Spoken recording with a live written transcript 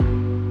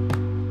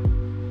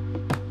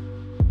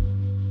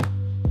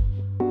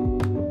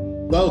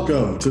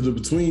Welcome to the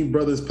Between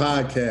Brothers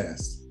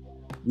podcast.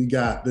 We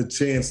got the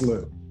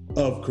Chancellor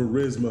of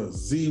Charisma,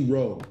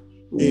 Zero,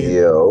 in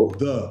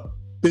the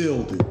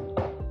building.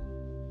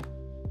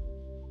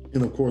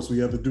 And of course, we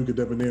have the Duke of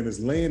Debonair's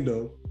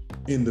Lando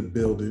in the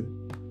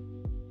building.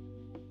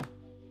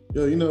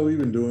 Yo, you know, we've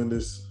been doing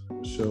this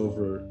show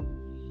for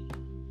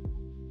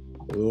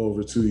a little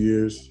over 2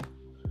 years.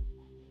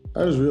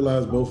 I just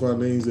realized both our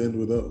names end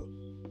with O.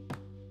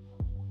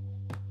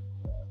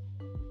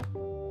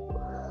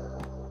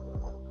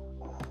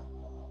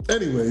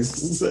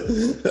 Anyways.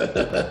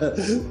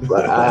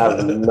 But I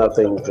have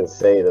nothing to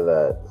say to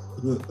that.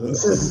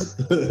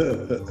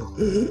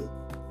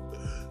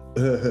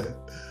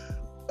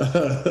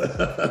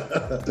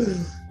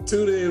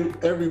 Tune in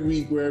every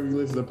week wherever you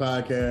listen to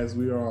podcasts.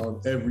 We are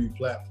on every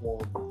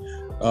platform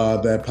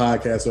that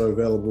podcasts are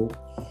available,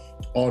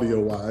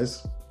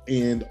 audio-wise.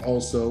 And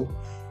also,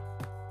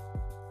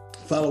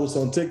 follow us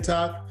on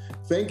TikTok.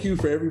 Thank you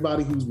for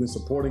everybody who's been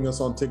supporting us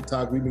on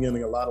TikTok. We've been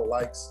getting a lot of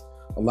likes,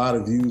 a lot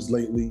of views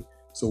lately,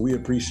 so we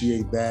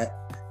appreciate that.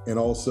 And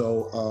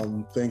also,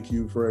 thank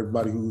you for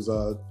everybody who's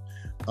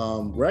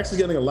we're actually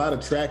getting a lot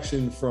of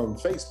traction from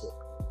Facebook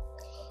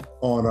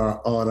on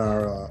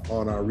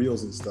our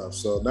reels and stuff.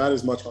 So not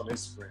as much on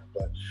Instagram,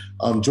 but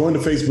join the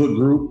Facebook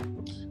group,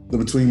 the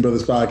Between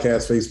Brothers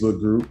Podcast Facebook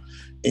group,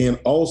 and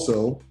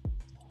also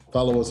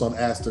follow us on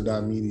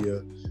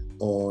Aster.media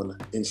on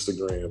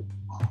Instagram.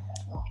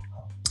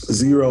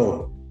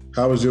 Zero,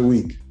 how was your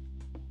week?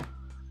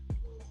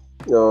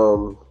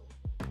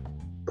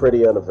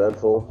 Pretty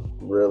uneventful,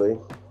 really.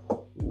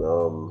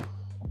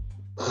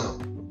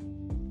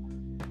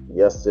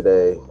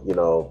 Yesterday, you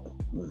know,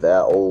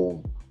 that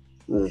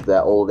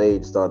old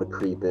age started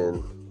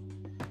creeping.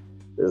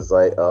 It's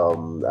like I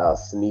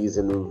was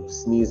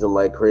sneezing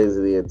like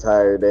crazy the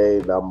entire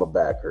day. Now my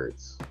back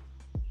hurts.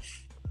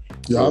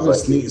 Yeah, I've been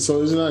sneezing.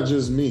 So it's not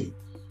just me.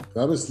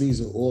 I've been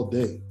sneezing all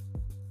day,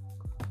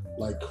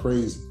 like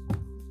crazy.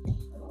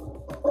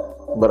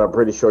 But I'm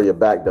pretty sure your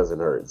back doesn't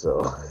hurt.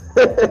 So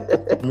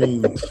I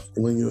mean,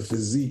 when your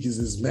physique is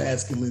as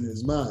masculine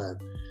as mine,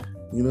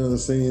 you know what I'm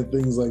saying?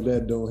 Things like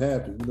that don't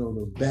happen. You know,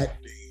 the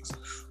back days,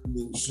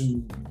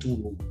 doing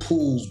the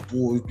pulls,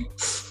 boy.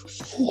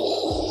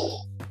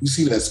 You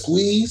see that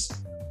squeeze?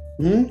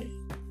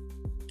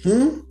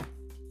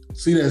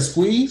 See that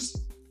squeeze?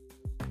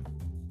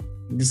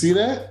 You see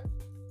that?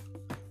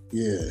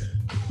 Yeah.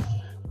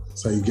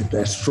 That's how you get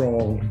that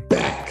strong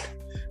back.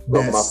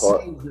 That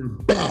silver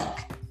back.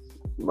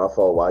 My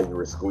fault. While you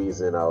were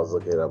squeezing, I was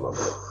looking at my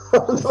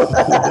phone.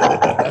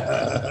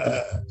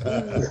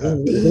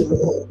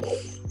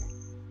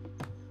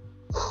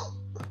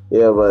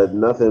 Yeah, but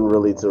nothing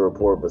really to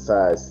report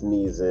besides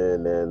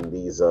sneezing and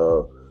these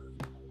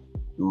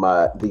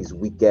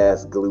weak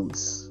ass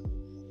glutes.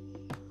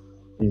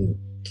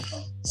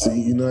 See,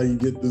 you know how you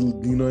get the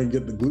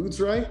glutes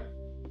right?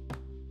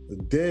 The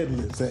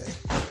deadlifts.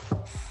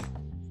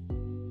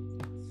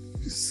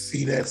 You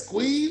see that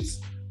squeeze?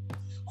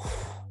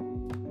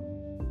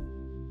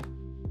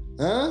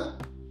 Huh?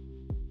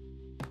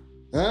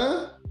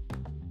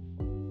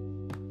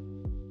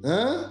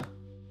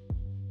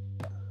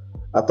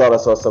 I thought I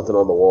saw something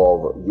on the wall,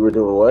 but you were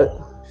doing what?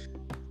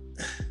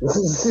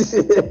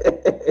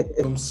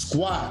 Some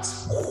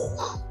squats.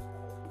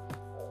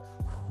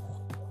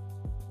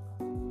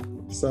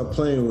 Stop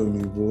playing with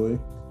me, boy.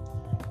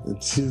 The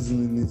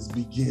chiseling is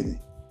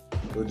beginning.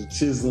 Or the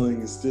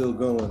chiseling is still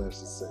going, I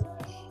should say.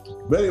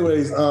 But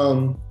anyways,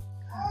 the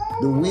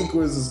week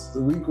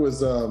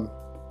was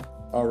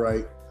all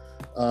right.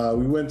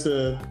 We went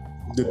to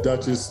the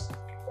Dutch's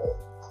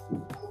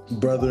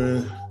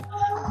brother's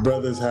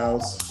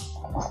house.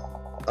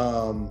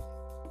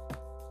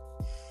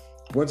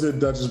 Went to the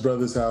Dutch's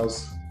brother's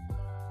house.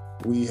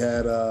 We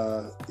had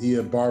he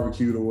had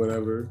barbecued or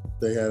whatever.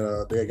 They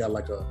got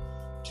like a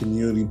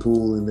community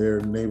pool in their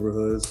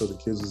neighborhood, so the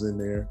kids was in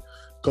there.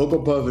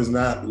 Cocoa Puff is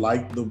not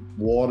like the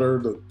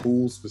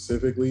pool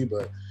specifically,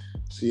 but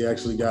she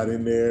actually got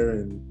in there,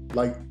 and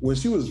like when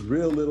she was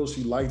real little,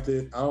 she liked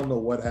it. I don't know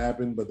what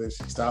happened, but then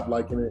she stopped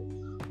liking it.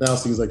 Now it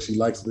seems like she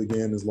likes it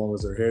again as long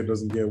as her hair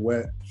doesn't get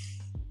wet.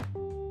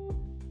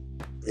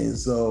 And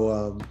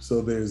so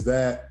there's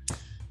that.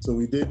 So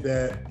we did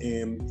that,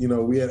 and you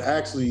know, we had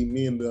actually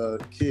me and the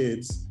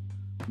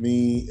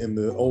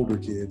older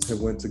kids had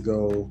went to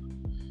go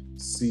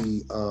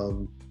see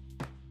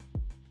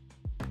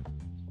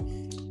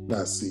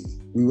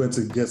we went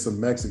to get some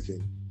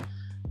Mexican.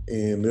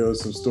 And there were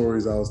some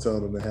stories I was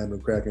telling them that had them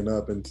cracking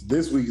up. And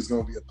this week is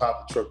going to be a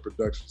Papa Truck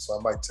production, so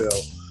I might tell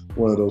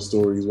one of those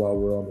stories while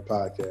we're on the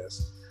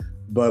podcast.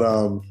 But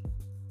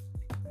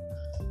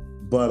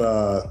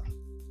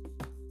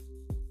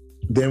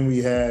then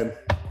we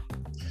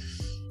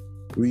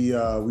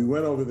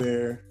went over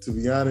there. To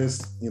be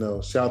honest, you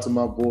know, shout out to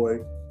my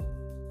boy.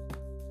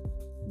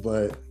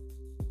 But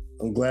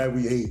I'm glad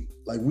we ate.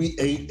 Like we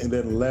ate and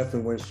then left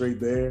and went straight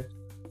there.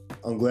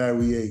 I'm glad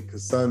we ate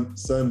because sun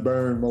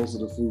burned most of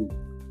the food.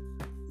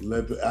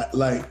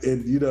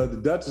 The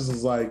Duchess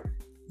was like,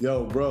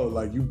 yo, bro,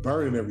 like you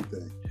burning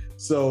everything.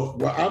 So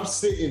well, I'm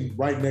sitting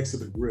right next to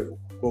the grill,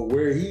 but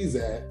where he's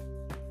at,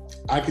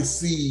 I could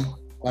see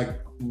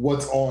like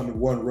what's on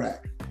one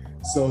rack.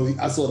 So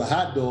I saw the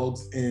hot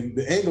dogs, and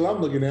the angle I'm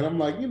looking at, I'm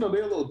like, they're a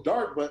little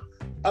dark, but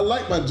I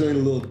like my joint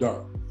a little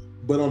dark.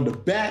 But on the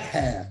back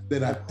half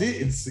that I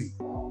didn't see,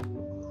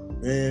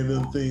 man,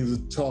 them things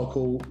was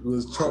charcoal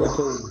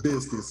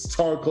biscuits,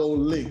 charcoal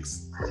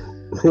links.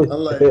 I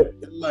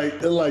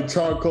like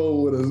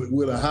charcoal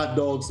with a hot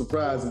dog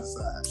surprise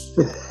inside.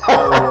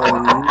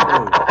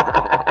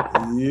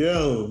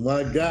 Yo,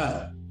 my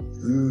God.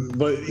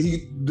 But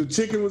the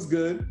chicken was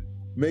good.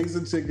 Made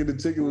some chicken. The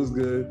chicken was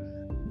good.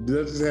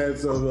 Duchess had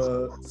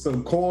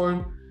some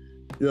corn.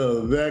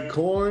 Yo, that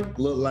corn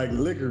looked like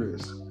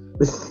licorice.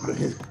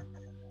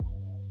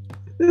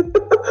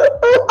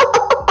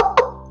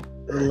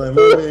 Like,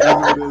 my man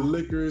made the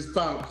licorice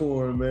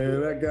popcorn, man.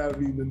 That gotta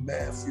be the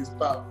nastiest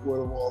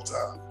popcorn of all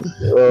time.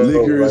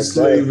 Licorice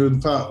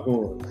flavored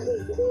popcorn.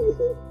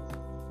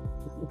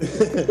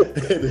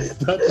 The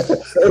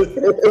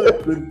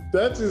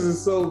Duchess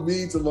is so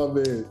mean to my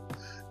man.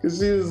 Cause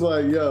she was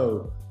like,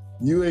 yo,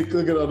 you ain't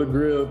cooking on the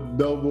grill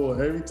no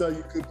more. Every time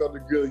you cook on the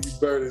grill, you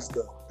burning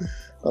stuff.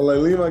 I'm like,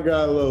 leave my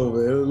guy alone,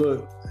 man.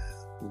 Look.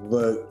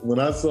 But when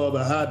I saw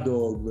the hot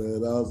dog,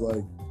 man, I was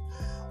like,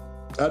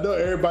 I know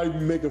everybody be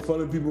making fun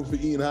of people for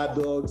eating hot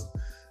dogs.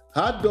 A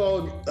hot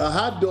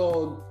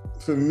dog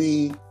for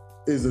me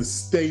is a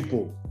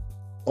staple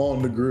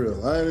on the grill.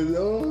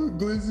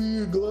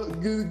 Glizzy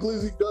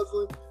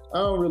guzzling. I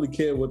don't really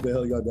care what the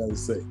hell y'all gotta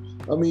say.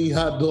 I'm gonna eat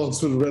hot dogs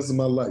for the rest of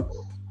my life.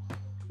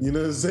 You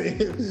know what I'm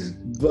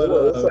saying? But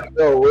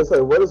it's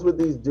like, what is with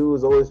these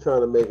dudes always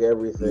trying to make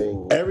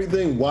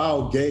everything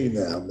wild gay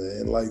now,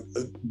 man? Like,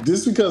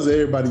 just because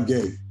everybody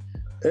gay.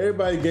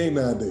 Everybody gay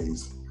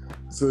nowadays.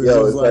 So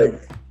it's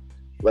like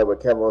what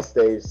Kevin on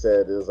stage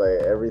said, it was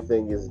like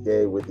everything is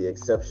gay with the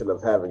exception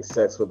of having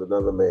sex with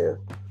another man.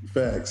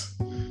 Facts.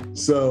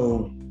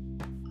 So,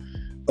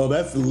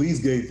 that's the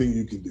least gay thing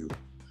you can do.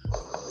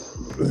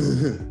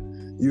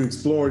 You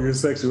explore your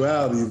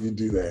sexuality if you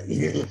do that.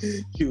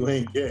 You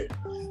ain't gay.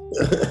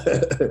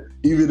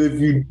 Even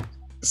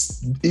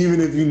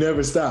if you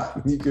never stop,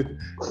 you could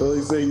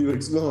only say you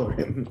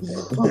exploring.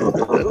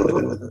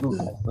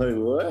 Like,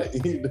 what?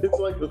 It's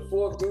like the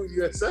fourth dude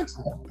you had sex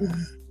with.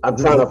 I'm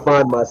trying to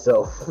find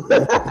myself.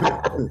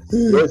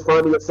 You're always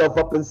finding yourself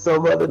up in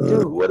some other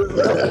dude. What is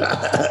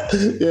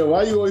that? Yeah, why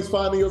are you always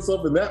finding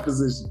yourself in that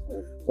position?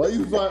 Why are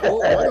you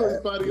always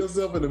finding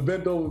yourself in a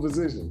bent over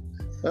position?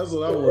 That's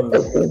what I want to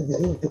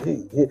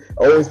know.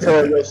 Always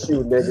telling your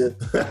shoe, nigga.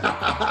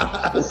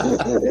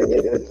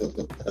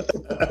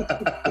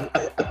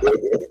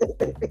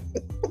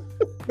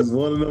 It's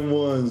one of them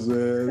ones,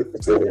 man.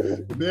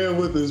 Bear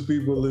with us,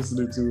 people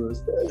listening to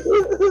us.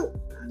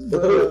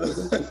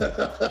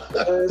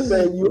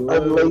 Saying you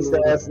unlaced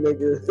ass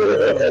nigga.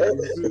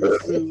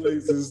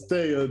 Shoelaces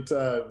stay on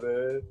time,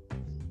 man.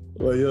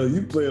 Well, yo,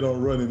 you playing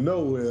on running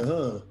nowhere,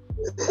 huh?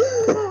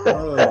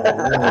 Oh,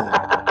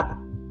 man.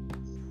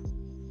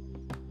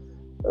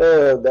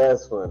 Oh,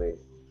 that's funny.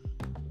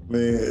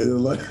 Man,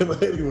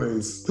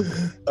 anyways.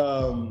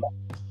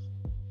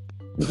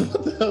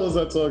 What the hell was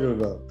I talking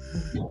about?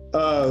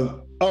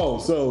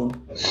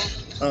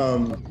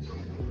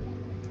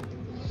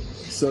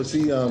 So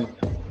she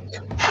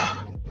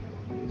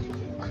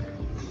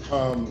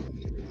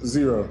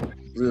zero.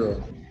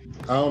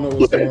 I don't know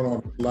what's going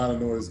on. A lot of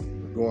noise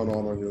going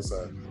on your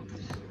side.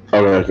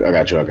 Okay, I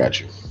got you.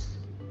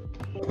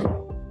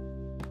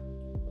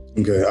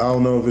 Okay, I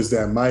don't know if it's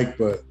that mic,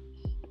 but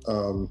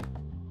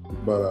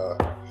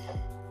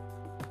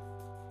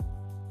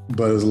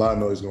there's a lot of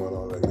noise going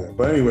on right there.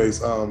 But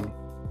anyways,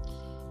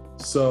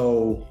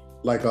 so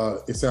like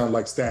it sounded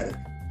like static.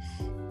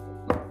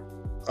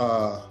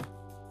 What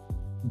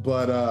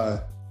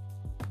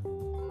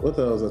the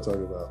hell was I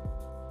talking about?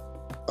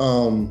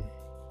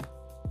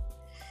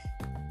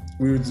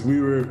 We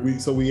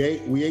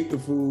ate the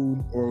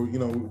food, or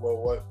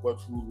what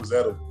food was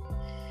edible.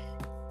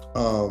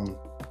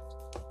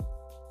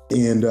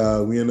 And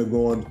we ended up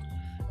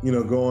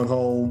going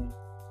home.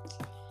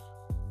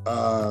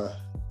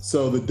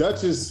 So the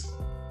Duchess,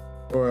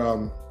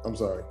 I'm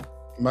sorry,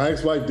 my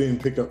ex-wife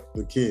didn't pick up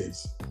the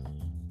kids.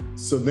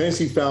 So then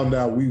she found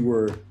out we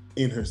were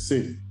in her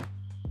city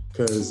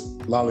because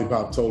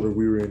Lollipop told her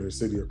we were in her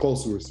city or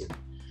close to her city.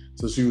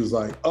 So she was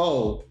like,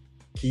 "Oh,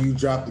 can you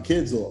drop the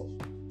kids off?"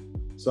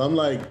 So I'm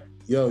like,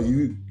 "Yo,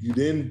 you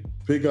didn't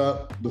pick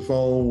up the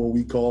phone when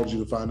we called you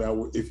to find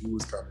out if you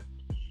was coming.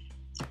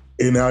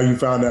 And now you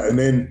found out." And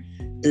then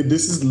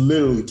this is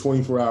literally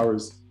 24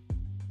 hours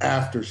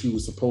after she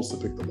was supposed to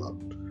pick them up,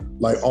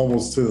 like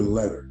almost to the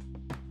letter.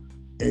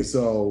 And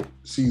so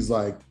she's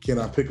like, "Can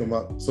I pick them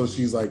up?" So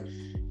she's like,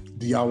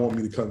 "Do y'all want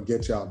me to come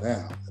get y'all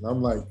now?" And I'm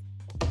like,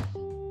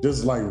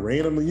 just like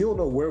randomly, you don't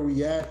know where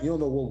we at, you don't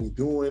know what we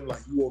doing.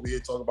 Like, you over here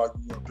talking about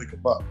you want to pick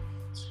them up.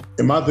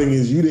 And my thing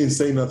is, you didn't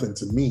say nothing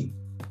to me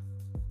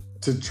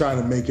to try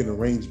to make an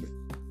arrangement.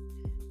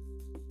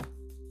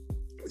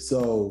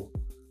 So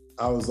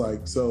I was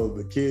like, so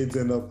the kids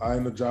I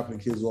ended up dropping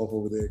the kids off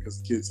over there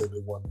because the kids said they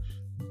want.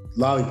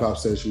 Lollipop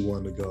said she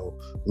wanted to go.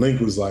 Link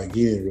was like,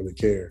 he didn't really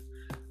care.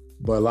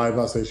 But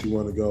Lollipop said she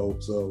wanted to go.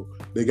 So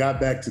they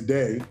got back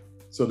today.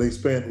 So they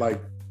spent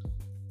like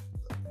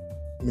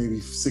maybe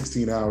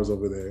 16 hours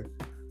over there.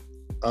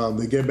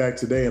 They get back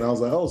today and I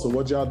was like, oh, so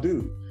what y'all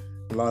do?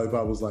 And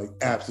Lollipop was like,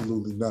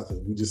 absolutely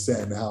nothing. We just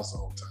sat in the house the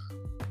whole time.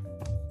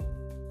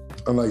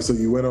 I'm like, so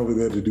you went over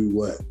there to do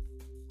what?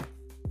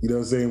 You know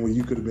what I'm saying? When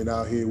you could have been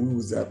out here, we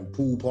was having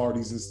pool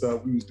parties and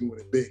stuff. We was doing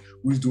it big.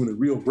 We was doing it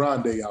real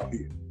grande out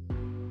here.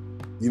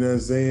 You know what I'm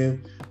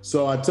saying?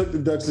 So I took the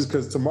Duchess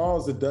because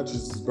tomorrow's the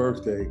Duchess's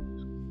birthday.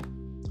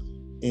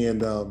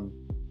 And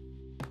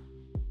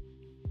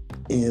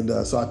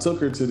so I took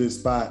her to this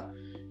spot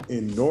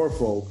in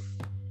Norfolk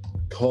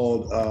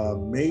called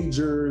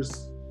Major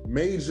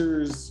Philly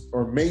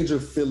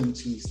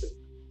Cheesesteak.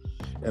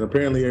 And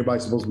apparently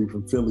everybody's supposed to be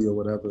from Philly or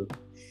whatever,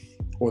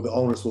 or the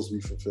owner's supposed to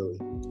be from Philly.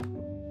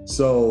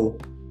 So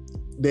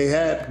they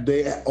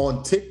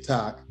on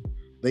TikTok,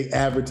 they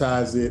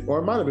advertised it, or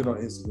it might have been on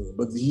Instagram,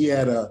 but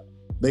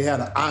they had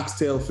an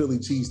oxtail Philly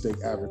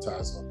cheesesteak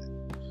advertised on it.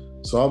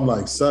 So I'm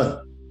like,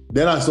 son.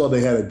 Then I saw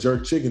they had a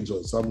jerk chicken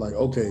joint. So I'm like,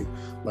 okay,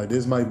 like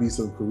this might be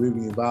some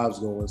Caribbean vibes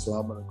going, so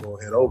I'm gonna go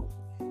ahead over.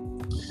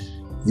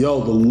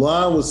 Yo, the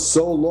line was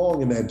so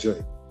long in that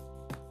joint.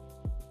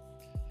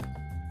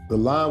 The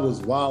line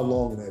was wild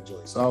long in that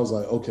joint. So I was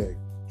like, okay.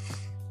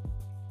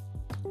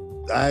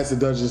 I asked the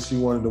Duchess if she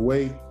wanted to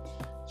wait.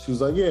 She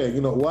was like, yeah,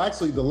 well,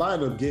 actually the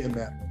line of getting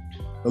that.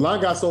 The line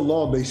got so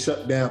long, they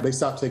shut down, they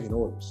stopped taking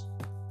orders.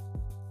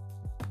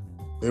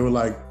 They were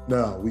like,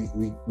 no,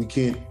 we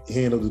can't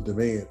handle the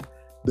demand.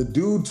 The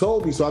dude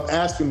told me, so I'm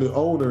asking the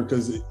owner,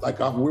 because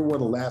we're one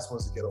of the last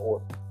ones to get an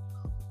order.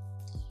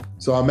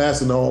 So I'm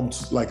asking the owner,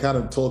 like kind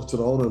of talk to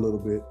the owner a little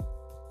bit.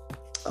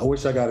 I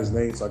wish I got his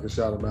name so I could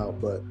shout him out.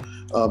 But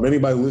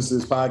anybody who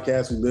listens to this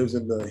podcast who lives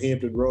in the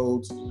Hampton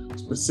Roads,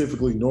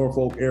 specifically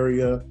Norfolk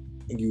area,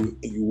 and you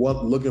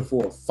looking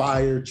for a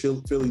fire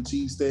Philly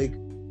cheesesteak,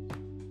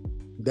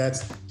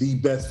 that's the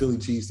best Philly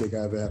cheesesteak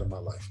I've had in my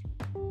life.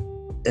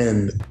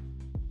 And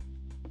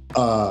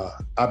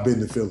I've been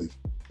to Philly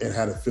and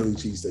had a Philly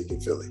cheesesteak in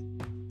Philly.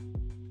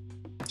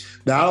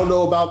 Now I don't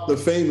know about the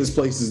famous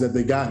places that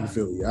they got in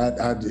Philly.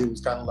 It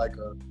was kind of like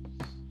a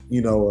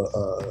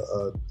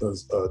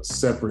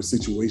separate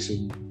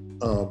situation.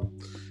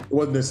 It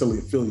wasn't necessarily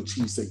a Philly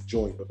cheesesteak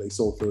joint, but they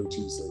sold Philly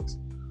cheesesteaks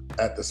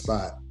at the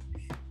spot.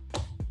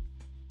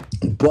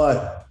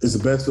 But it's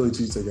the best Philly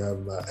cheesesteak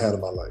I've had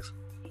in my life.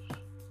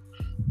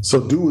 So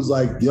dude was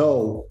like,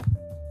 yo,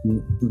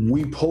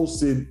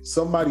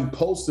 somebody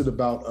posted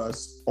about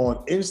us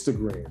on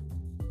Instagram,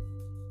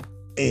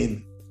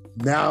 and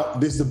now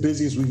this is the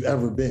busiest we've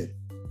ever been.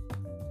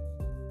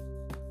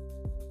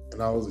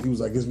 And he was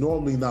like, it's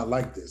normally not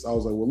like this. I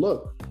was like, well,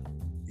 look,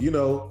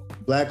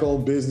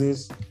 Black-owned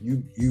business,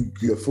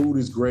 your food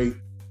is great.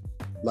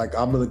 Like,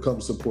 I'm gonna come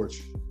support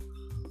you.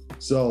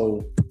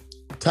 So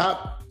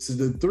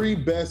the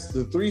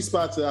three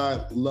spots that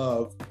I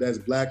love that's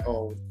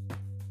Black-owned: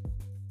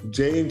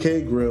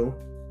 J&K Grill,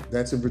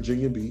 that's in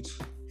Virginia Beach.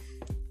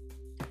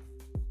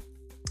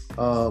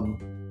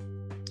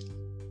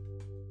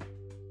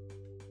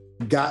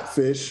 Got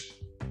Fish,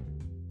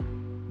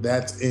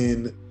 that's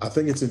I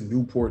think it's in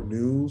Newport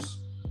News.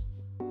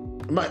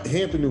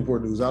 Hampton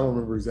Newport News, I don't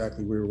remember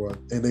exactly where it was.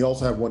 And they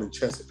also have one in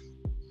Chesapeake,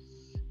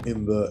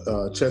 in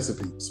the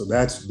Chesapeake. So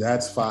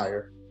that's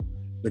fire.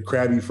 The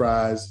Krabby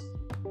Fries,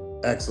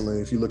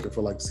 excellent if you're looking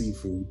for like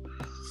seafood.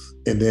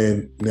 And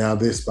then now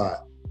this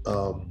spot,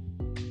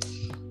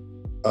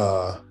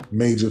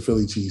 Major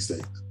Philly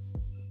Cheesesteak.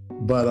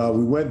 But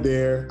we went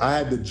there. I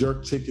had the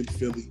jerk chicken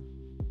Philly,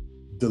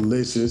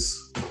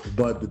 delicious.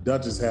 But the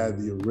Duchess had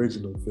the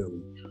original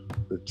Philly,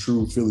 the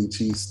true Philly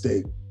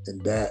cheesesteak,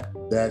 and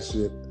that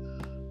shit.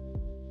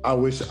 I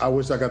wish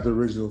I got the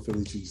original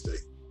Philly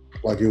cheesesteak.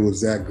 Like, it was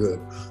that good.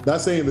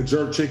 Not saying the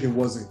jerk chicken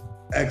wasn't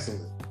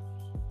excellent.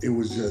 It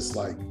was just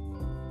like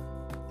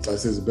I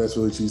said, it's the best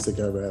Philly cheesesteak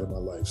I ever had in my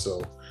life.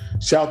 So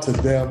shout to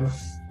them.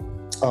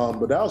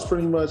 But that was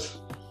pretty much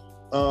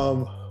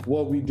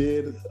what we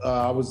did.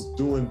 I was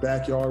doing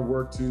backyard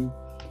work too.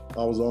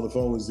 I was on the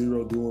phone with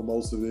Zero doing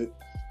most of it,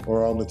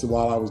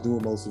 while I was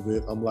doing most of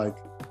it.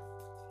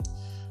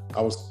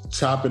 I was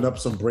chopping up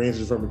some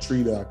branches from a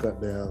tree that I cut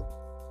down.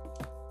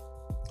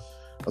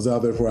 I was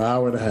out there for an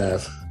hour and a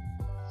half,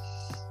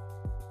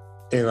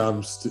 and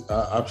I've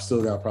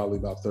still got probably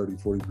about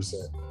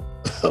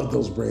 30-40% of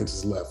those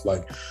branches left.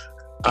 Like,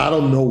 I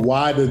don't know,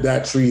 why did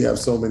that tree have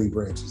so many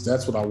branches?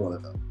 That's what I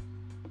want to know.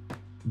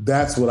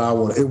 That's what I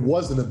want. It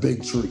wasn't a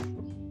big tree.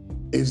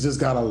 It's just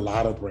got a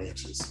lot of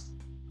branches.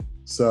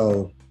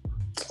 So,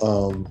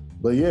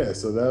 but yeah,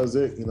 so that was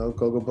it.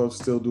 Cocoa Puff's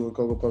still doing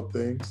Cocoa Puff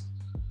things.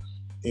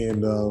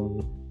 And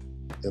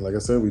like I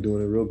said, we're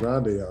doing a real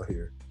grande out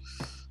here.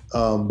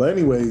 But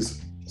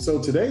anyways,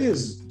 so today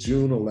is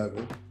June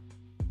 11th.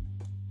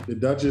 The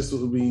Duchess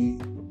will be,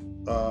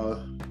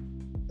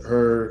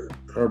 her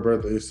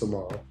birthday is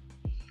tomorrow.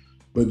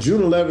 But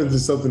June 11th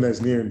is something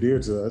that's near and dear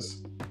to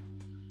us.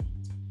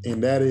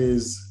 And that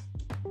is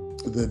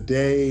the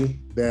day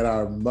that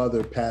our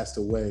mother passed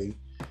away.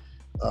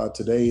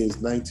 Today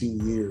is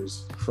 19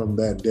 years from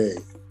that day.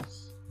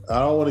 I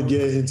don't want to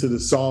get into the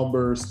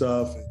somber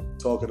stuff and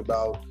talking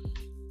about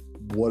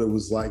what it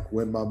was like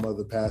when my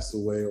mother passed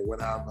away or when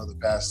our mother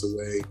passed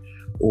away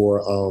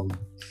or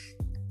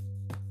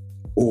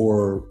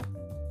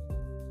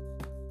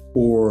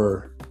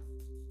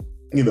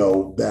you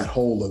know, that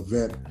whole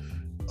event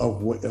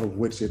of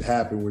which it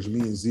happened, which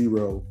me and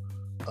Zero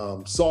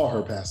saw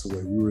her pass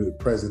away. We were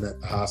present at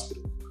the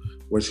hospital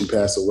when she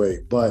passed away.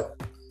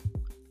 But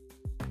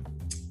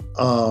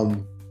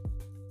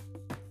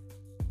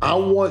I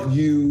want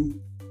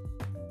you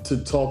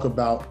to talk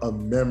about a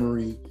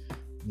memory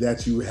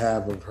that you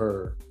have of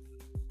her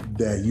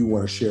that you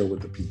want to share with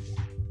the people.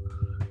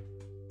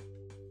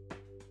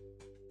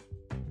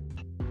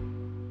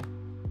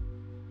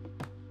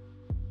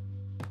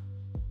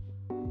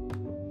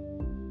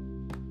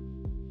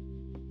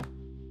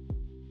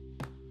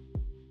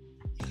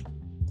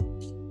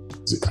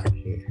 I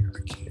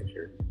can't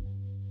hear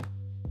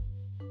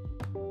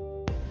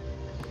you.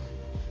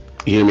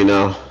 You hear me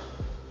now?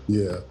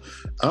 Yeah.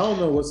 I don't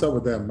know what's up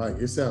with that mic.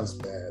 It sounds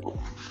bad.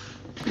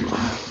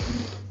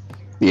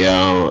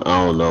 Yeah,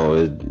 I don't know.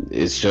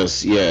 It's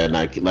just, yeah, and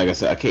like I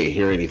said, I can't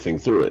hear anything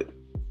through it,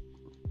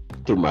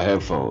 through my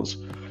headphones.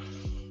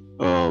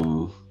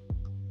 I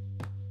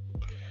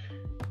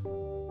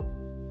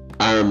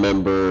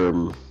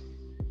remember,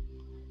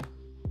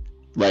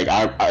 like,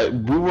 I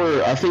think we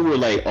were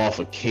like off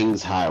of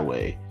Kings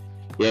Highway.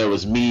 Yeah, it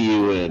was me,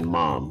 you, and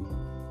Mom.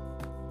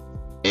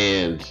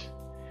 And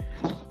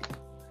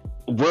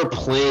we're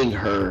playing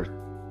her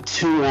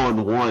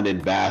 2-on-1 in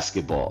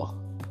basketball.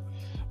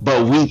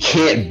 But we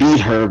can't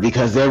beat her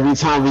because every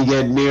time we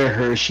get near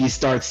her, she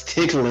starts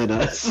tickling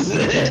us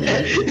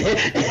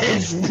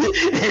and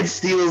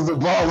steals the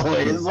ball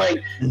away. It's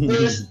like,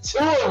 there's 2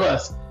 of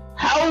us.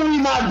 How are we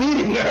not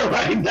beating her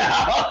right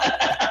now?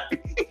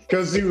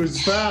 Because she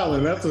was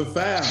fouling. That's a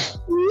foul.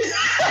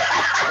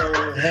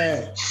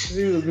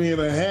 She was being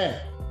a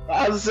hat.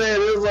 I was saying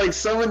it was like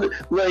some of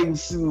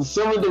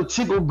the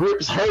tickle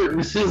grips hurt.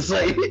 It's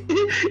like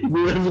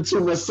in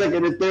between my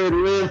second and third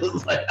rib.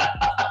 It's like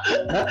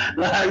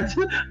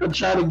I'm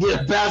trying to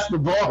get past the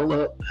ball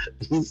up.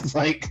 It's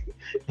like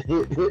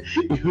you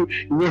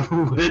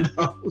remember when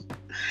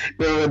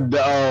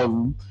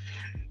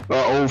our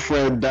old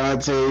friend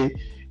Dante,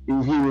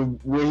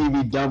 when he'd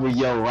be done with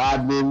Yo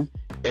Rodman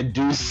and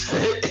Deuce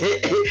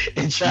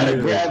and try to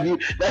grab you.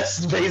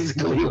 That's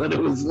basically what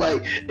it was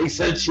like,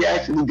 except she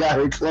actually got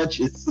her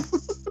clutches.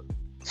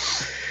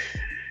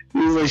 He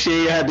was like,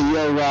 she ain't had the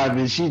Yo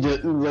Rodman. She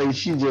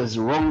just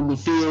roamed the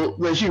field.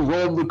 Like, she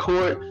roamed the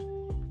court,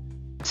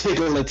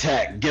 tickle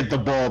attack, get the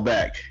ball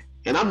back.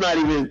 And I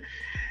don't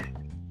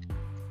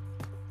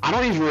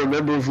even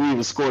remember if we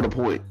even scored a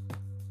point.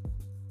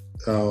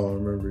 I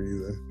don't remember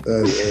either.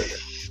 That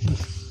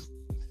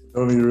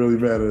don't even really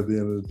matter at the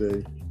end of the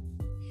day.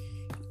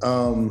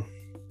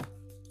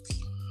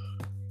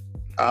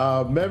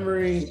 A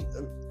memory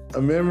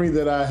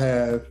that I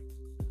have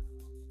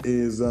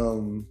is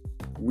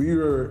we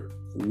were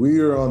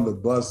on the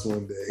bus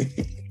one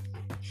day,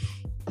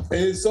 and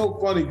it's so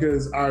funny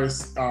because our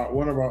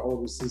one of our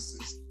older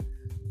sisters,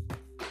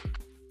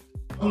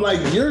 I'm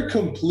like, you're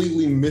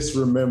completely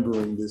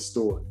misremembering this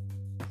story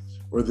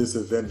or this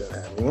event that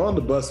happened. We're on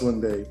the bus one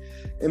day,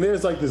 and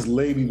there's like this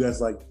lady that's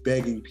like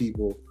begging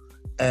people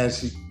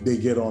as they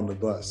get on the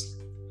bus.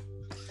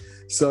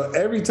 So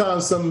every time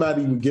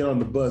somebody would get on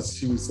the bus,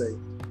 she would say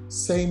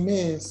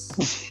miss.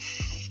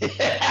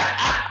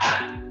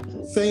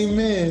 Say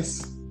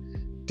miss,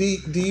 do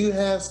you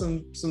have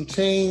some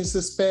change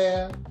to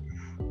spare?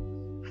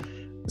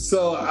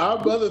 So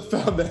our mother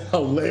found that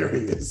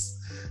hilarious.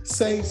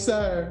 Say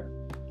sir.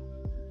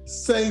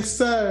 Do you have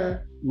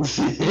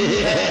some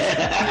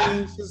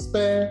change to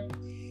spare?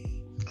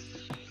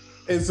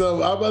 And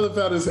so our mother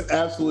found this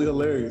absolutely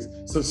hilarious.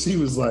 So she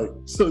was like,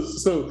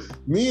 so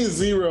me and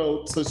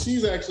Zero, so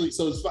she's actually,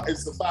 so it's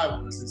the 5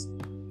 of us.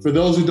 For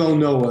those who don't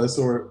know us,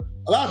 or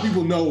a lot of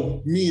people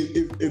know me,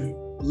 if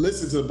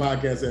listen to the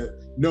podcast that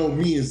know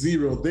me and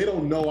Zero, they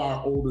don't know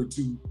our older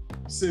 2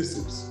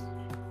 sisters.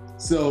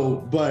 So,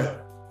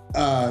 but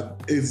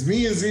it's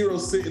me and Zero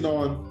sitting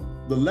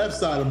on the left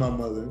side of my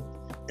mother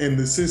and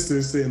the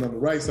sister sitting on the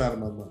right side of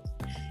my mother.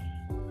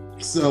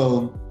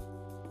 So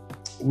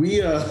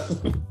we,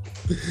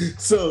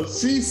 so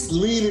she's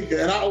leaning,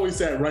 and I always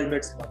sat right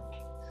next to her.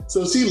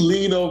 So she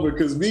leaned over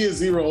because me and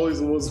Zero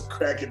always was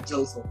cracking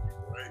jokes on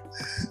people, right?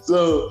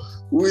 So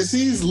when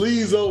she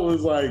leans over,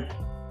 it's like,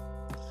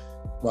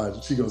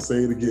 watch, she gonna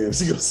say it again.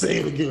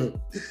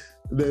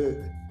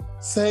 Then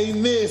say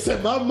this,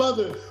 and my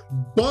mother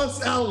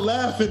busts out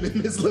laughing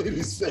in this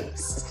lady's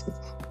face.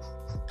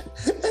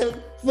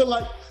 And for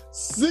like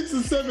 6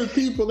 or 7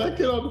 people that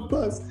get on the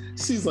bus,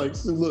 she's like,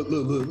 look,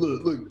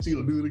 she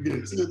gonna do it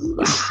again.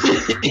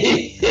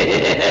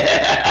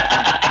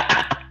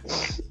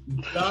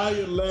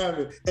 dying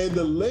laughing. And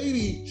the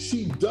lady,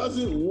 she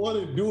doesn't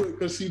want to do it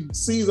because she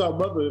sees our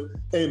mother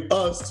and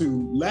us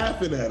two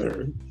laughing at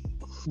her.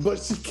 But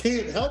she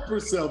can't help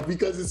herself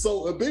because it's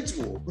so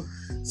habitual.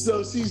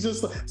 So she's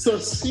just like,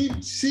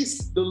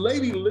 the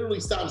lady literally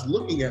stops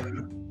looking at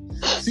her.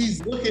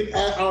 She's looking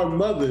at our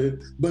mother,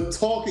 but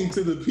talking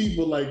to the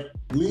people, like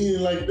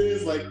leaning like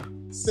this, like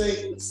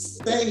say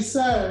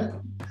sir.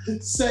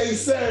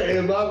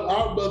 And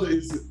our mother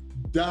is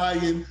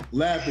dying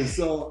laughing.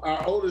 So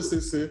our older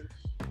sister,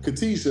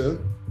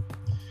 Katisha,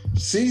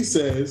 she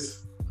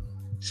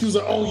was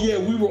like, oh yeah,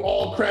 we were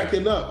all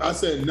cracking up. I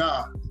said,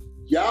 nah,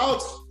 y'all,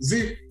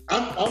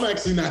 I'm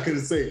actually not gonna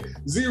say it.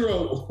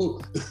 Zero,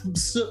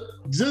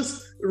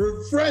 just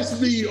refresh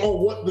me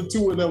on what the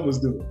two of them was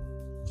doing.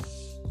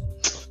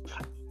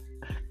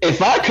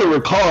 If I can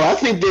recall, I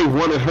think they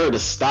wanted her to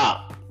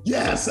stop.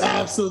 Yes,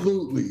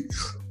 absolutely.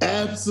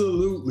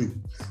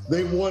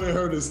 They wanted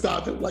her to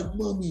stop. They were like,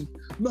 mommy,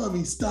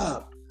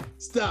 stop.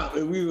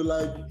 And we were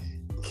like,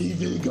 keep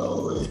it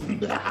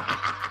going.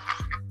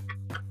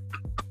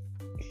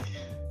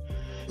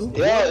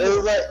 Yeah, it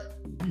was like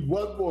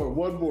one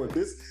more.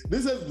 This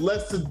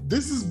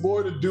is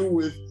more to do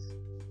with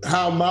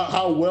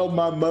how well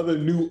my mother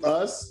knew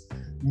us,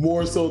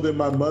 more so than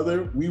my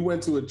mother. We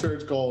went to a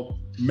church called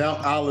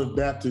Mount Olive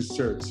Baptist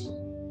Church.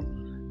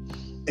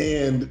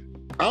 And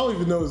I don't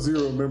even know if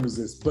Zero remembers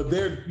this, but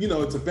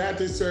it's a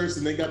Baptist church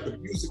and they got the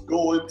music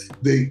going.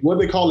 They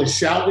call it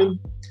shouting.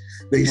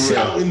 They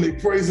shouting, they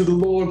praising the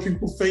Lord,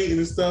 people fainting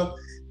and stuff.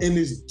 And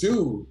this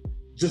dude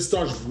just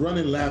starts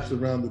running laps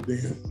around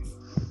the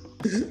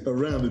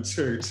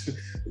church.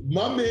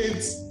 My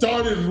man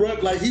started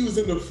running, like he was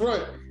in the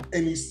front,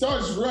 and he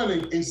starts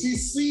running, and she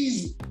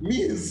sees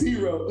me and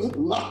Zero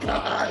lock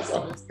our eyes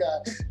on this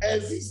guy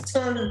as he's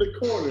turning the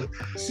corner.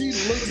 She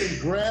looks and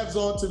grabs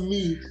onto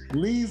me,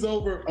 leans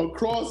over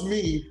across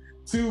me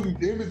to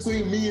in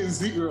between me and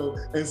Zero,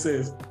 and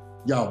says,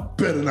 y'all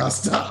better not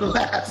stop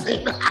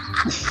laughing.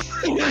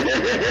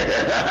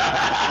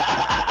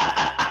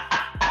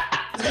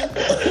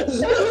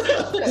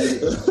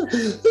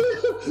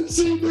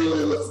 She knew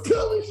it was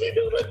coming. She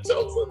knew the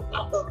jokes was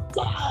about to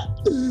die.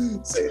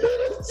 She knew the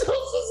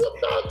jokes was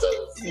about to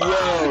die. Yo,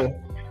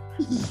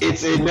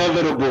 it's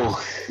inevitable.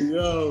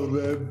 Yo,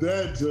 man,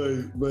 that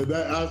joint. But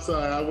I'm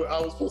sorry, I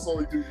was supposed to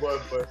only do one,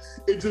 but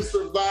it just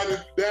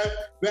reminded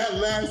that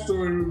last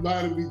story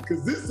reminded me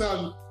because this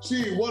time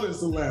she didn't want us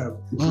to laugh.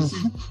 She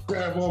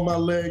grabbed on my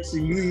leg, she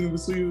leaned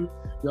between.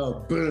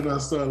 Y'all better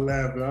not start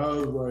laughing. I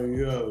was like,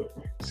 yo,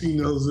 she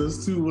knows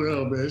us too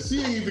well, man. She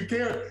ain't even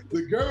care.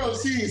 The girl,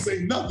 she ain't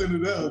say nothing to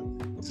them.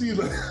 She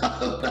like,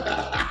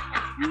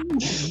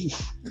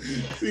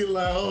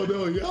 oh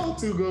no, y'all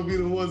two gonna be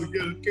the ones that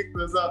get us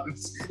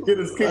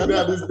kicked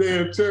out this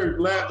damn church,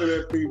 laughing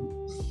at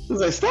people.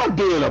 It's like, stop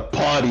being a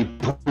party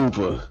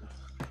pooper.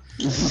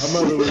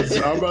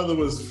 Our mother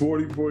was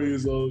 44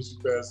 years old. She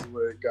passed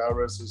away. God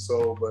rest her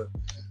soul. But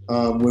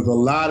with a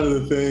lot of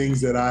the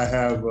things that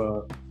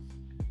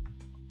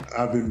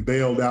I've been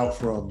bailed out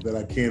from that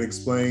I can't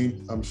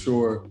explain, I'm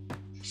sure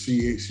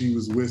she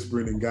was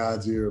whispering in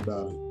God's ear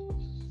about it.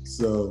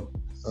 So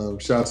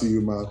shout to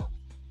you, Mom.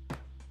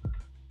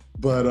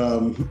 But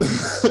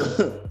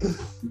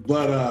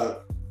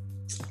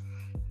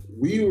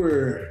we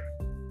were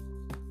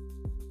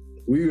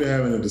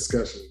having a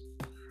discussion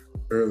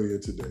earlier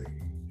today,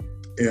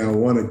 and I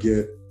want to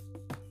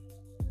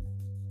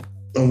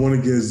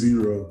get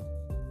Zero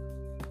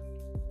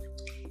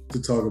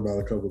to talk about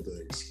a couple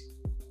things.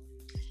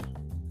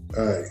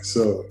 All right,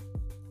 so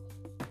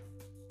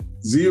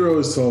Zero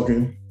is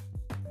talking.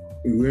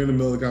 We're in the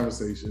middle of the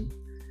conversation,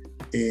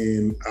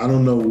 and I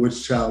don't know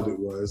which child it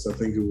was. I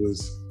think it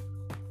was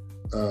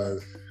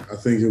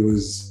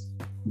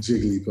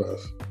Jigglypuff.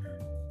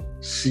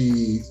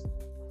 She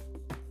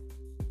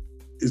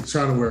is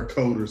trying to wear a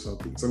coat or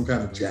something, some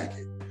kind of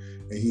jacket,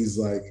 and he's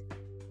like,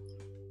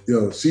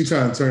 "Yo, she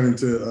trying to turn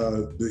into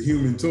the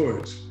Human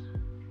Torch."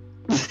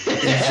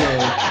 And so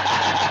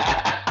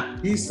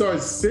he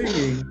starts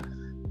singing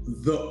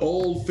the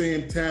old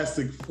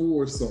Fantastic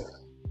Four song.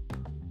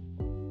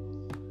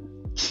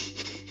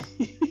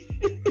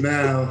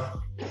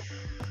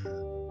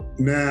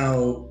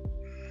 Now,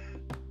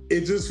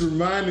 it just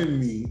reminded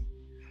me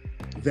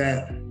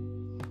that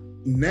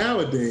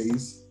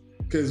nowadays,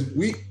 because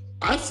we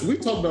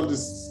talked about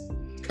this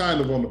kind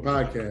of on the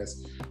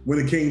podcast when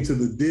it came to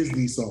the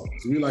Disney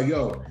songs. We like,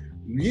 yo,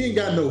 we ain't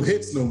got no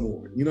hits no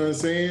more. You know what I'm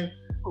saying?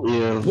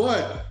 Yeah.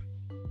 But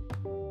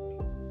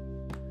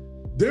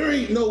there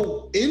ain't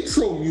no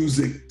intro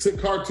music to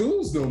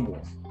cartoons no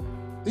more.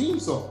 Theme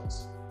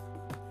songs.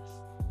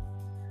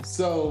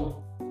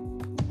 So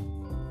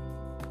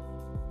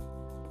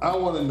I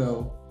want to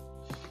know.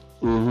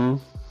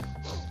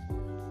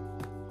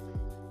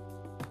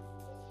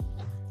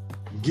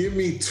 Give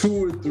me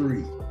 2 or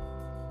 3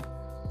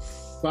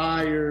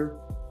 fire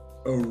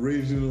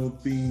original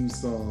theme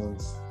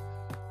songs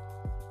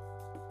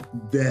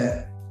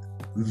that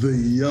the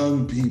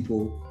young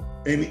people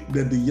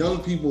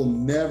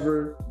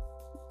never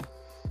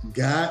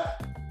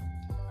got,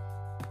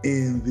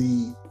 and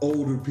the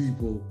older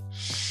people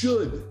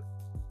should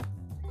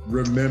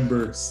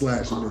remember / miss?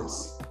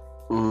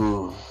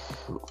 All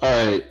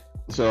right,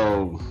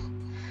 so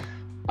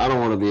I don't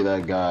want to be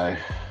that guy.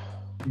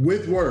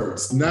 With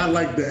words, not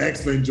like the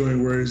X-Men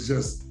joint where it's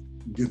just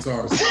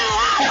guitars.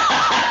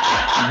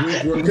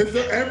 With words, because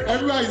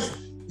everybody's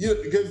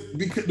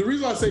because the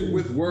reason I say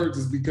with words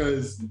is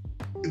because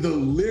the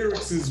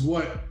lyrics is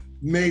what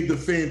made the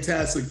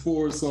Fantastic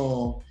Four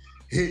song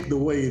hit the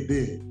way it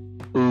did.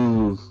 You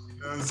know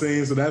what I'm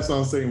saying? So that's what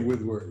I'm saying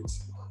with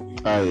words. All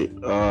right,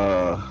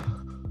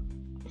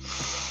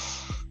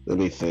 let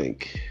me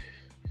think.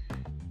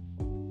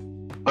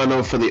 I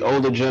know for the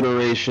older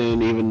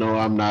generation, even though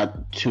I'm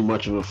not too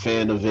much of a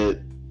fan of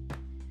it,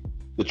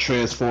 the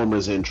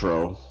Transformers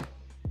intro.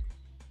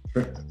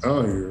 I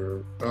don't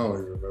even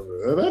remember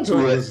that.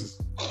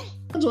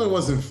 That joint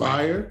wasn't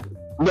fire.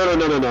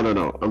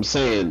 No. I'm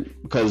saying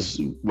because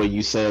when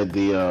you said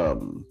the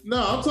No,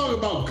 I'm talking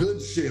about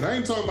good shit. I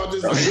ain't talking about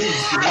just good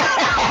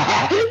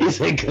shit. You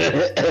said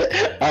good.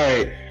 All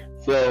right,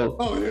 so.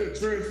 Oh yeah,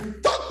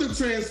 fuck the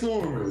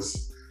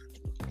Transformers.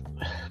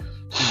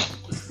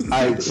 All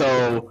right,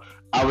 so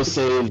I would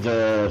say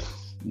the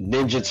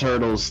Ninja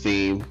Turtles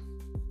theme.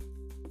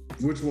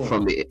 Which one?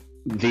 From the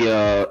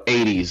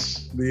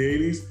 80s. The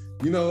 80s?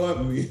 You know what?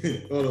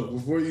 Hold up,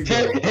 before you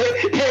go.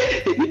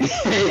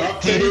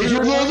 Teenage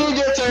Mutant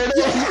Ninja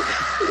Turtles.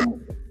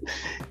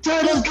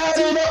 Turtles got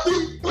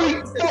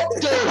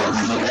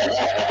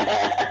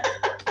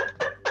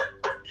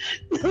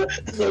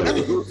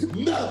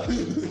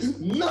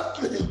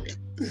Nothing.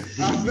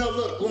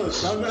 Look,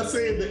 I'm not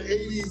saying the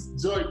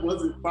 80s joint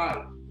wasn't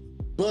fire,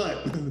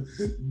 but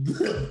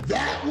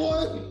that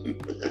one,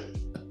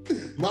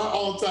 my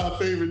all-time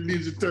favorite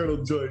Ninja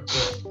Turtle joint.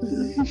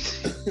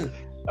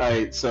 All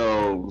right,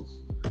 so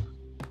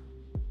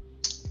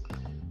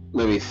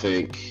let me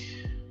think.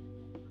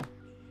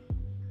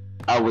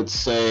 I would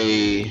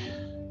say,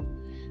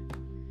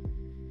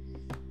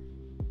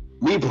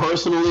 me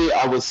personally,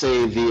 I would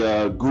say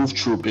the Goof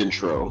Troop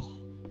intro.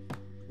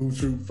 Goof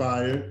Troop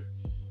fire.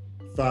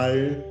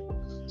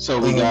 So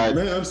we got.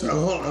 Man, I'm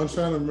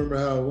trying to remember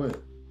how it went.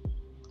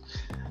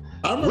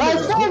 I remember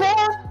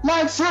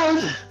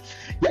Lifesaver,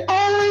 you're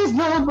always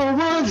number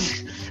one.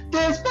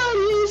 There's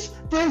buddies,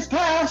 there's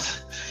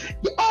past.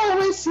 You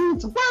always seem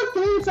to work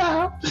things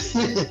out.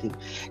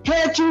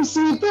 Can't you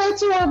see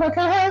better on the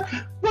kind?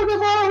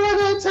 Working all of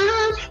the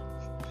time.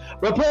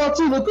 Report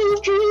to the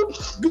Goof Troop.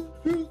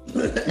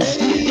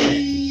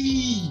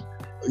 Hey!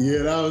 Yeah,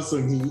 that was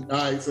some heat. All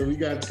right, so we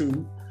got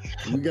two.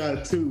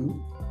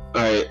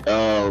 All right,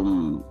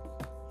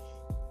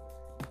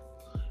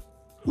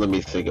 let me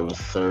think of a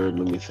third.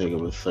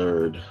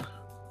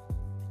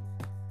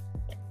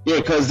 Yeah,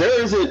 because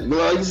there isn't,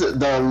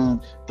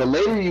 the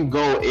later you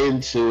go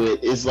into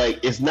it, it's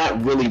like, it's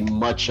not really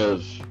much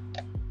of,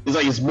 it's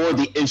like, it's more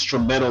the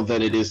instrumental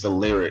than it is the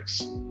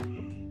lyrics.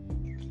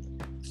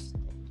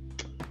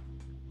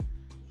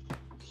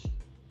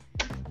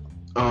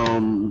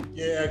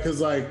 Yeah,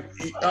 because like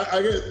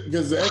I get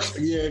because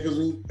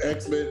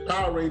X-Men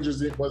Power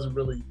Rangers, it wasn't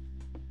really.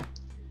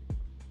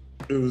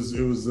 It was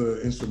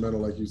instrumental,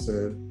 like you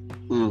said.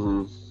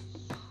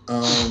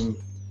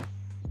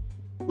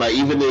 Like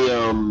even the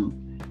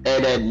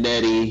Ed, Ed,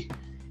 Nettie,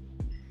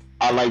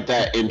 I like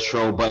that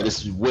intro, but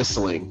it's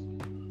whistling.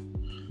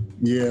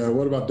 Yeah.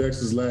 What about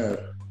Dexter's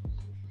Lab?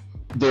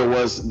 It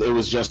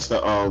was just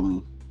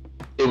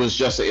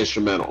an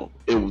instrumental.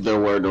 There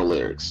were no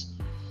lyrics.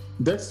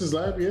 Dexter's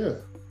Lab, yeah.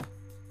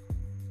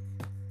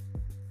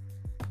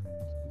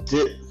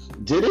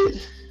 Did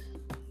it?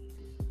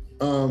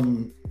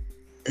 And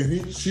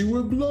she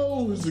would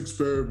blow his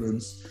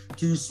experiments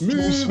to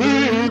smithereens.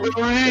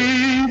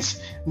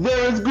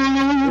 There's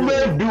gloom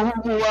and doom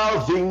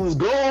while things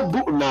go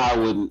boom. Nah, I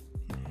wouldn't.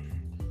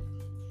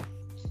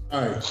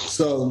 All right,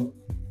 so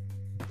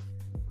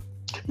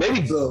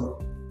maybe.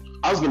 So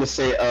I was gonna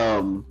say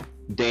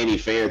Danny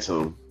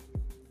Phantom.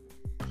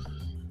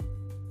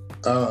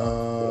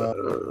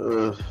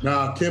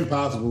 Nah, Kim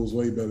Possible is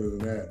way better than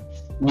that.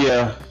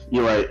 Yeah,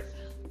 you're right.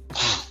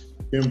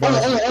 Kim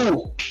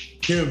Possible.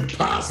 Kim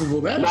Possible.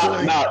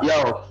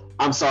 Yo,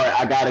 I'm sorry,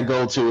 I gotta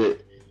go to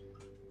it.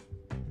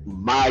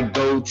 My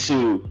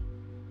go-to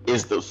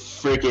is the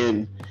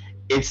freaking.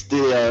 It's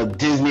the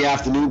Disney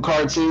afternoon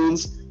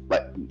cartoons.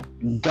 Like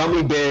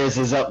Gummy Bears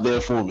is up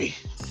there for me.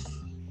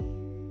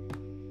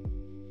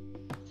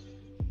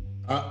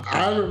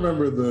 I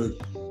remember the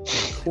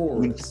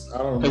chorus. I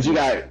don't know. Because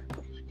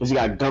you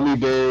got Gummy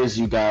Bears,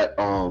 you got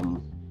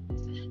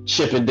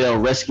Chip and Dale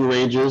Rescue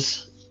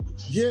Rangers.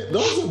 Yeah,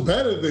 those are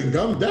better than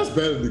Gummy. That's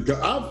better than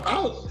Gummy.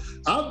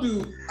 I'll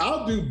do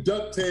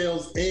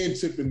DuckTales and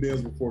Chip and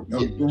Dale's before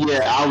Gummy.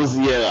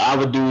 I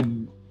would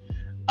do.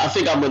 I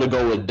think I'm gonna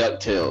go with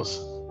DuckTales.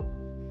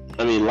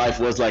 I mean, life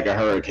was like a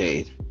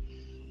hurricane.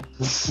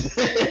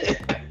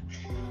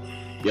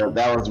 Yeah,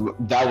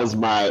 that was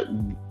my.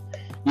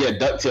 Yeah,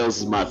 DuckTales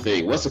is my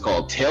thing. What's it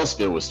called?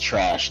 Tailspin was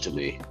trash to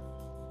me.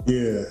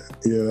 Yeah,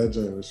 that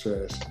joint was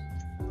trash.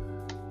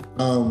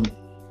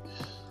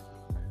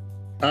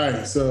 All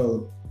right,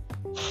 so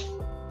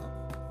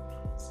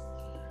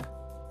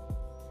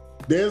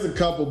there's a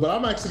couple, but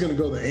I'm actually going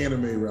to go the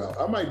anime route.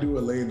 I might do a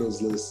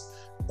Lando's list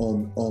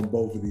on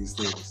both of these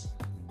things.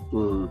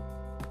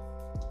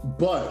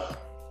 But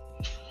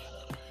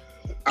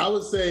I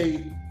would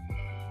say,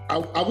 I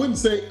wouldn't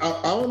say,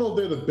 I don't know if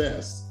they're the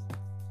best,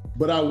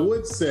 but I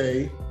would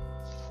say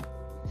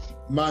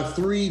my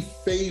 3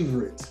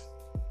 favorite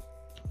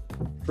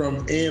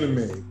from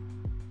anime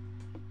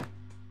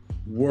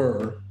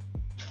were,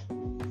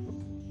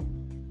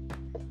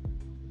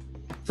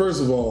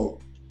 first of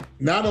all,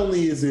 not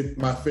only is it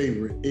my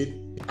favorite,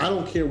 I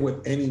don't care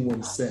what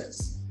anyone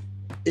says.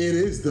 It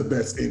is the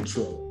best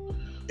intro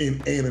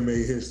in anime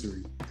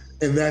history,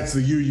 and that's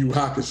the Yu Yu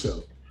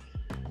Hakusho.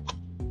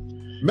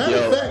 Matter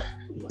of fact,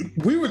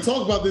 we were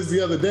talking about this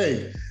the other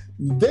day.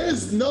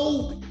 There's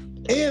no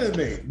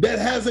anime that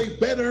has a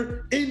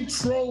better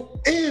intro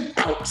and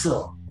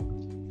outro.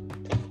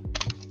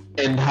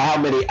 And how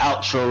many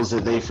outros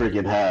did they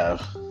freaking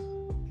have?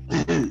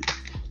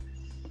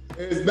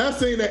 It's not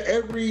saying that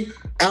every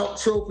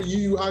outro for Yu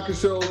Yu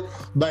Hakusho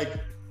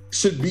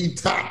should be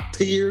top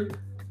tier,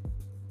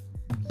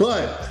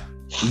 but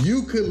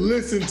you could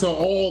listen to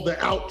all the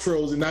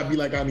outros and not be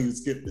like, I need to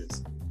skip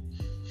this.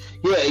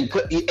 Yeah,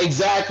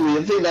 exactly.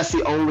 I think that's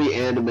the only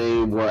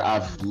anime where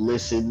I've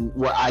listened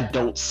where I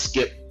don't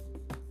skip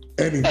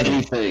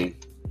anything.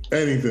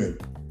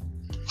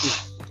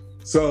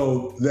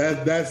 So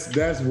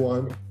that's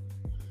one.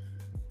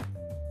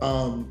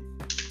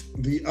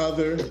 The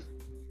other,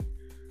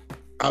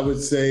 I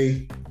would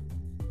say,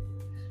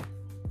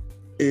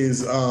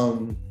 is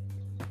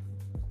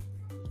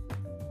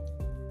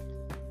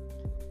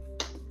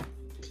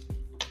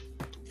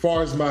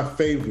far as my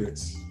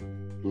favorites,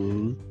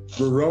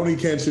 Rurouni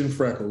Kenshin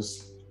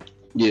Freckles.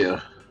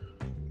 Yeah.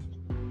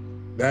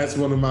 That's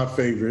one of my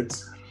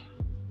favorites.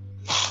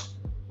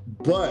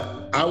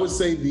 But I would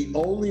say the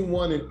only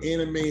one in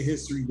anime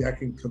history that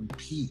can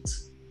compete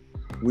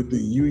with the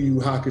Yu Yu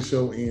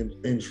Hakusho and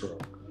intro,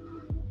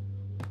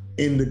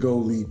 Indigo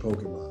Lead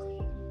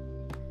Pokemon.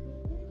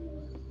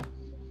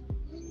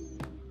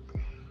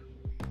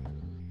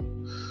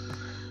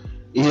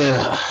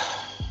 Yeah.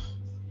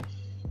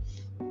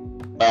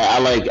 I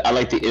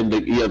like the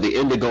Indigo. Yeah, the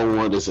Indigo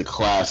one is a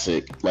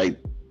classic. Like,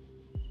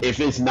 if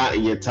it's not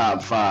in your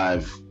top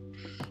 5,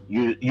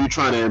 you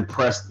trying to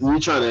impress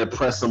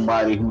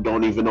somebody who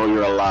don't even know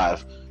you're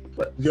alive.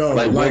 But,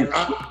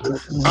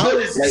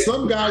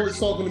 some guy was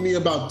talking to me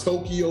about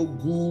Tokyo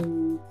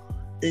Ghoul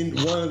in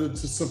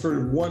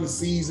for one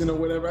season or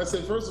whatever. I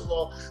said, first of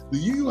all, the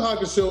Yu Yu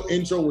Hakusho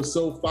intro was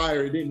so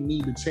fire, it didn't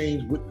need to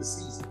change with the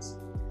seasons.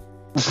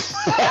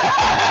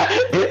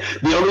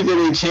 The only thing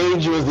they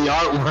changed was the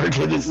artwork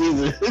in the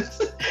seasons.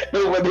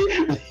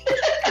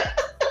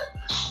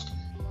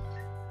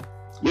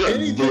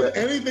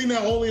 Anything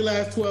that only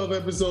lasts 12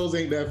 episodes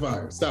ain't that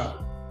fire.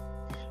 Stop.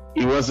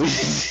 It wasn't.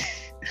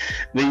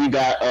 Then you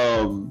got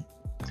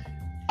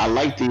I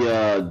like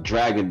the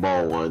Dragon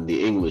Ball one,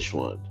 the English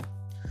one.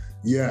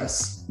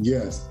 Yes.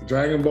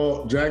 Dragon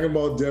Ball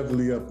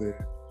definitely up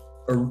there.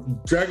 Or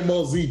Dragon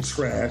Ball Z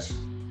trash.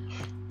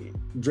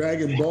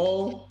 Dragon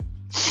Ball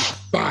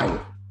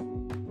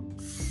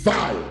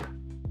fire.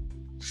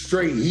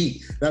 Straight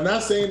heat. Now, I'm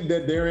not saying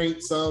that there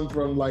ain't some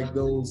from like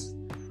those,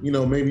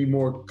 maybe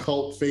more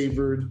cult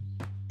favored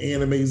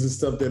animes and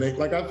stuff that ain't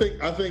like. I don't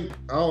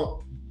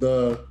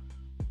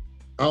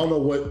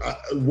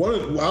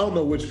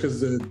know which,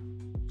 because the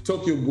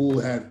Tokyo Ghoul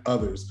had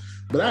others,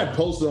 but I had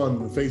posted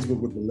on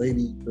Facebook with the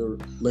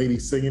lady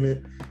singing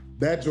it.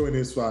 That joint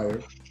is fire.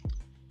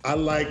 I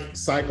like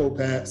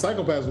Psychopath.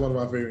 Psychopath is one of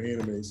my favorite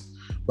animes,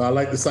 but I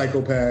like the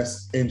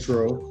Psychopath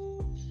intro.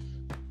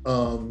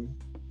 I'm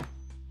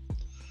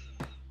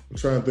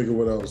trying to think of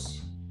what else.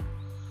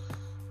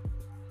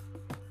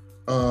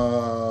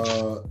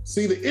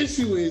 See, the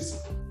issue is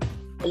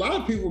a lot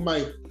of people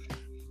might,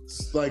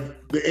 like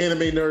the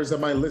anime nerds that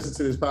might listen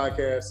to this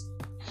podcast,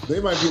 they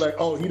might be like,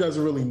 oh, he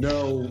doesn't really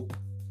know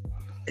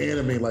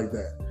anime like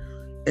that.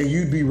 And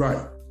you'd be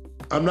right.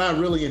 I'm not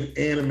really an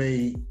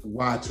anime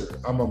watcher.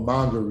 I'm a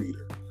manga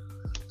reader.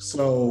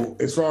 So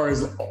as far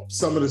as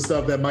some of the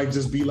stuff that might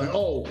just be like,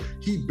 oh,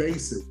 he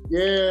basic.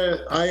 Yeah,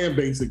 I am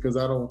basic because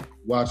I don't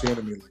watch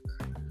anime like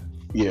that.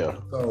 Yeah.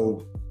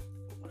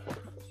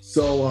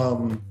 So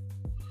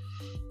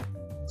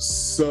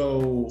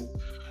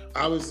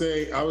I would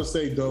say those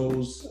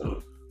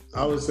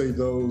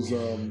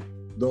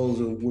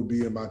would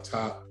be in my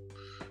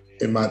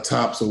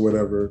tops or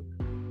whatever.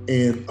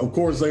 And of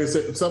course, like I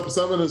said, some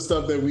of the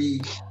stuff that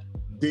we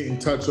didn't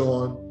touch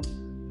on.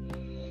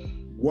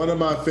 One of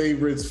my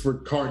favorites for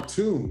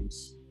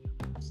cartoons,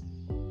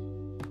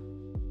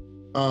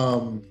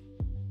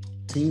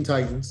 Teen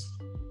Titans,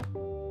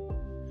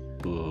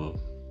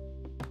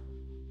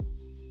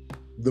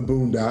 The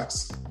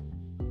Boondocks,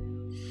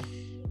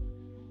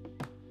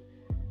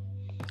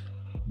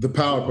 The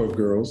Powerpuff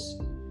Girls.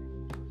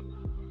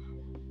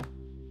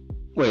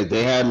 Wait,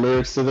 they had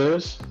lyrics to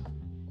those?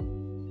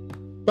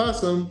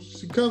 Possum,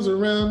 she comes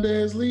around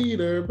as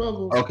leader.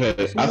 Bubbles. Okay,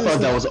 I thought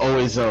that was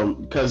always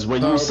because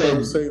when you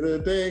said say the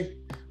day,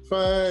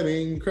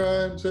 fighting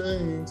crime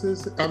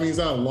changes. I mean, it's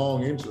not a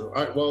long intro.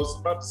 Well, it's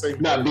about the same.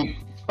 not be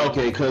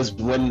okay because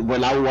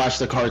when I watch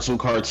the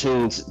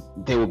cartoons,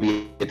 they will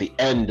be at the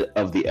end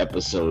of the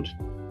episode,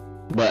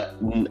 but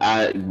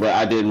I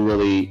didn't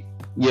really.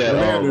 Yeah,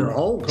 they had their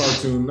own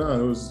cartoon. No,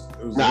 it was.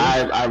 No,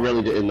 I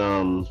really didn't.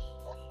 I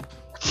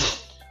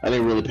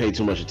didn't really pay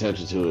too much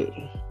attention to it.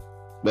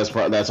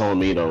 That's on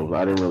me though.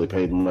 I didn't really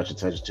pay much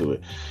attention to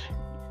it.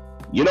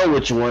 You know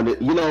which one?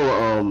 You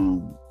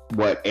know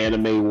what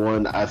anime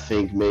one I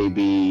think may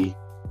be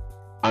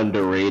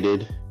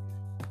underrated.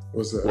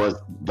 What's that? Was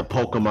the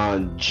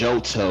Pokemon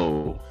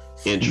Johto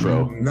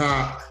intro?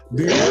 Nah,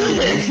 the only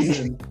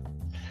reason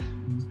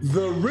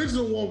the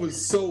original one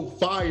was so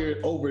fire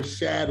it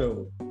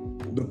overshadowed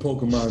the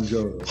Pokemon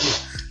Johto.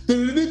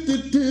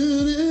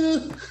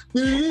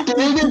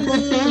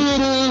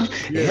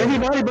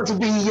 Everybody wants to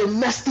be your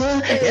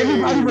master.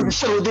 Everybody wants to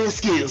show their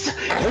skills.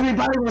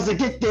 Everybody wants to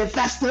get there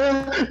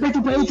faster. Make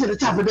the way to the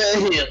top of the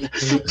hill.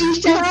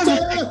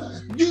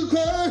 You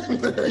can.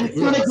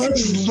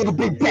 Little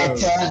big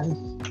better.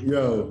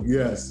 Yo,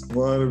 yes,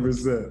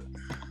 100%.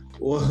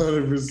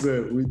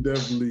 100%. We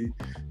definitely,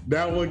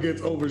 that one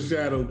gets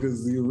overshadowed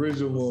because the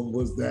original one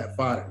was that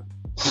fire.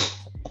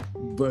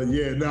 But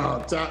yeah,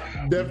 no,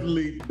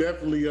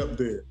 definitely up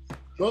there.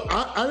 Well,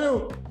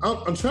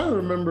 I'm trying to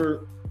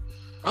remember,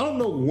 I don't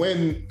know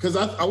when, because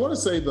I want to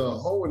say the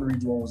Hoenn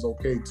region one was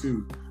okay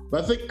too.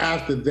 But I think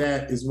after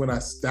that is when I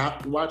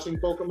stopped watching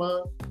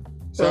Pokemon.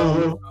 So I don't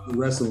know how the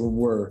rest of them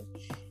were.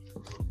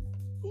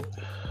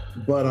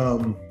 But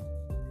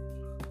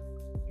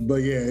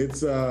yeah,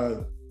 it's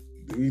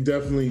we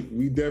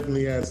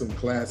definitely had some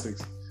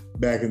classics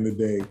back in the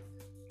day.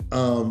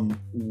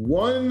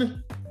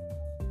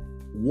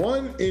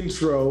 One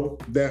intro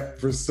that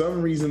for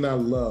some reason I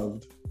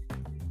loved,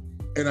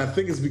 and I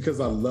think it's because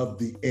I love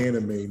the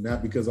anime,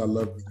 not because I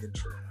love the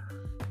intro.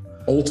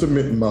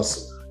 Ultimate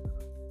Muscle.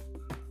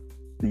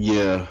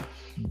 Yeah.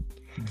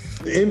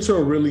 The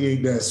intro really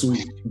ain't that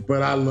sweet,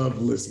 but I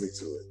love listening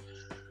to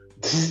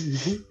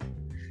it.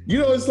 You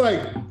know, it's like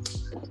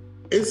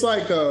I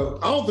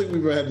don't think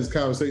we've ever had this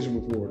conversation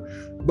before,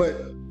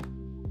 but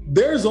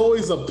there's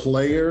always a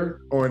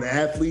player or an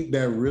athlete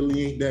that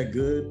really ain't that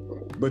good,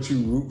 but you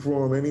root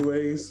for them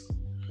anyways.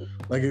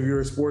 Like if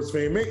you're a sports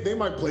fan, they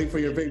might play for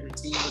your favorite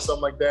team or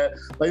something like that.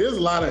 Like there's a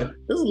lot of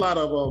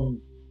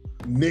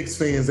Knicks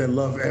fans that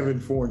love Evan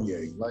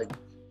Fournier. Like,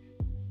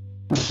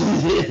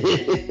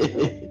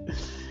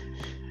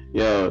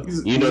 yo,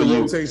 he's you know,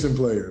 a rotation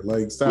player.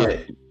 Like, stop.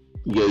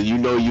 Yeah, you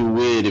know you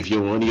win if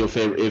your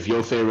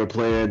favorite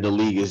player in the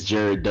league is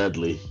Jared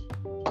Dudley.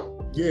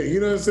 Yeah, you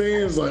know what I'm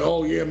saying? It's like,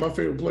 oh yeah, my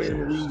favorite player in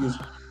the league is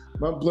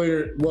my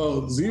player.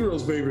 Well,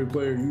 Zero's favorite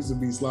player used to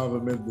be Slava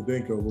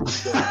Medvedenko. I'm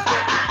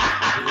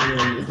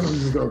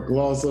just gonna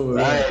gloss over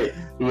that. Right.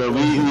 Well,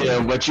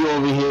 but you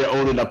over here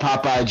owning a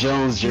Popeye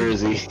Jones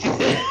jersey.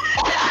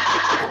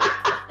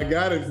 I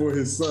got it for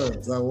his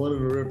sons. I wanted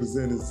to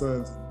represent his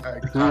sons.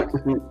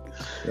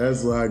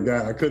 That's what I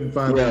got. I couldn't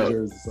find that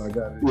jersey, so I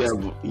got it.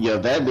 Yeah,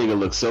 that nigga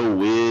looks so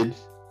weird.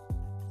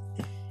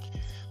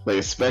 Like,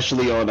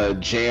 especially on a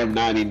Jam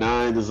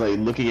 99, just like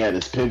looking at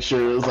his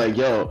picture, it was like,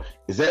 yo,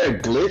 is that a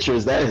glitch or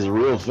is that his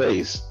real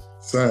face?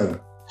 Son,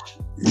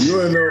 you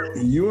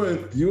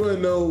wanna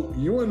know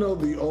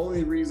the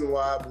only reason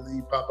why I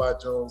believe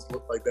Popeye Jones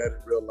looked like that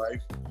in real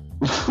life?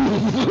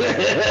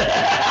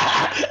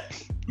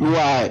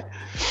 Why?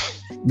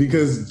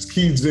 Because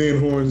Keith Van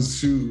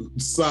Horn's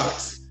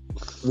socks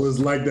was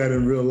like that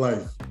in real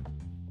life.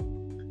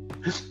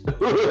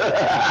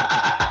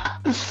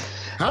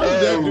 How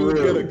did that dude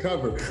get a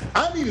cover?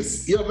 I need to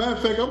see. Matter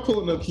of fact, I'm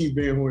pulling up Keith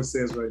Van Horn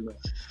stats right now.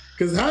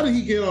 Because how did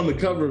he get on the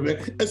cover, man?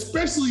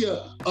 Especially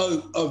a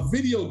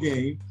video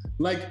game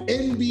like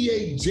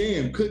NBA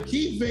Jam. Could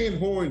Keith Van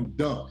Horn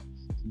dunk?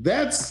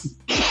 That's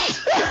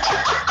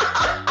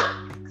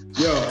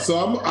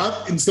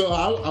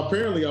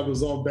apparently I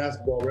was on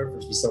Basketball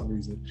Reference for some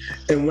reason,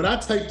 and when I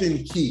typed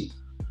in Keith,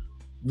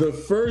 the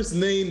first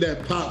name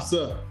that pops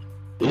up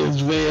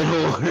is Van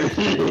Horn.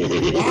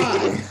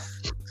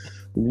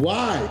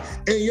 Why?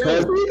 And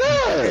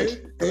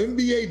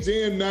NBA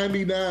Jam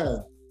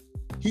 99.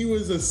 He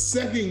was a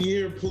second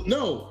year.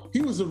 No,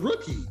 he was a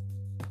rookie.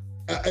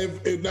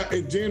 If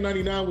Jam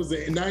 99 was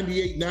a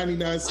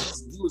 98-99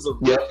 season, he was a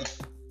rookie. Yep.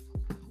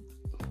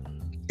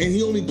 And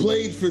he only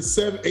played for 8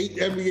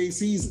 NBA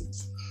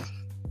seasons.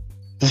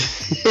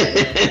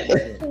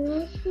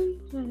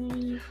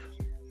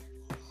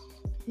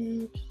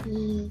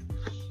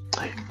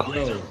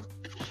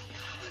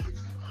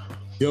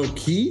 Yo,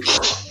 Keith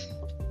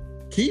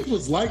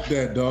was like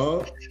that,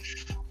 dog.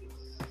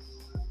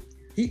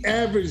 He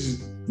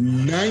averaged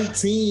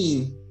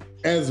 19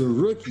 as a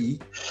rookie,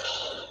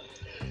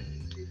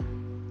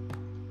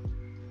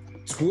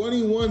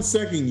 21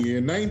 second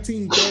year,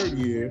 19 third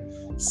year,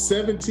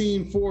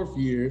 17 fourth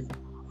year.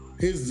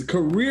 His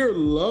career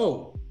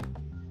low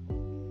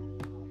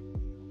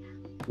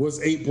was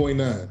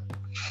 8.9.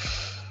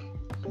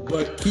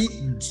 But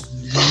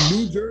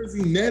New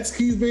Jersey Nets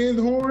Keith Van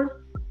Horn,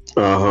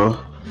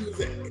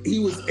 he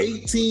was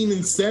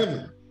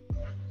 18-7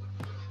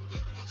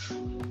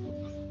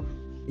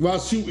 while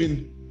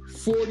shooting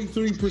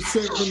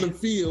 43% from the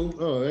field.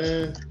 Oh,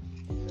 man.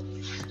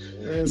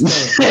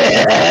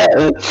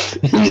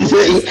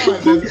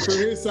 For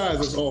his size,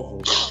 it's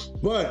awful.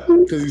 But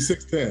because he's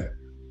 6'10",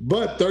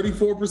 but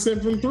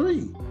 34% from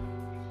three.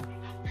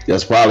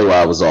 That's probably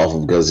why it was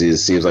awful, because it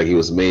seems like he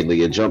was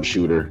mainly a jump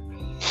shooter.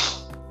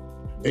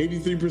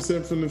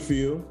 83% from the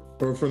field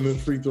or from the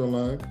free throw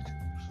line.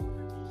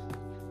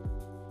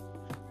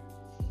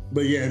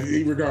 But yeah,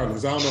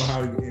 regardless, I don't know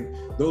how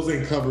those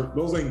ain't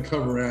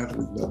cover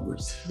athlete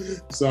numbers.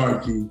 Sorry,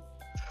 Keith.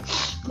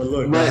 But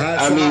look,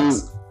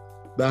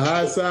 the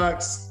High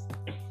Sox,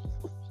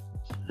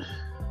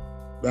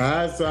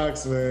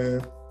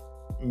 man,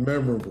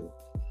 memorable.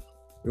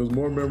 It was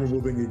more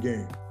memorable than your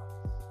game.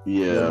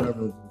 Yeah.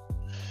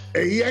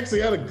 And he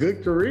actually had a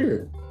good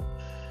career.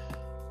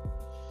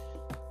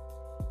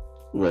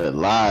 But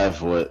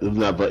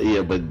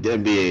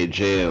NBA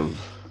Jam.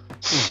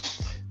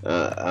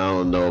 I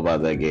don't know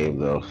about that game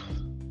though.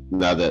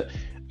 Now that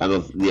I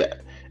don't, yeah.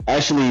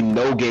 Actually,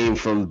 no game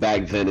from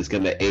back then is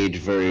going to age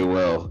very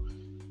well.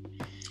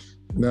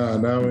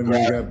 Now when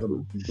you got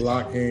the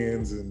block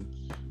hands and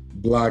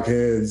block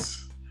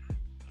heads,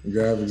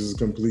 graphics is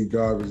complete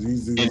garbage.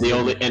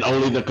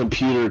 Only the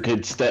computer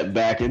could step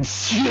back and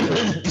shoot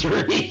a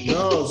three.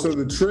 No, so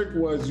the trick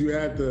was you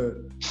had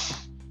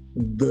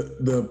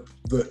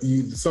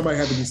somebody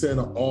had to be setting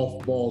an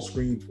off-ball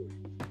screen for you.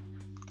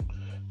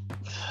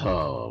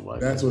 Oh my!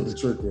 That's what the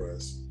trick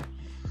was.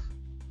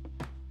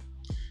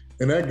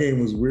 And that game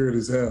was weird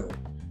as hell.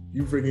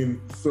 You freaking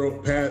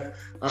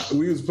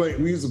we used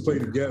to play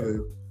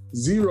together.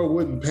 Zero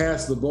wouldn't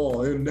pass the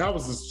ball, and that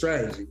was the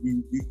strategy.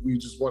 We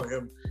just wanted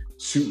him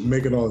shooting,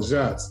 making all the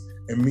shots,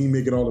 and me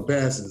making all the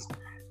passes.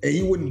 And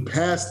he wouldn't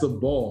pass the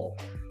ball,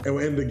 and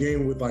we ended the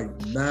game with like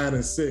 9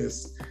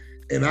 assists.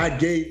 And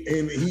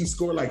he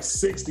scored like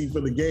 60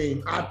 for the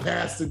game. I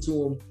passed it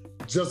to him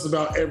just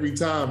about every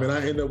time, and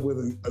I end up with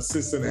an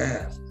assist and a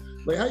half.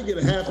 Like, how you get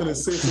a half an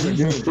assist in a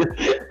game?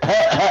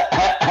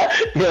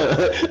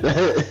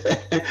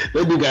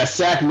 That dude got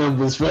sack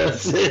numbers for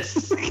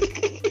assists.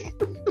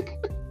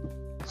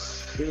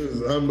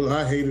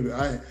 I hated it.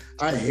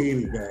 I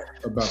hated that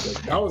about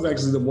that. That was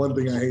actually the one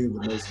thing I hated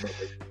the most about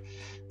that.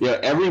 Yeah,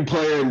 every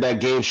player in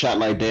that game shot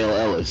like Dale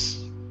Ellis.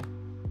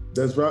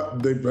 That's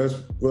probably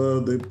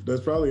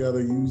how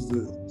they use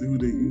who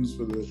they use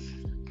for the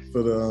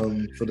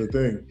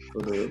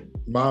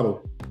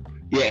model.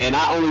 Yeah, and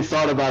I only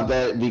thought about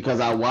that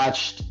because I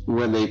watched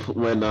when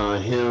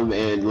him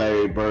and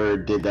Larry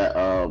Bird did that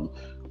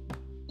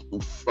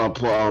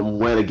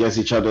went against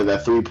each other,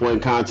 that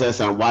 3-point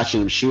contest. I'm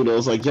watching him shoot. I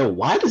was like, yo,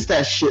 why does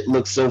that shit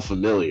look so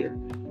familiar?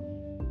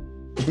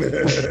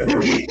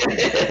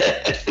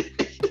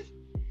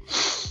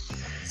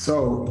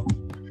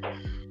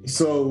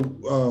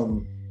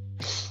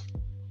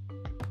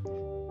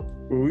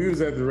 When we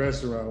was at the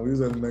restaurant, we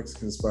was at the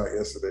Mexican spot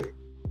yesterday.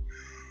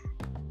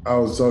 I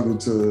was talking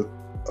to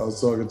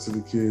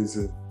the kids,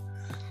 and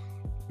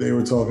they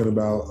were talking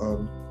about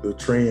the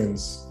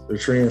trans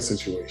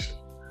situation.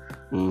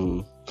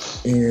 Mm.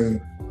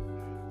 And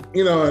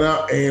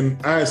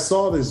I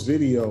saw this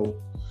video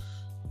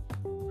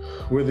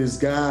where this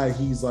guy,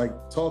 he's like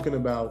talking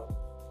about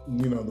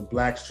the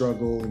black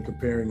struggle and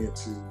comparing it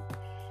to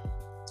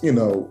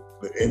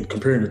and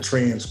comparing the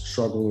trans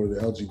struggle or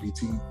the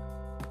LGBT.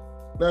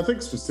 And I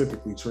think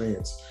specifically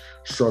trans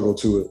struggle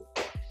to it.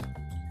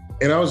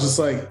 And I was just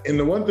like, and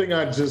the one thing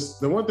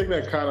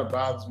that kind of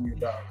bothers me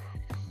about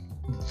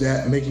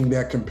that, making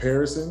that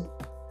comparison,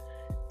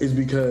 is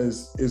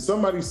because if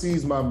somebody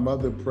sees my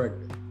mother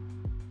pregnant,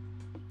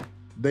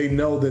 they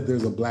know that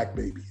there's a black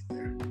baby in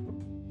there.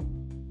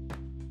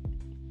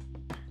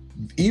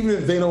 Even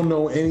if they don't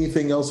know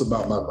anything else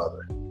about my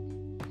mother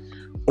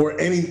or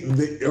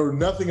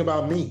nothing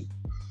about me.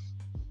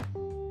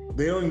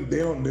 They don't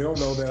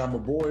know that I'm a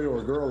boy or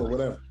a girl or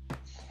whatever.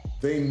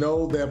 They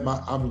know that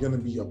I'm gonna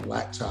be a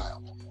black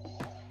child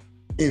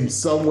in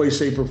some way,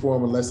 shape, or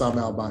form, unless I'm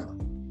albino,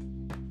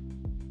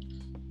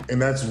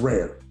 and that's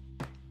rare.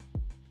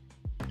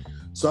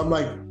 So I'm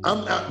like,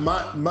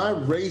 my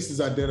race is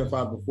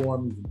identified before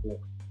I'm even born.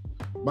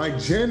 My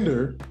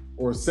gender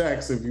or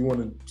sex, if you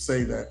want to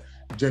say that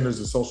gender is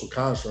a social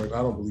construct,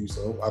 I don't believe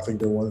so. I think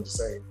they're one and the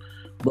same.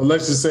 But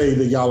let's just say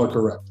that y'all are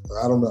correct.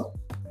 I don't know.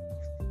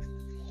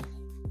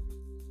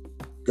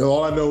 Because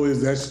all I know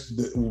is that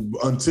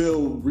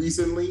until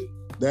recently,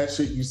 that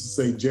shit used to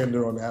say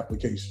gender on the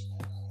application.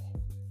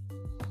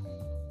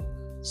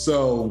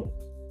 So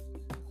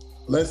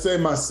let's say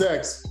my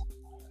sex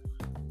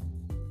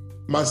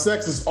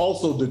is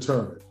also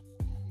determined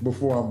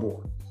before I'm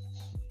born.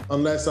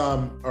 Unless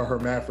I'm a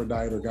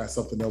hermaphrodite or got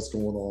something else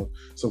going on,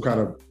 some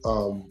kind of,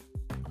 or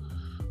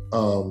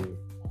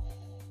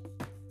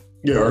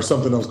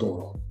something else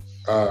going on.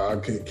 I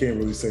can't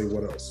really say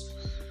what else.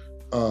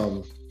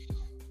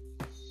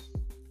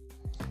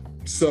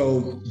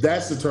 So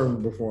that's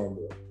determined before I'm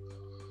born.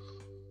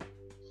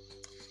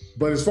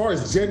 But as far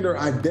as gender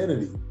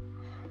identity,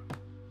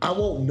 I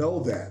won't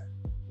know that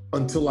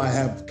until I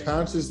have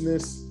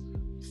consciousness,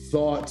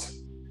 thought,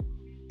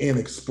 and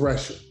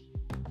expression,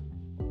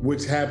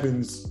 which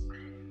happens.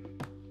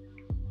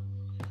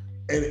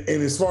 And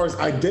as far as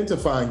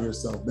identifying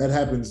yourself, that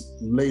happens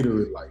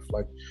later in life.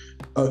 Like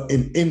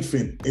an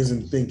infant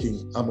isn't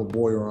thinking I'm a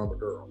boy or I'm a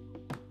girl.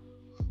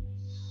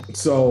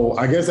 So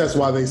I guess that's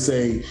why they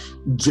say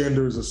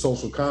gender is a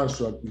social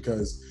construct,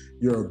 because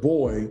you're a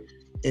boy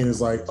and it's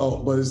like,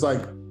 oh, but it's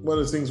like one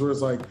of those things where it's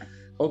like,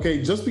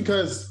 okay, just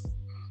because,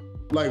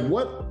 like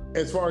what,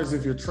 as far as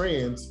if you're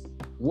trans,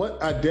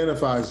 what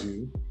identifies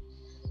you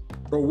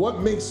or what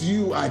makes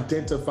you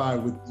identify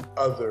with the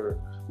other?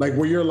 Like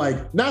where you're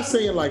like, not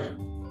saying like,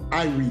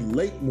 I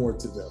relate more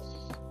to them.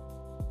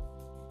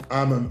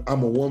 I'm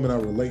a woman, I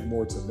relate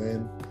more to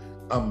men.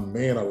 I'm a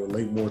man, I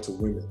relate more to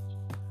women.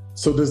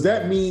 So does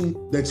that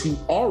mean that you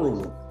are a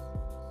woman?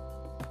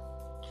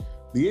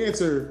 The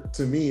answer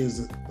to me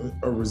is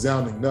a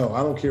resounding no.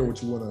 I don't care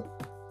what you want to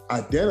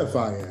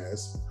identify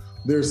as.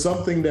 There's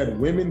something that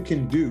women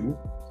can do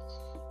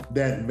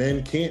that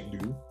men can't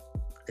do.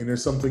 And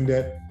there's something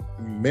that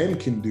men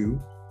can do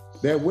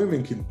that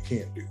women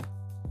can't do.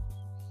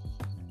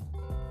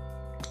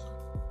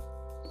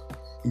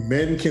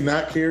 Men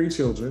cannot carry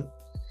children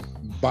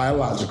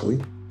biologically.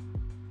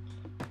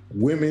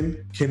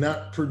 Women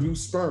cannot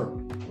produce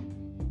sperm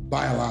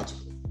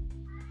biologically.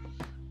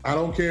 I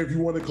don't care if you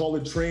want to call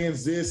it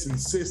trans this and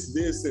cis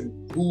this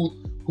and who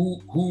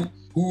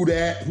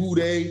that, who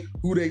they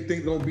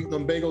think gonna beat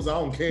them bagels. I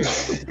don't care.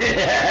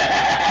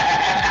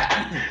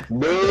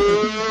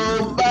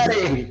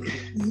 Nobody.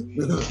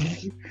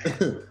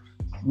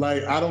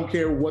 Like I don't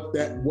care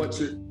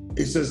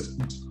it's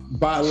just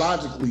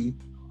biologically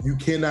you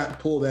cannot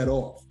pull that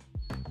off.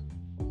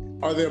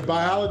 Are there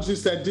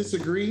biologists that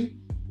disagree?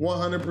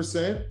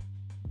 100%.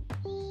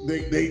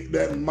 They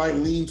that might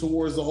lean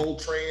towards the whole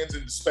trans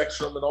and the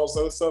spectrum and all this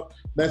other stuff.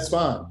 That's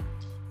fine.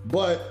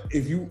 But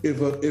if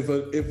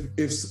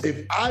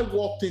I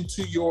walked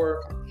into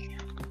your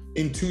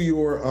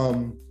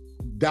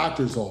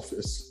doctor's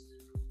office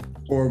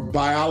or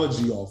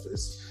biology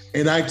office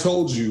and I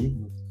told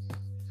you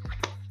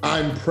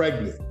I'm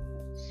pregnant,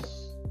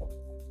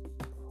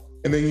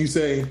 and then you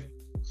say,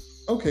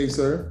 "Okay,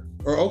 sir,"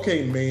 or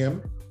 "Okay,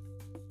 ma'am,"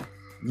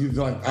 you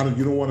like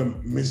you don't want to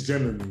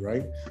misgender me,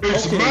 right?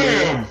 It's okay,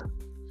 ma'am.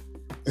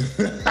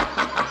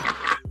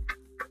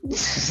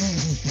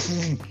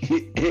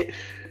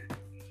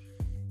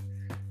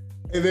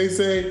 And they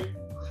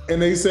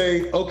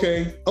say,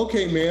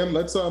 okay, ma'am,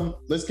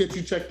 let's get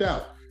you checked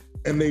out.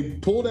 And they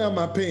pull down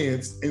my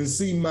pants and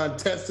see my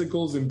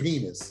testicles and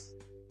penis.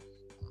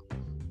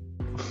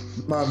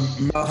 My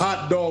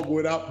hot dog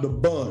without the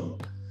bun.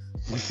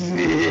 Meat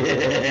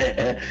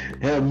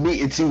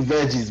and two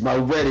veggies, my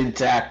wedding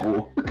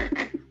tackle.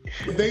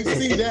 If they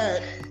see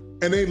that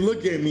and they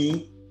look at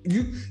me,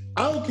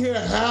 I don't care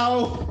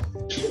how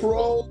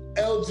pro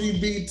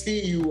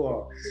LGBT you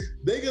are,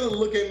 they're gonna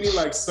look at me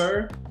like,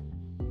 sir,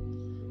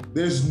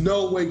 there's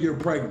no way you're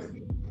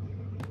pregnant.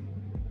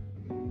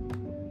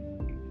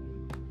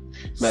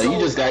 Man, so,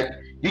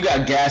 you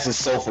got gas and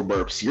sulfur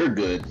burps. You're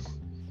good.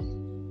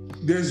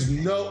 It's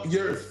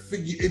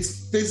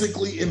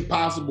physically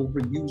impossible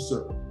for you,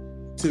 sir,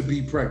 to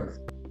be pregnant.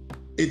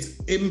 It's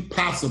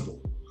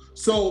impossible.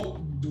 So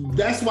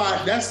that's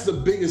the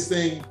biggest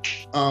thing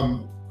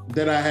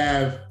that I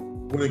have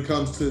when it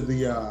comes to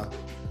the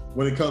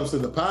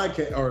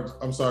podcast, or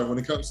I'm sorry, when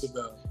it comes to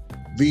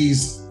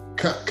these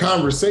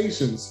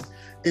conversations.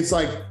 It's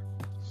like,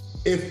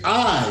 if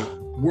I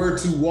were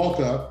to walk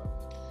up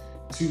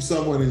to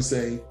someone and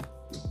say,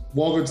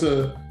 walk up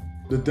to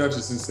the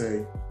Duchess and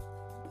say,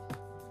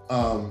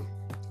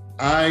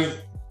 I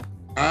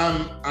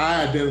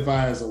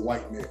identify as a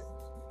white man.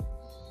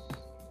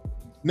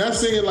 Not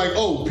saying like,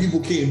 oh, people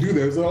can't do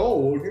that. It's like,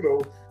 oh, you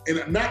know,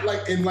 and not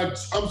like, and like,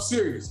 I'm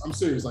serious.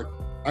 Like,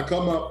 I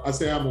come up, I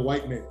say I'm a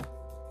white man,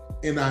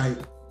 and I'm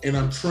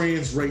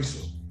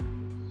transracial,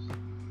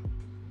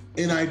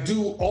 and I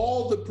do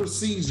all the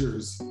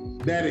procedures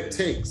that it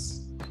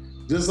takes,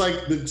 just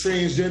like the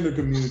transgender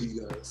community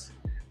does,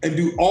 and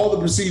do all the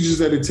procedures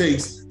that it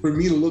takes for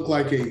me to look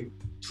like a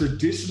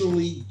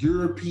traditionally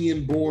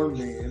European-born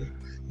man,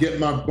 get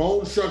my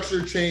bone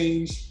structure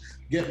changed,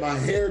 get my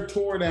hair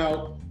torn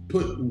out,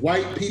 put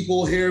white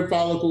people hair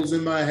follicles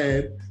in my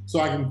head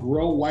so I can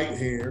grow white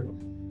hair,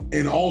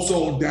 and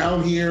also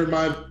down here in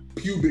my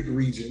pubic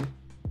region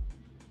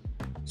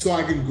so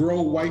I can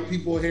grow white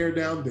people hair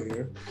down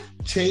there,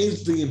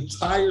 change the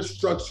entire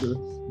structure,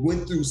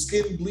 went through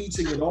skin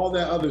bleaching and all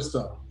that other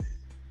stuff.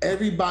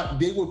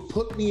 Everybody, they would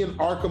put me in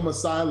Arkham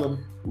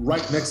Asylum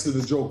right next to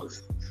the Joker.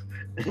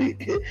 And,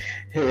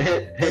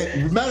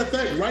 matter of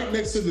fact, right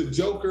next to the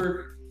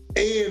Joker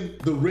and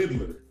the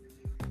Riddler.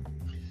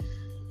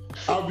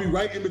 I'll be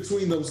right in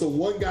between them, so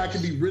one guy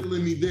can be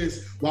riddling me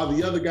this while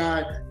the other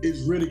guy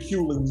is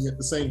ridiculing me at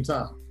the same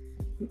time.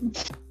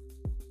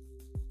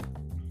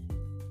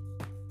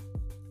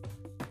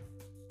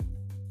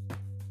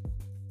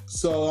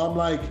 So I'm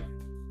like,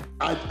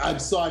 I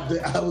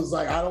was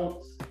like,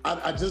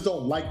 I just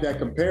don't like that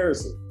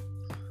comparison.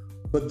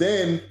 But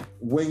then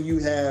when you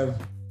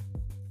have,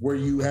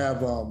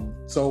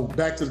 so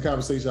back to the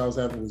conversation I was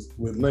having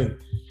with Link,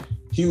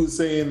 he was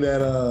saying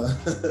that,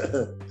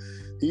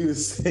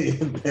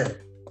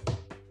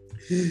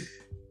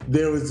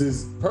 there was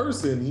this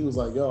person, he was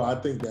like, yo, I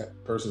think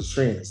that person's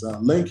trans.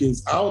 Link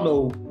is, I don't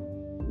know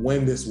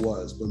when this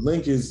was, but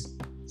Link is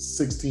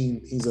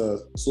 16, he's a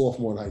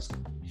sophomore in high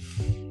school.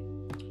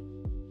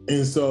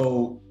 And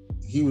so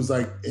he was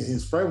like, and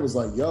his friend was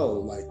like, yo,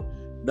 like,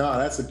 nah,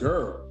 that's a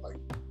girl. Like,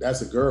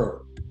 that's a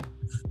girl.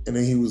 And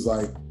then he was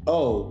like,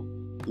 oh,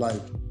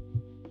 like,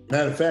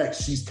 matter of fact,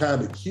 she's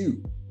kind of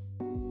cute.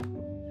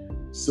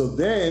 So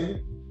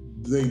then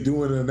they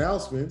doing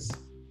announcements,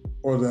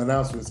 or the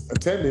announcements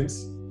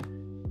attendance,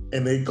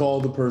 and they call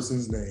the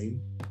person's name.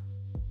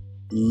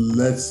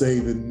 Let's say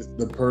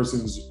the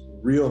person's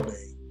real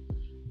name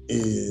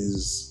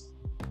is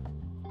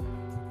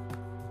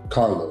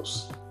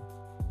Carlos.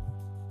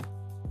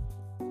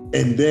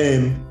 And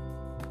then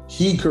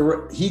he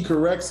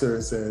corrects her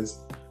and says,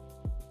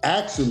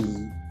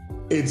 actually,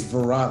 it's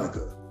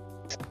Veronica.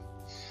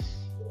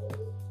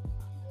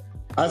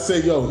 I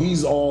say, yo,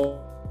 he's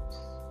all...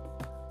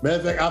 Matter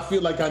of fact, I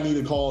feel like I need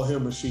to call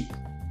him a she.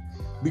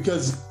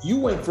 Because you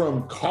went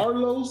from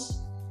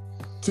Carlos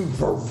to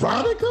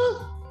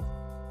Veronica?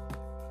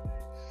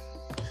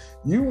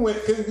 You went,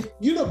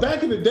 you know,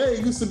 back in the day,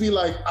 it used to be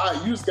like,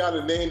 you just got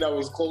a name that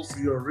was close to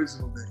your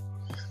original name.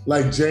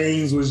 Like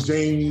James was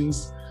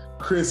Jamie's,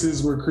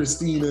 Chris's were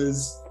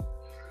Christina's.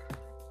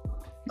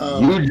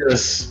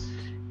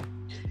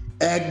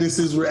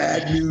 Agnes's were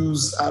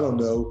Agnew's. I don't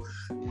know.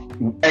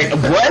 Hey,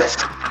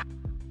 what?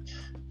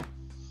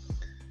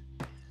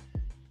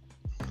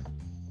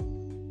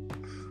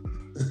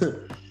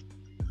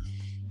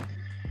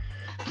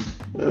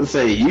 Let's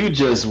say you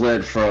just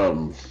went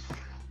from...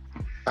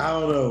 I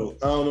don't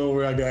know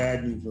where I got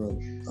Agnew from.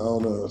 I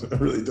don't know. I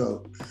really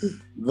don't.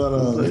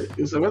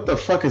 But so what the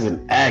fuck is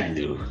an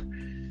Agnew?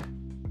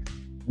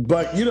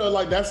 But you know,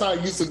 like that's how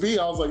it used to be.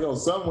 I was like, yo,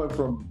 son went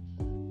from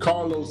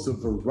Carlos to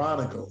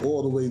Veronica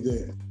all the way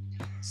there.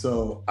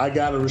 So I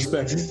gotta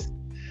respect it.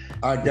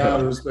 I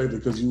gotta respect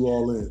it because you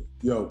all in.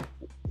 Yo.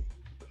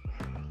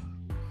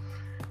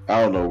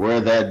 I don't know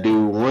where that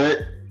dude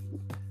went,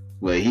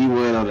 but he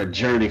went on a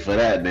journey for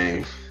that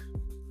name.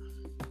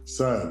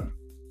 Son.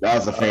 That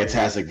was a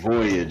fantastic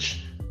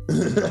voyage.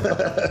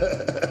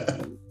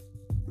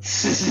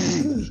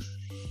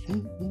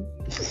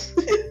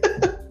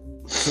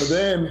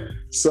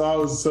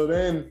 So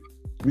then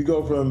we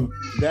go from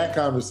that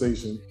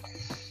conversation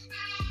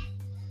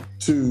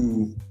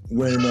to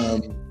when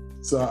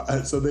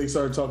so they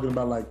started talking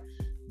about like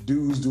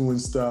dudes doing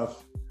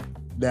stuff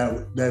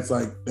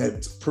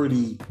that's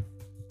pretty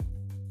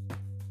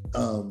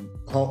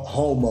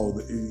homo,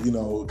 you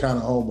know, kind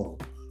of homo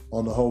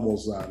on the homo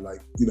side,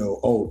 like, you know,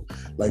 oh,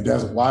 like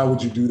that's, why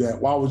would you do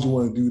that? Why would you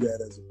want to do that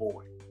as a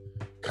boy?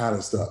 Kind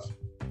of stuff.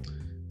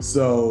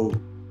 So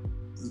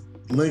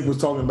Link was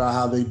talking about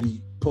how they be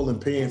pulling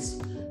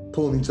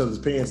each other's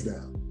pants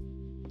down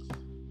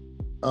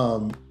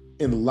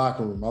in the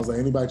locker room. I was like,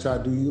 anybody try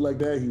to do you like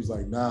that? He was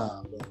like,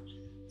 nah. But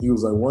he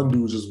was like, one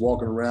dude was just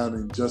walking around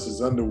in just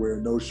his underwear,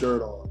 no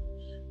shirt on,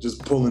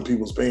 just pulling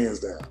people's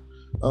pants down.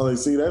 I was like,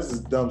 see, that's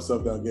the dumb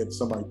stuff that'll get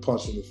somebody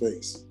punched in the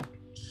face.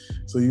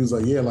 So he was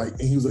like, yeah, like,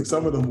 and he was like,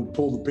 some of them would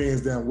pull the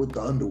pants down with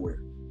the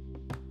underwear.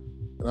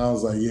 And I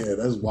was like, yeah,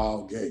 that's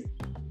wild gay.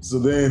 So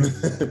then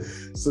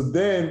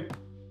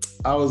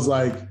I was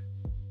like,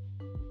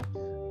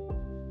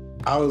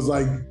 I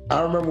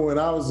remember when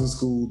I was in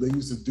school, they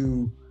used to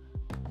do,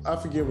 I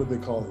forget what they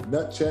call it,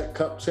 nut check,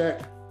 cup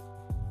check.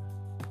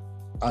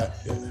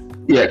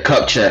 Yeah,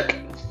 cup check.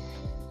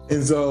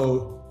 And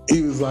so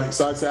he was like,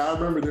 so I said, I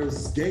remember there was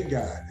this gay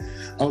guy.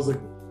 I was like,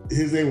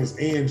 his name was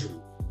Andrew.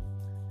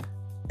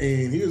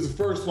 And he was the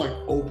first like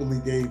openly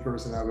gay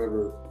person I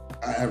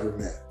ever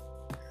met.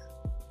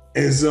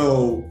 And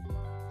so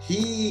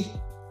he's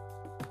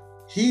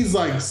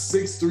like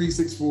 6'3",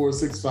 6'4",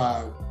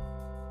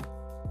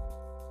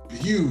 6'5",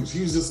 huge.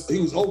 He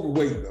was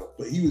overweight though,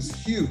 but he was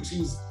huge. He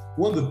was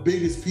one of the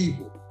biggest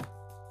people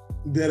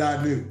that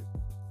I knew.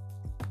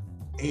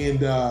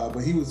 And but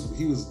he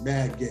was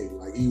mad gay.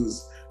 Like he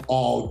was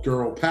all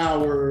girl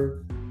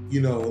power, you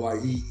know,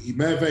 like he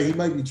matter of fact, he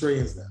might be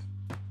trans now.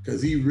 Because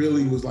he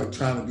really was like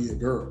trying to be a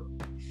girl.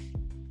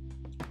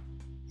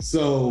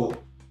 So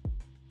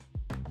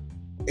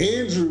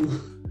Andrew,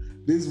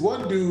 this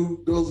one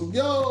dude goes,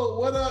 yo,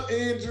 what up,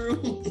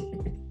 Andrew?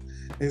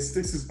 And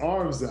sticks his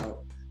arms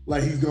out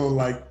like he's gonna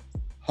like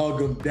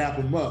hug him, dap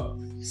him up.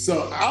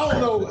 So I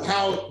don't know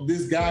how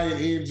this guy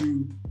and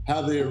Andrew,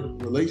 how their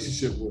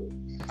relationship was.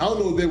 I don't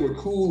know if they were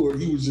cool or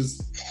he was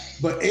just,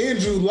 but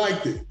Andrew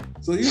liked it.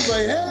 So he was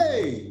like,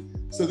 hey.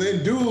 So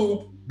then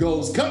dude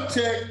goes, cup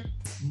check.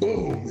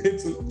 Boom,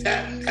 hits him,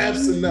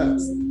 taps the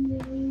nuts.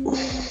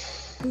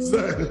 So,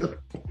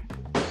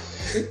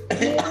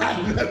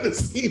 I've never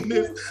seen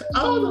this.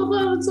 I don't know if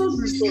I ever told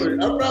you this story. I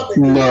probably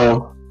did.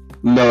 No.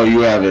 No,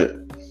 you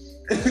haven't.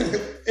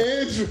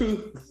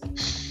 Andrew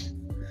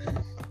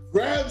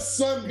grabbed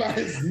son by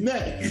his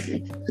neck.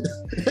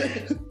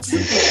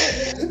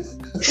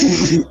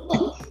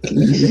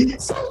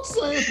 So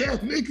slam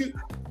that nigga.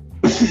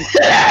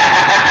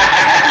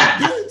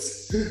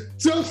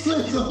 Joe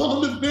Slay's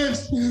on the bench.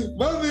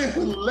 My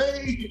man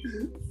laid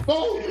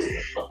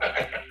folded.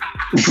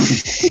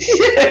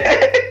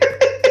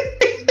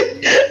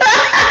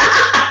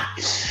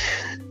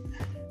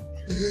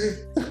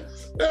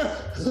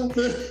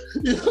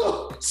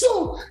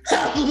 So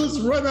half of us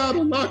run out of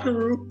the locker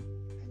room,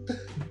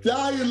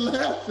 dying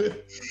laughing.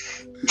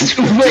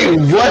 Wait,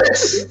 what?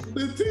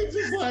 The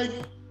teacher's like,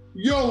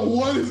 yo,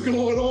 what is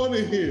going on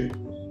in here?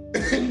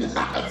 And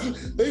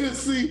they didn't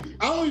see,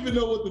 I don't even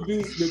know what the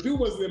dude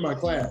wasn't in my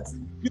class.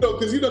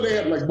 Because they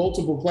had like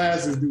multiple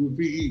classes doing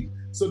PE.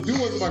 So dude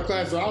wasn't in my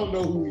class, so I don't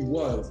know who he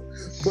was.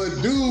 But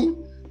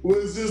dude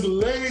was just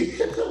laying,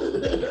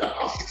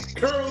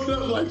 curled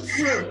up like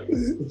shrimp.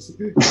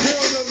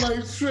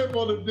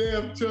 On the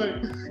damn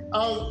joint.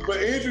 But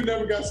Andrew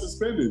never got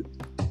suspended.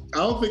 I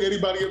don't think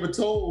anybody ever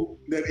told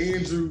that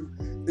Andrew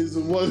is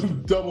the one who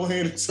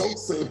double-handed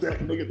chokeslammed that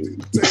nigga through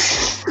the table.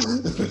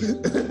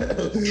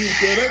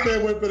 So that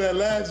man went for that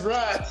last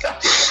ride.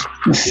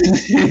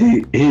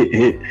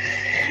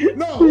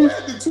 No, who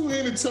had the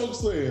two-handed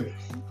chokeslam?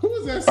 Who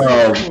was that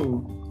second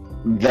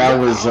move? That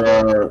was it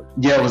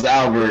was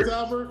Albert. Was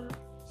Albert?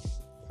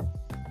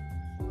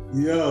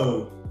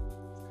 Yo.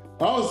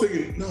 I was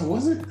thinking, no,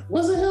 was it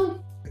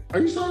him? Are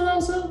you sure that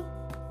was him?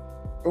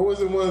 Or was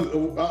it one?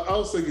 I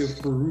was thinking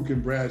Farouk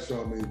and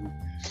Bradshaw, maybe.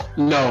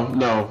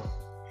 No.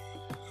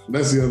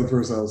 That's the other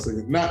person I was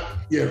thinking.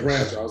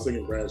 Bradshaw. I was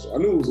thinking Bradshaw. I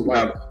knew it was a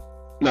white guy.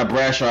 No,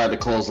 Bradshaw had the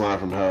clothesline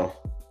from hell.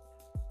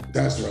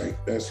 That's right.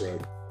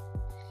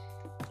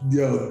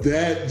 Yo,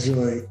 that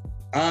joint,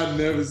 I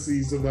never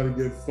see somebody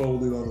get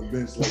folded on a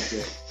bench like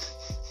that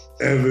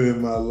ever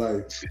in my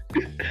life.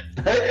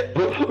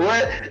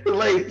 What?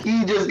 Like,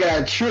 he just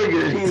got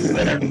triggered. He's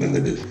like,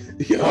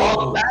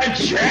 yo, that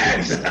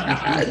tracks.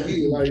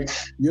 Like,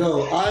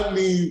 yo, I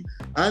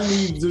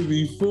need to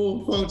be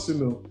full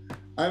functional.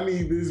 I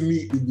need this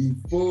meat to be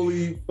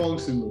fully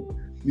functional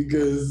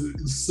because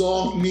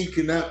soft meat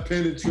cannot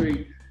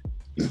penetrate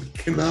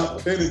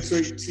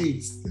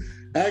cheeks.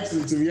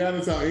 Actually, to be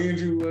honest, how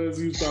Andrew was,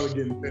 he was probably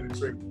getting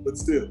penetrated, but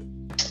still.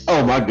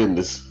 Oh my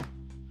goodness.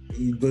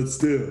 But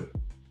still,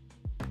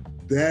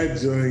 that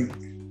joint,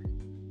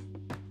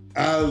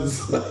 I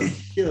was like,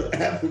 yo,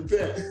 after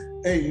that,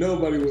 ain't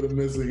nobody would have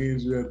messed with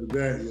Andrew after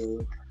that,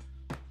 yo.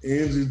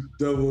 Andrew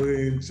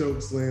double-hand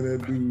choke slam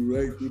that dude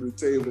right through the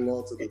table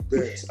onto the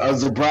bench. I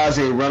was surprised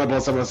he run up on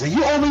someone and say,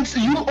 you owe me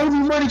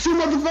money too,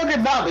 motherfucker.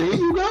 Nah, but here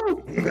you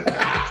go.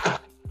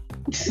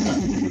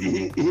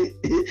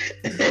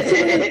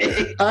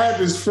 I had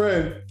this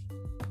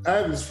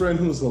friend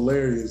who was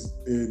hilarious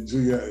in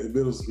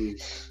middle school.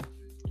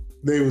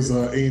 Name was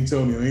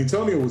Antonio.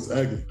 Antonio was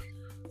ugly.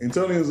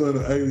 Antonio was one of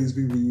the ugliest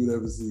people you would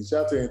ever see.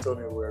 Shout out to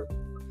Antonio wherever.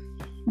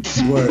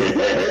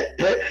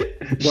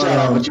 Shout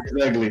out, but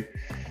you're ugly.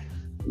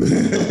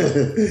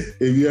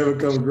 If you ever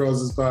come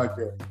across this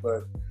podcast,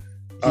 but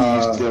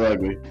he's still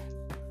ugly.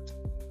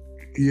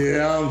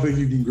 Yeah, I don't think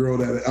you can grow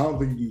that. I don't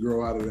think you can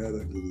grow out of that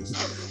ugliness.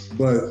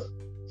 But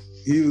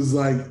he was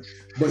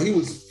he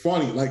was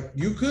funny. Like,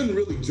 you couldn't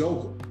really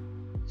joke him.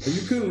 And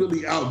you couldn't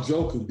really out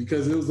joke him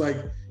because it was like,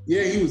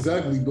 yeah, he was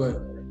ugly,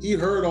 but he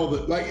heard all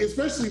the, like,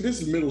 especially this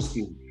is middle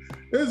school.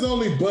 There's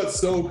only but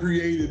so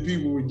creative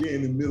people were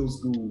getting in middle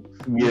school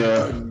with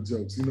ugly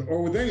jokes,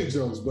 or with any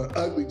jokes, but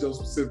ugly jokes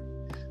specifically.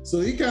 So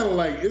he kind of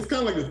like, it's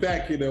kind of like the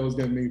fat kid that was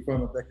getting made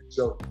fun of that could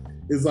joke.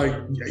 It's like,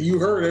 you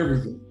heard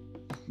everything.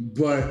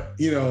 But,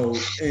 and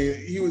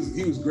he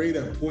was great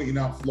at pointing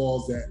out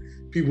flaws that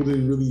people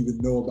didn't really even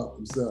know about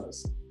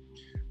themselves.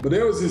 But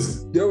there was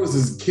this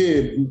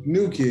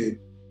new kid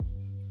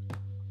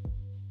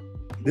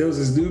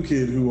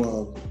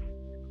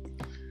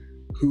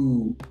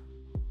who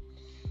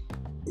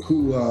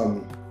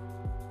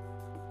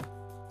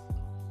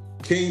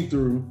came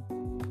through.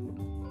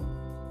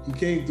 He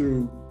came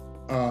through,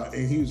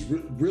 and he was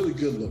really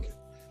good looking.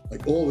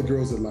 Like, all the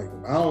girls that liked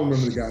him. I don't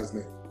remember the guy's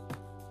name.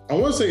 I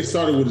want to say it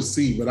started with a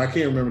C, but I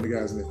can't remember the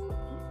guy's name.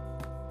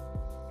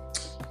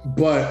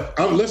 But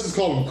let's just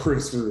call him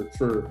Chris just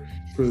to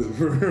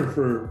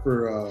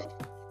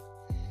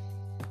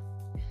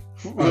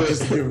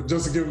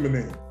give him a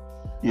name.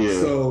 Yeah.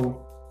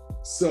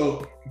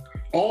 So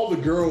all the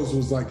girls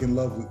was like in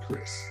love with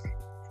Chris.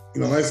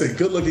 Like I said,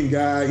 good looking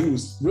guy. He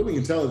was really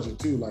intelligent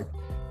too, like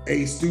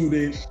A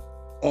student,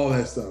 all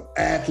that stuff,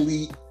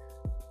 athlete,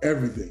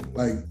 everything.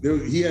 Like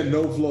he had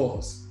no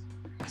flaws.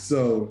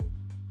 So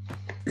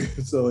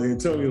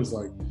Antonio was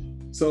like,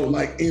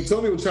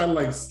 Antonio was trying to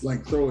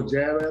like throw a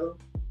jab at him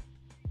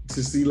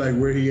to see like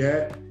where he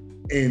at,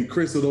 and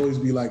Chris would always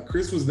be like,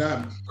 Chris was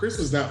not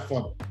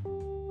funny.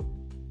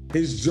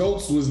 His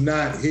jokes was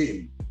not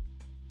hitting,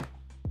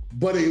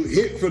 but it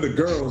hit for the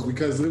girls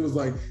because it was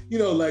like,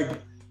 like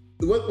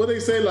what they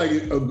say, like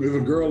if a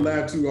girl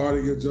laughed too hard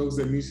at your jokes,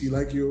 that means she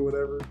like you or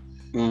whatever.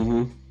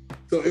 Mm-hmm.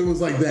 So it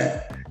was like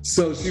that.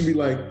 So he'd be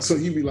like,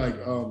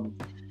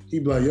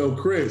 yo,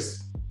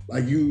 Chris,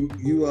 like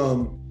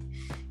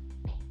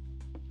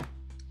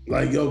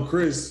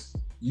Chris,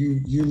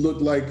 you look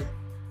like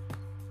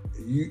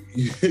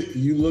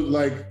you look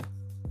like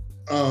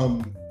I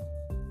don't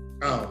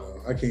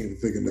know, I can't even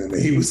think of that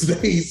name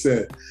he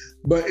said,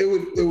 but it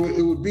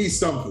would be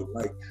something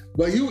like,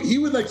 but he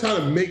would like try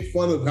to make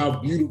fun of how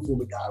beautiful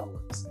the guy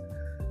was.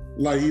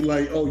 Like he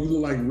like, oh, you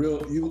look like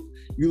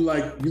you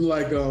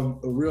like a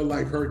real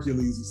life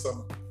Hercules or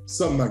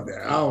something like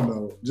that. I don't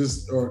know,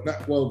 just or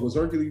not. Well, was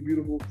Hercules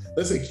beautiful?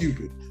 Let's say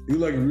Cupid. You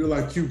like a real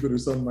life Cupid or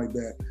something like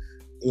that.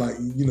 Like,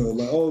 you know,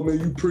 like, oh man,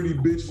 you pretty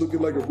bitch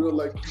looking like a real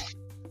life Cupid.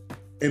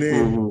 And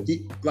then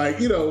he, like,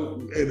 you know,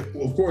 and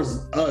of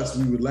course us,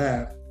 we would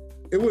laugh.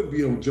 It wouldn't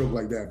be a joke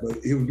like that, but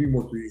it would be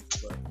more creative.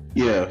 But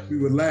yeah, we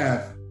would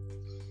laugh,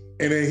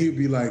 and then he'd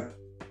be like,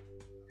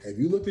 "Have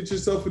you looked at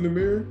yourself in the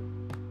mirror?"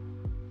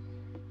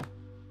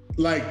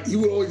 Like, he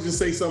would always just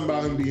say something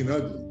about him being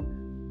ugly.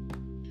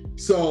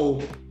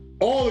 So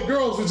all the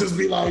girls would just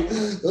be like,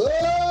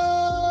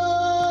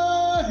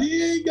 "Oh,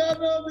 he ain't got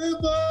no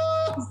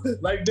nipples."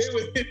 Like they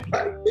would be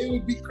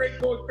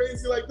going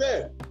crazy like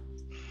that.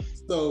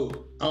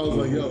 So I was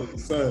like, "Yo,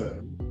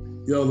 son,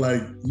 yo,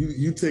 like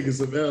you taking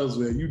some L's,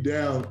 man. You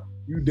down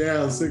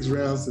 6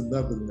 rounds to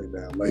nothing right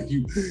now. Like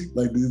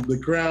the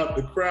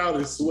crowd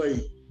is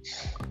swayed.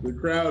 The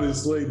crowd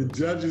is swayed. The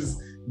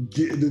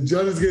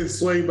judges get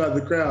swayed by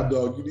the crowd,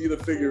 dog. You need to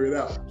figure it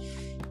out."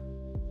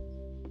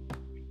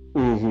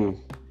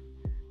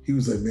 He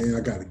was like, "Man, I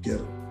gotta get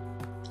him.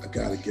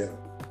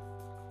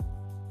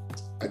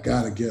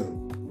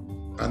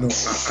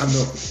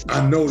 I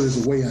know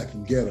there's a way I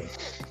can get him."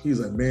 He was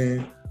like,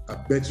 "Man, I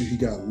bet you he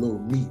got a little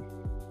meat."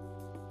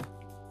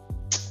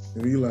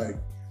 And we like,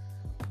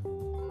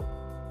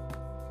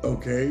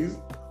 okay.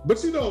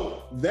 But you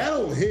know, that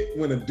don't hit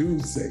when a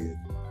dude say it.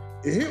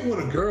 It hit when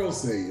a girl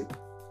say it,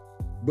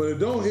 but it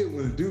don't hit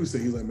when a dude say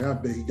it. He's like, "Man, I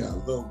bet he got a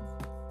little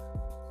meat."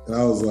 And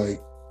I was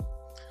like,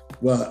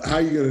 "Well, how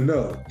you gonna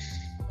know?"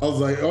 I was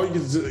like, "Oh,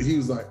 he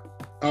was like,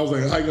 how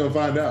you gonna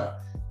find out?"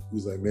 He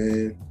was like,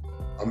 "Man,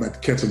 I'm gonna have to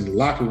catch him in the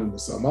locker room or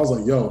something." I was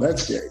like, "Yo,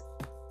 that's gay."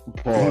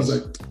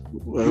 Pause. He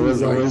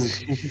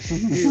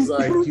was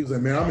like,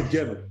 "Man, I'm gonna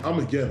get him.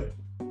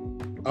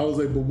 I was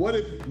like, "But what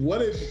if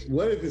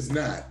it's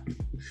not?"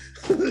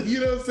 You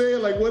know what I'm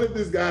saying? Like, what if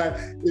this guy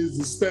is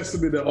the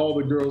specimen that all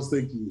the girls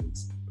think he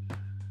is?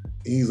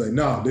 And he's like,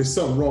 "No, there's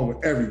something wrong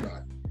with everybody.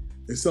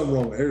 I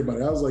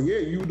was like, "Yeah,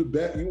 you one of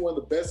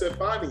the best at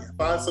finding it.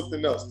 Find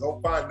something else.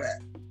 Don't find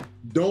that.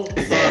 Don't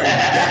find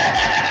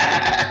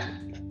that."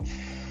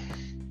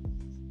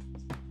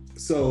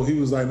 So he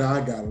was like, "Nah,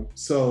 I got him."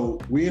 So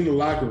we in the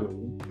locker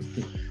room.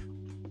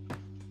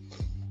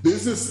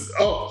 This is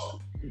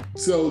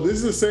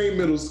the same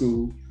middle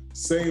school,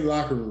 same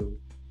locker room,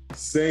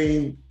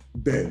 same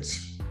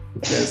bench.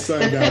 That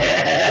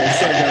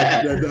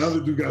the other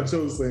dude got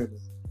chosen.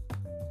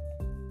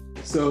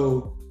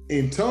 So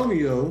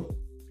Antonio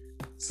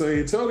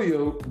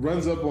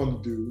runs up on the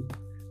dude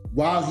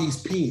while he's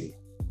peeing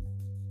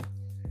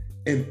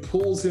and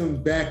pulls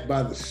him back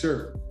by the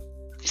shirt.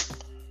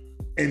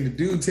 And the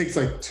dude takes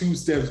like 2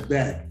 steps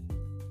back.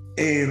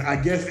 And I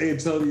guess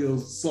Antonio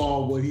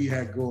saw what he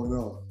had going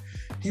on.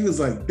 He was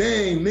like,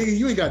 "Dang, nigga,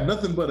 you ain't got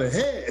nothing but a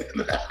head."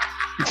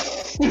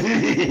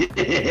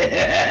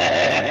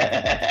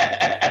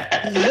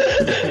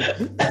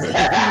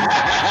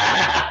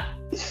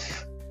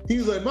 He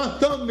was like, "My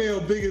thumbnail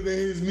bigger than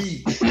his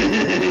meat."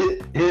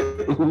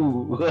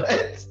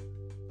 What?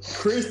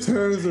 Chris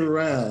turns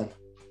around.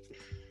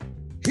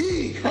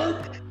 He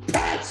hurt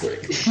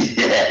Patrick.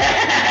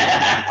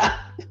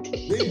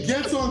 Then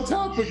gets on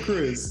top of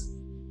Chris.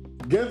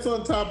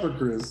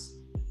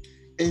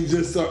 And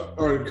just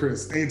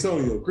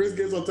Antonio. Chris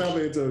gets on top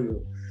of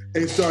Antonio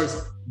and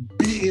starts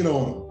beating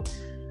on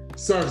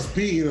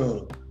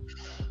him.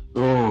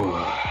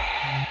 Oh.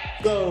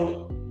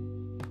 So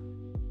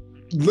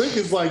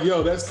Lincoln's like,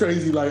 "Yo, that's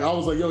crazy." Like, I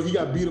was like, "Yo, he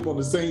got beat up on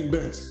the same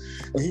bench."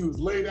 And he was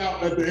laid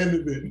out at the end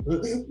of it,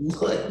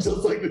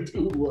 just like the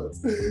dude was.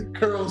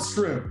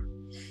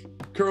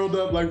 Curled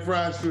up like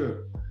fried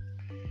shrimp.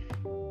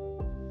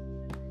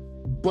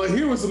 But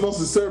here was the most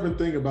disturbing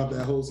thing about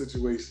that whole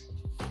situation.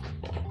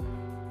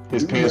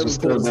 His pants was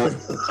still down.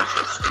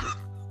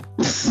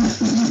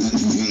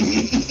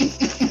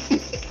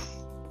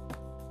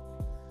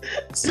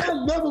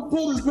 Son never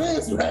pulled his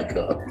pants back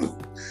up. He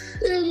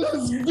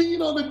was just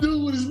beating on the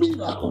dude with his meat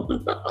out.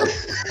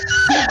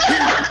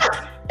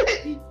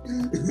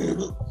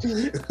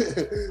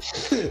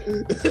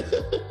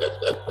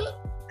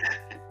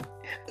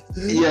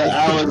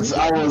 Yeah,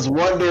 I was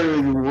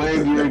wondering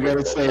when you were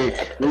gonna say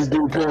this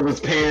dude pulled his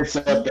pants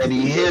up and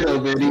he hit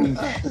him and he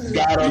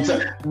got on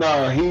top.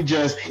 No,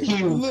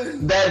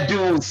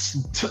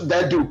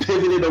 that dude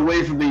pivoted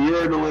away from the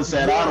urinal and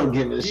said, "I don't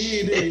give a shit."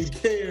 He didn't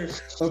care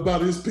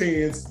about his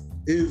pants,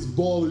 his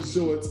baller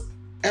shorts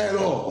at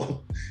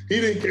all.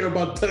 He didn't care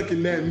about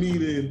tucking that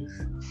meat in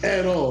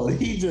at all.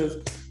 He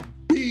just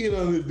beat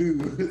on the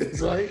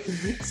dude, right?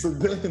 So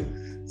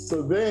then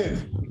So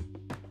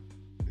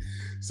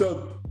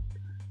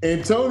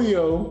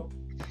Antonio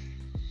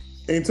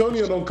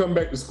don't come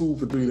back to school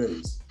for 3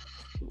 days.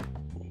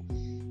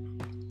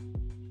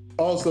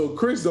 Also,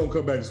 Chris don't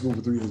come back to school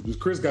for 3 days because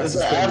Chris got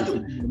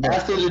suspended.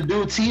 After the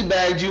dude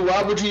teabagged you,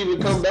 why would you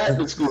even come back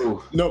to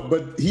school? No,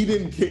 but he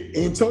didn't.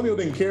 Antonio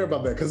didn't care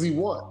about that because he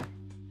won.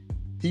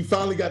 He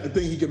finally got the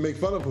thing he could make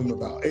fun of him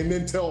about, and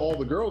then tell all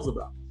the girls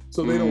about,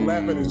 so they don't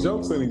laugh at his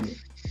jokes anymore.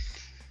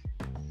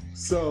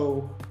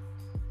 So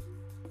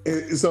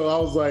I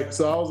was like,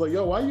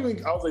 yo, why you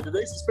ain't? I was like, did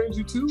they suspend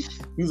you too?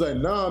 He was like,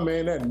 nah,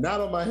 man, that knot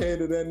on my head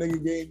that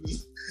nigga gave me,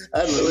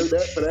 I had to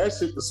wait for that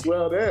shit to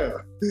swell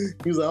down.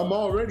 He was like, I'm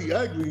already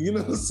ugly, you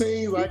know what I'm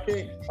saying? I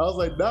can't. I was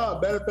like, nah,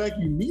 matter of fact,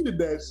 you needed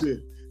that shit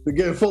to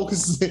get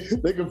focused.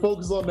 They can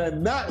focus on that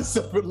knot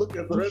instead of look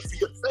at the rest of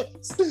your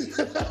face.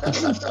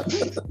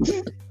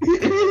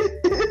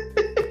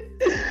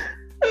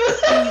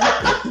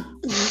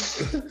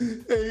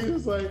 And he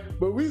was like,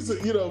 but we used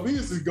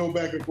to go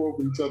back and forth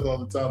with each other all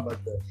the time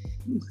like that.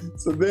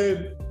 So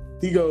then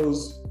he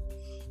goes,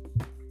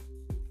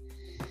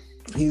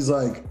 he's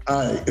like,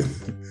 all right.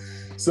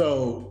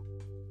 So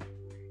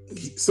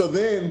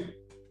then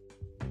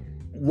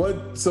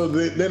what? So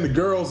then the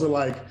girls are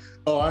like,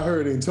 oh, I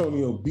heard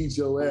Antonio beat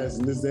your ass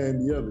and this, that,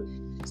 and the other.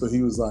 So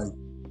he was like,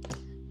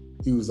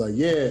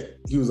 yeah,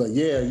 he was like,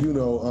 yeah, he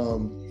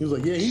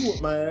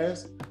whooped my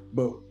ass,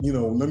 but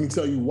let me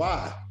tell you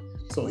why.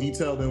 So he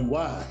tell them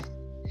why.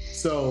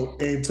 So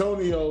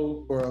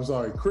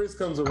Chris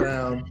comes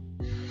around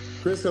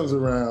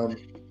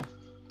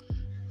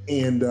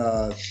and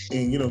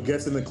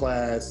gets in the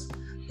class.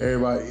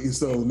 Everybody.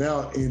 So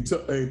now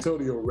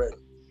Antonio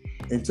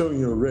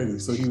ready.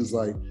 So he was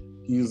like,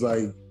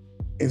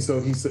 and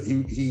so he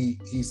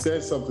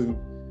said something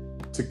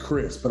to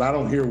Chris, but I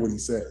don't hear what he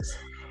says.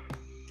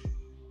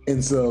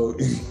 And so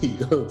he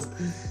goes,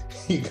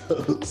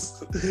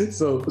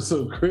 so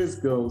Chris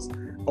goes,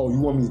 oh, you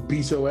want me to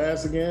beat your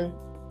ass again?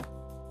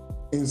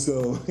 And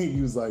so he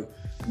was like,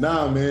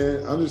 nah,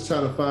 man, I'm just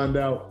trying to find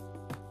out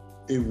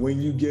if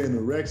when you get an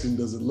erection,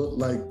 does it look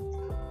like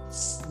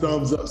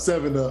thumbs up,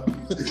 7 Up?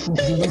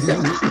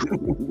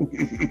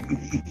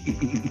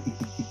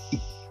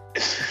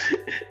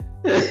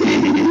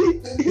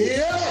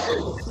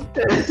 Yo!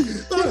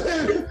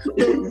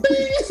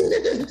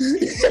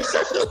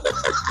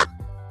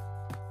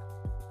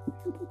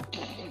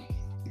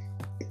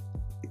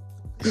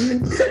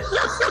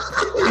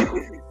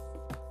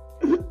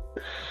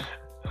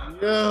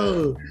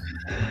 Yo,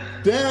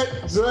 that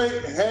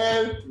joint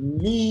had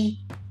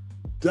me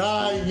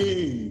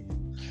dying.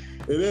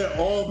 And then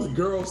all the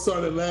girls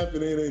started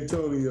laughing at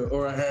Antonio,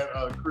 or I had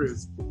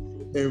Chris.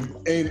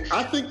 And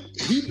I think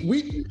he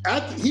only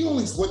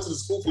went to the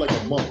school for like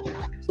a month.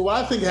 So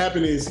what I think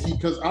happened is he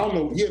had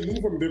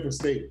moved from a different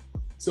state.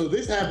 So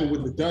this happened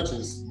with the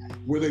Duchess,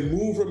 where they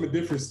moved from a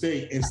different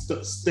state and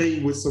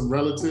stayed with some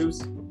relatives,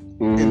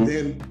 and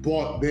then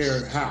bought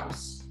their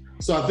house.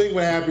 So I think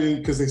what happened,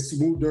 because they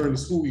moved during the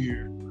school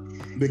year,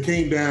 they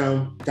came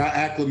down, got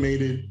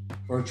acclimated,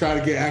 or tried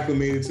to get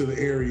acclimated to the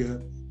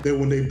area. Then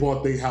when they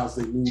bought their house,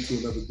 they moved to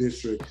another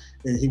district,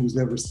 and he was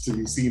never to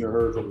be seen or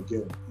heard from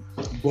again.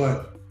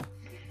 But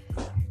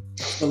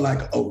for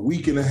like a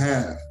week and a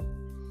half,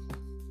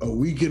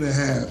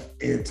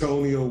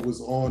 Antonio was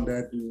on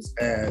that dude's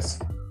ass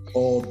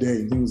all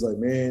day. He was like,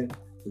 man,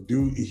 the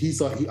dude,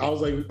 I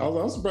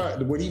was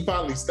surprised when he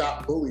finally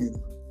stopped bullying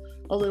him.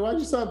 I was like, why'd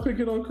you stop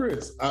picking on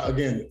Chris?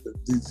 Again,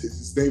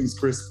 his name is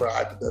Chris for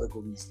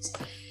hypothetical reasons,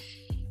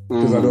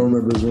 because I don't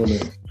remember his real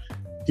name.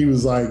 He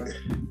was like,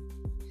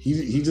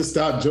 he just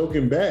stopped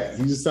joking back.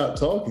 He just stopped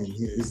talking.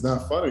 It's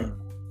not funny.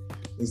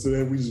 And so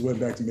then we just went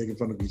back to making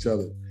fun of each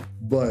other.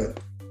 But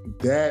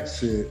that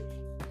shit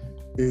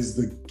is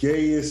the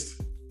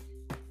gayest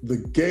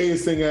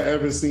thing I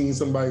ever seen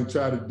somebody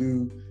try to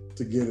do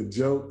to get a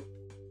joke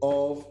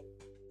off,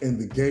 and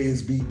the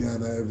gayest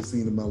beatdown I ever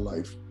seen in my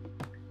life.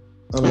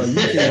 I'm like, you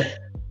can't,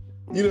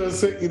 you know what I'm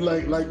saying?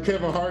 Like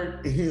Kevin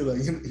Hart, you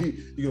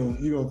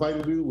gonna fight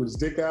a dude with his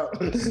dick out?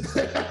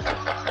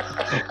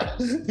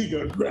 He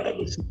gonna grab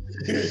him.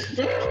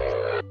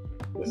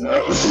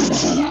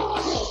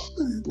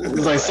 It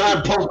was like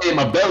Simon poked me in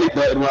my belly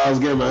button while I was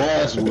getting my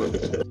ass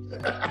whooped.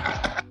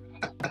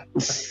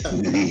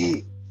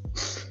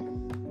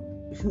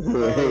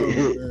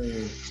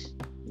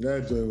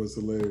 That joint was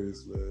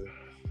hilarious, man.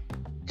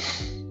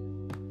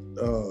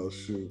 Oh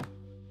shoot.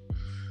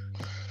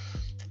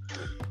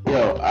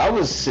 Yo, I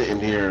was sitting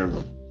here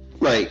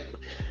like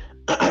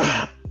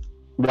while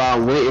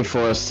I'm waiting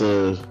for us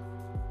to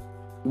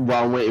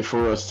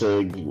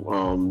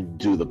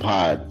do the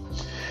pod,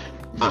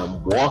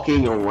 I'm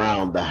walking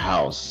around the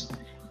house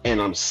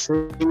and I'm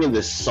singing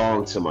this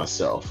song to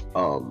myself.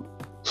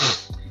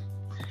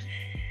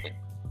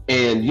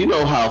 And you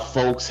know how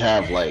folks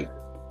have like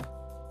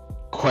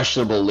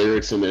questionable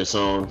lyrics in their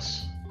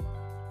songs?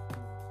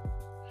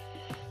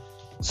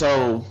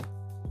 So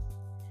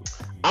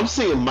I'm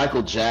singing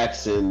Michael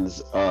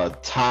Jackson's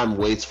Time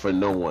Waits for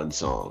No One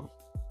song.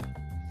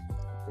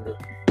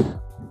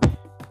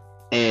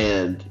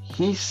 And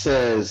he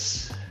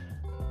says,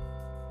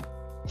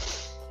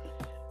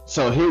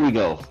 so here we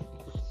go.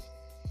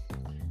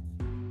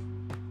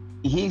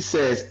 He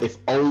says, if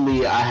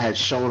only I had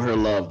shown her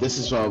love. This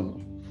is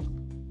from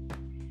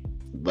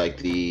like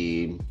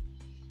I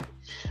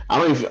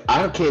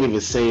can't even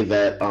say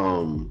that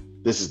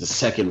this is the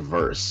second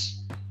verse.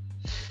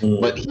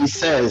 But he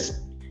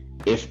says,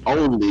 if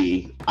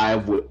only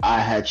I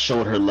had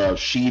shown her love,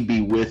 she'd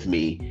be with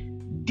me,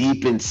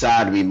 deep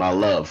inside me, my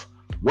love.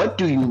 What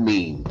do you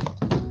mean?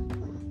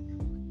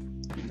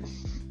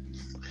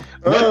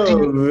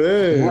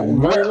 Man.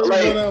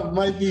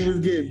 Mikey was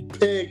getting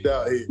pegged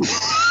out here.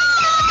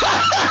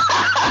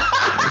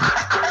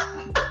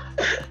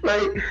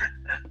 Like,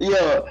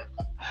 yo,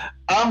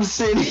 I'm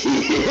sitting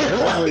here.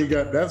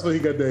 That's where he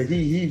got that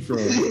he from.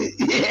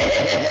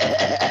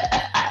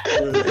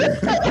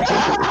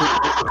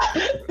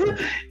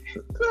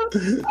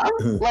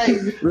 Like,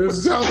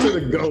 shout to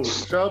the goat.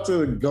 Shout to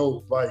the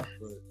goat, Mike.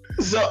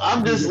 So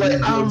I'm just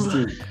like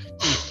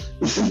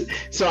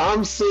So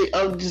I'm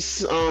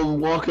just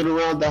walking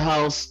around the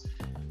house,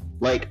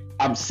 like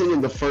I'm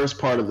singing the first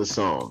part of the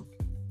song,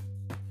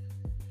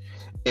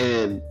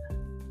 and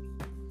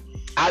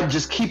I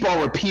just keep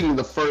on repeating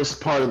the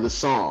first part of the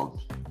song,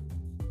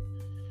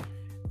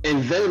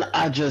 and then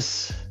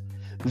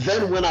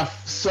when I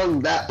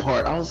sung that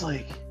part, I was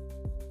like,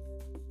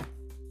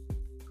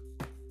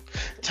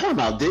 time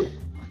out, dude.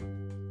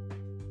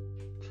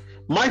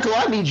 Michael,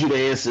 I need you to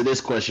answer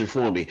this question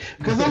for me,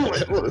 because I'm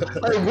like,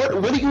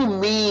 what do you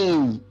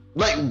mean?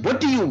 Like,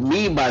 what do you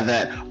mean by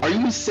that? Are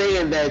you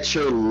saying that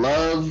your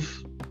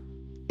love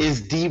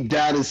is deep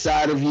down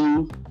inside of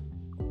you?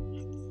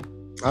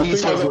 I think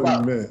that's what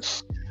he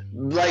meant.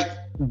 Like,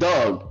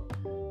 dog,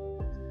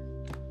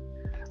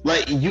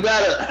 like you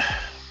gotta.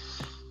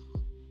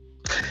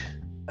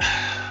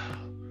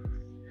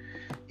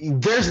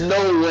 There's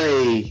no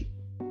way.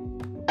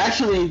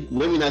 Actually,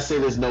 let me not say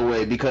there's no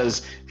way,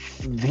 because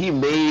he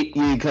may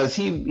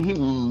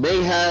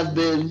have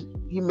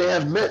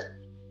meant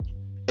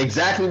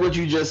exactly what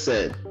you just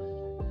said.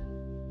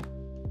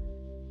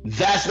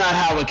 That's not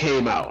how it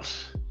came out.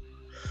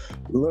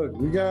 Look,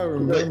 we gotta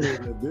remember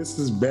that this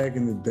is back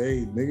in the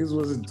day. Niggas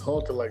wasn't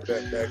talking like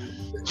that back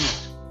in the day.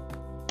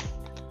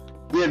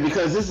 Yeah,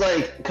 because it's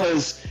like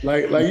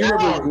you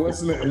remember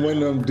when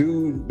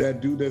that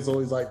dude that's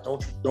always like,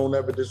 don't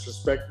ever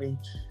disrespect me,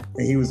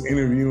 and he was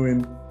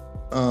interviewing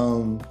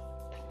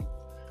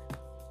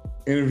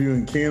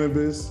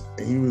Cannabis,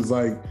 and he was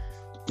like,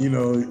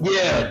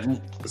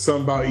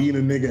 something about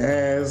eating a nigga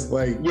ass,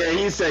 like, yeah,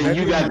 he said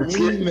you got to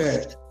mean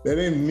that. That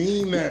didn't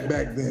mean that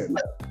back then.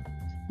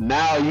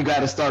 Now you got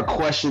to start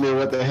questioning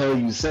what the hell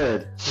you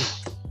said.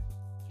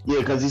 Yeah,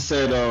 because he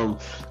said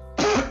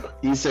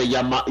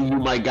yeah, you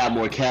might got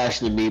more cash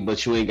than me,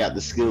 but you ain't got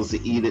the skills to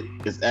eat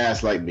his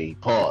ass like me.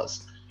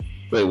 Pause.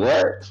 Wait,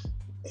 what?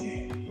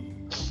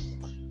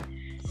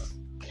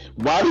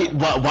 Why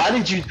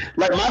did you,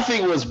 like, my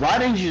thing was, why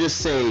didn't you just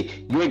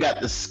say you ain't got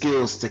the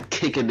skills to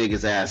kick a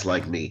nigga's ass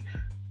like me?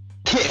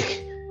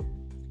 Kick.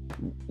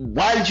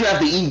 Why did you have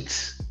to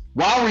eat?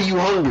 Why were you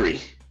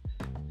hungry?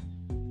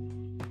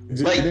 It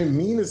didn't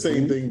mean the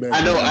same thing back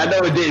then. I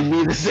know it didn't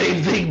mean the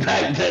same thing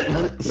back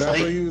then. That's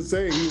what he was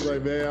saying. He was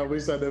like, man, I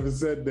wish I never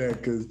said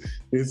that, because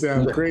it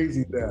sounds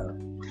crazy now.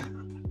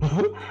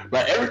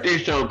 Like, everything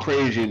sounds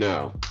crazy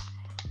now.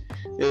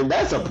 And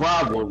that's a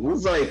problem.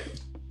 It's like,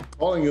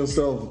 calling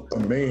yourself a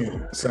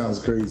man sounds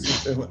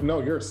crazy.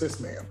 No, you're a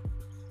cis man.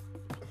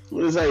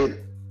 It's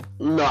like,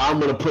 no, I'm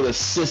gonna put a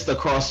cyst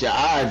across your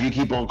eye if you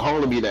keep on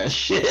calling me that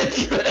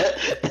shit.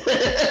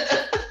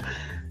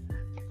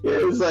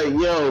 It's like,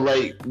 yo,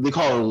 like, they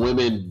calling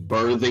women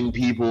birthing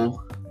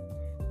people.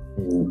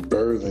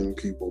 Birthing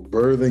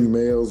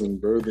males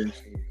and birthing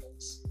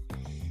females.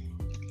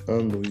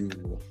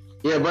 Unbelievable.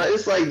 Yeah, but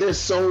it's like there's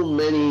so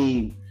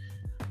many.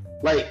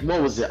 Like,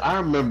 what was it? I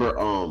remember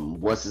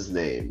what's his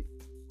name?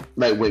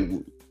 Like,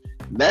 when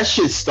that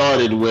shit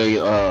started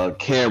when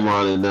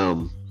Cameron and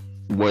them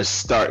was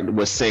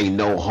saying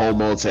no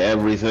homo to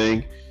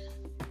everything.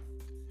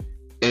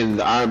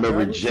 And I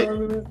remember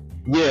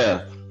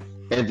yeah.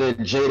 And then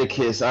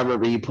Jadakiss, I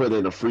remember he put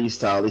in a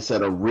freestyle. He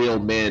said a real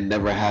man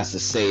never has to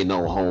say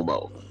no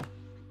homo.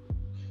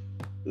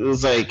 It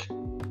was like,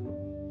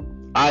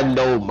 I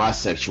know my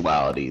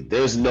sexuality.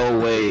 There's no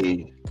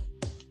way.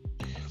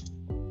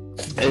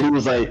 And he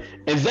was like,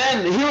 and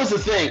then here was the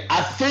thing.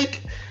 I think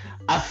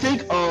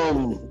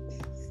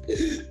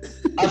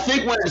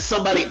when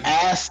somebody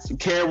asked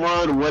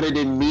Cameron what it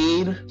didn't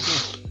mean,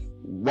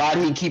 why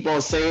did he keep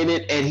on saying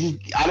it? And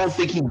I don't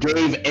think he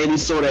gave any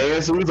sort of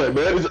answer. He was like,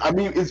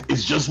 man,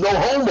 it's just no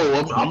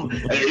homo.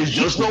 It's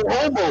just no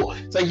homo.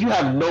 It's like, you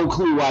have no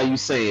clue why you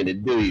saying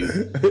it, do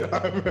you?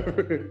 I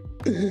remember.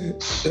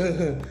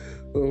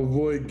 Oh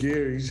boy,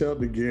 Gary. Shout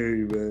out to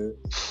Gary, man.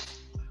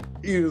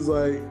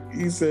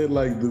 He said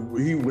like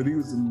when he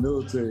was in the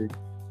military,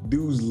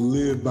 dudes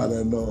live by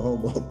that no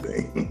homo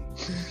thing.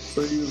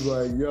 So he was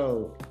like,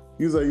 yo,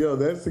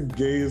 that's the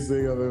gayest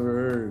thing I've ever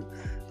heard.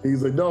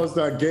 He's like, no, it's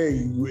not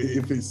gay.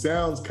 If it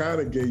sounds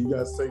kind of gay, you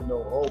gotta say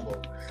no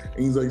homo.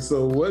 And he's like,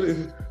 so what if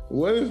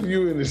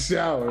you in the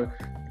shower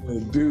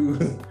and the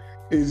dude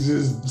is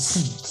just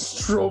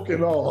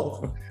stroking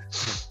off?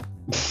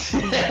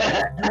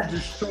 You're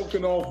just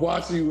stroking off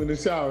watching you in the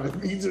shower.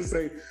 And he just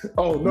say,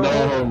 oh, no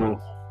homo.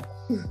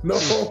 No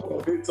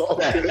homo. It's all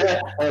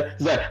good.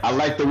 I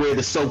like the way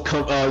the soap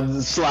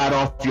slide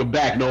off your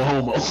back. No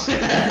homo.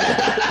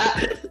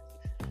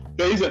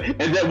 And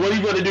then what are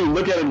you going to do?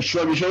 Look at him,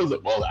 shrug his shoulders.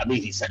 Well, I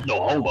mean, he said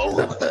no homo.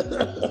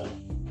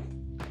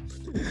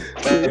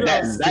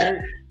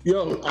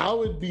 Yo, I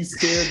would be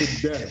scared to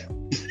death.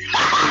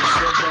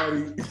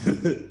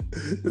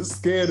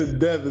 Scared to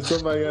death if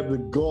somebody had the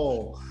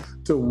gall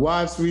to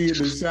watch me in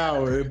the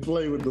shower and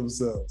play with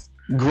themselves.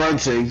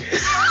 Grunting.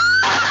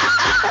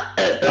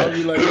 I'll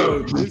be like, yo,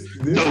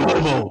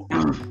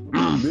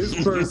 this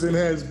person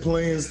has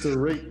plans to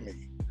rape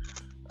me.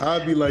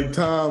 I'd be like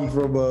Tom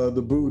from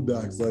the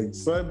Boondocks. Like,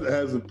 son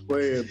has a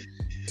plan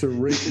to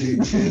rape me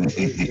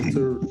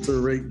to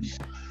rape me.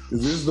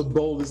 This is the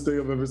boldest thing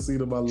I've ever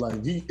seen in my life.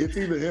 It's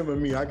either him or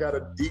me.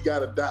 He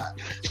gotta die.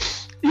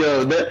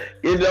 Yo,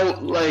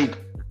 like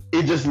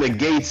it just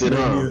negates it,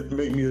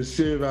 Make me a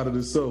shiv out of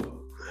the soap.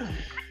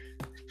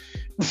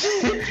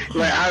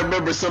 Like I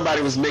remember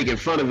somebody was making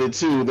fun of it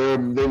too.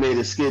 They made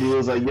a skit. He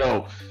was like,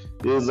 yo,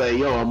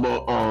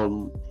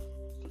 I'm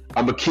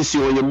gonna kiss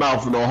you on your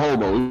mouth, no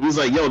homo. He was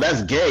like, yo,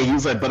 that's gay. He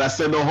was like, but I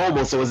said no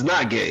homo, so it's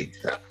not gay.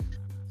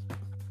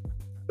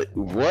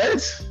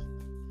 What?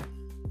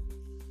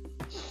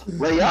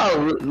 Like y'all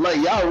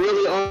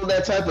really on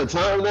that type of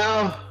time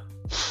now?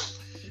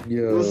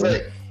 Yeah. It was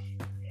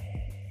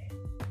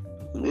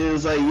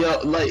like, yo,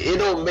 like it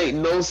don't make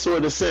no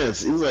sort of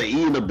sense. It was like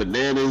eating a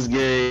banana is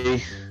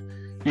gay.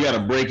 You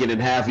gotta break it in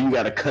half, and you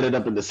gotta cut it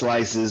up into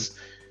slices.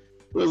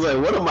 It was like,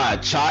 what am I,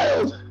 a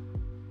child?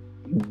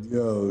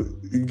 Yo,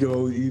 you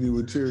go eat it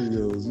with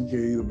Cheerios. You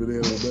can't eat a banana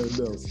with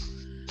nothing else.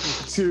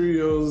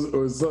 Cheerios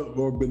or something,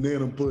 or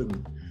banana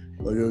pudding.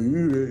 Like, yo,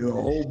 you eat a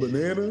whole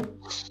banana?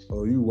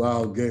 Oh, you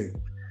wild gay.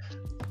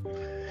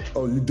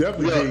 Oh, you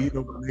definitely can't eat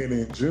no banana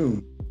in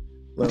June.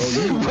 Like, oh,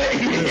 you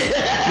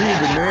eat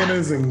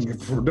bananas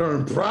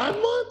during Pride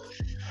Month?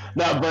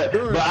 No,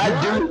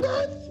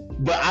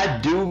 but I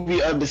do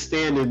be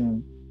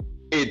understanding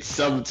it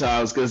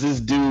sometimes, because this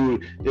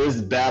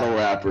battle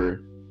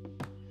rapper,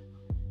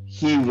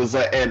 he was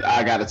like, and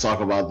I got to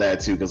talk about that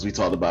too, because we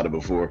talked about it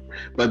before.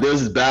 But there's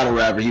this battle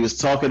rapper, he was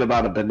talking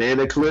about a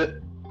banana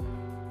clip.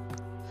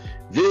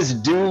 This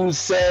dude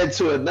said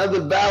to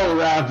another battle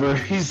rapper,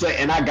 he's like,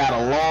 and I got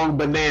a long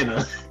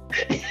banana.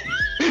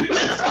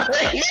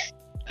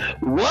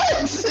 What?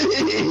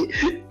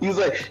 He's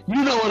like,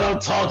 you know what I'm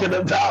talking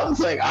about?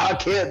 It's like, I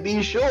can't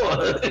be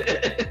sure.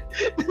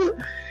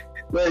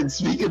 But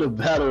speaking of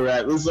battle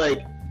rap, it's like,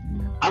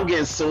 I'm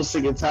getting so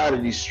sick and tired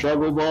of these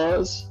struggle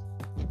bars.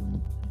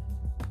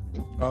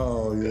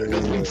 Oh, yeah.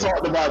 Because we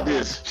talked about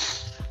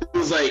this. It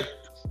was like,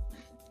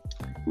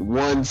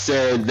 one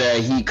said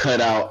that he cut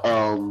out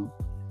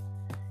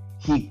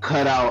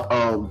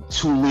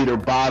 2-liter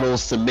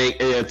bottles to make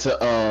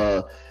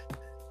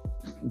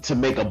to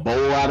make a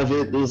bowl out of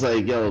it. It was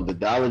like, yo, the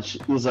dollar.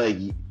 It was like,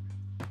 you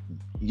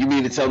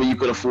mean to tell me you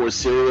could afford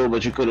cereal,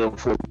 but you couldn't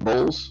afford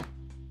bowls?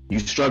 You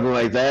struggle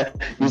like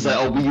that? He was like,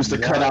 oh, we used to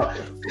cut out.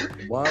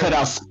 Why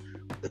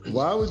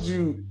would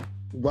you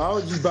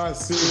buy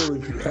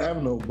cereal if you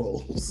have no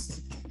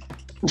bowls?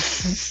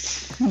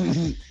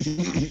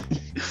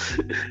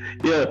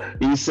 Yeah,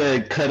 he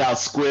said cut out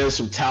squares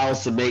from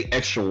towels to make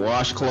extra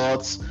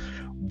washcloths.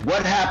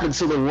 What happened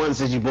to the ones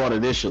that you bought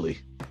initially?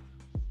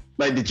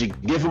 Like, did you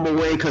give them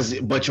away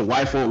but your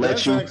wife won't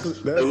let you? I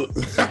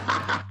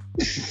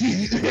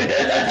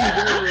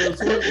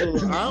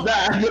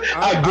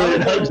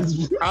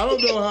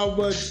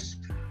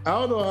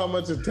don't know how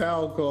much a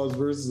towel costs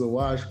versus a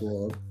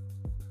washcloth.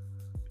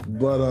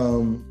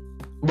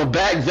 But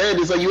back then,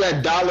 it's like you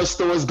had dollar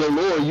stores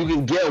galore. You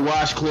can get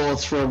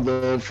washcloths from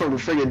the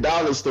friggin'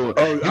 dollar store.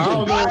 Oh, I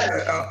don't know.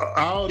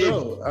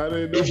 I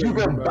didn't know. If you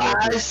can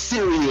buy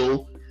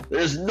cereal,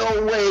 there's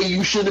no way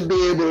you shouldn't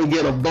be able to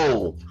get a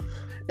bowl.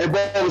 And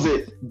what was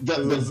it?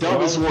 The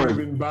dumbest one. I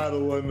even buy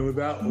the one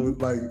without,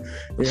 like,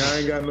 yeah, I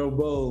ain't got no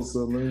bowl,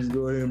 so let me just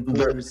go ahead and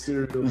pour the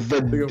cereal.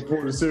 They're gonna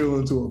pour the cereal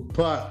into a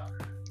pot.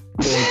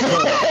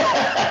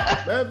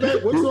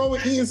 What's wrong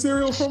with eating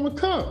cereal from a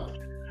cup?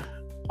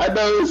 I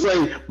know, it's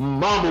like,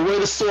 mama, where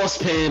the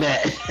saucepan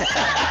at?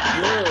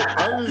 Yeah,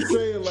 I'm just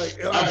saying, like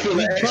I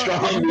feel extra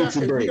hungry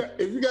today.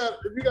 If you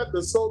got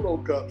the solo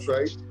cups,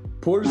 right?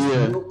 Pour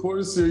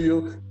the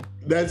cereal.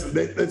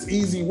 That's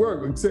easy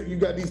work. Except you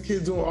got these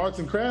kids doing arts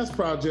and crafts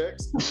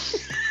projects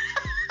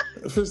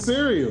for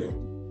cereal.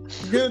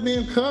 Get a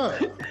damn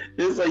cup.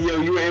 It's like, yo,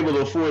 you were able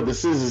to afford the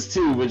scissors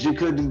too, but you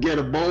couldn't get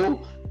a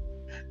bowl.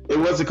 It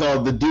wasn't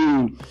called the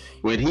dude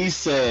when he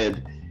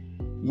said,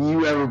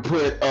 you ever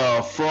put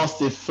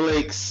Frosted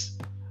Flakes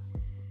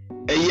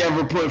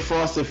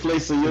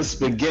on your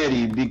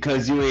spaghetti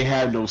because you ain't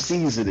have no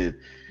seasoning?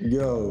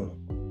 Yo,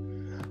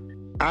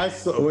 I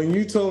saw when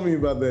you told me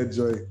about that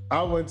joint.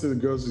 I went to the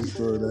grocery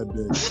store that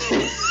day.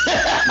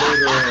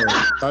 Later on,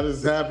 I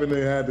just happened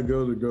to had to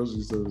go to the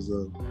grocery store.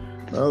 So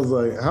I was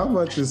like, "How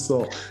much is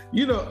salt?"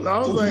 You know, I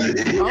was like,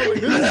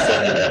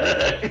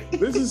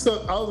 "This is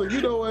something." I was like,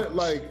 "You know what?"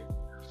 Like,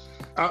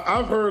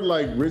 I've heard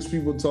like rich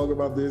people talk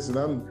about this, and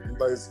I'm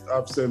like,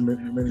 I've said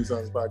many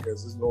times in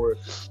podcasts,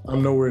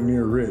 I'm nowhere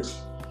near rich,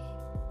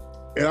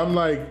 and I'm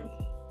like.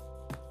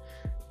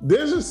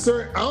 There's a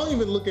certain, I don't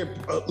even look at,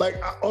 like,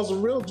 I was a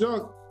real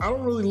junk. I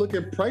don't really look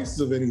at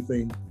prices of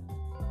anything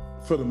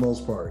for the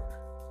most part.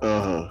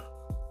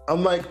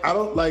 I'm like, I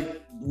don't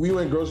like, we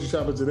went grocery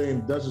shopping today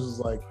and Duchess was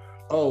like,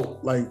 oh,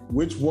 like,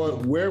 which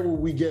one, where will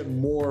we get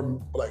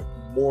more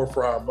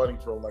for our money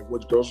from? Like,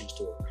 which grocery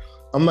store?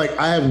 I'm like,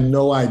 I have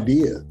no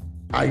idea.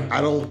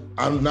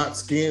 I'm not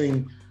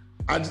scanning.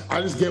 I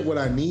just get what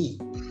I need.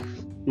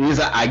 He's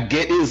like, I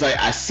get it. He's like,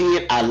 I see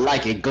it, I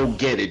like it. Go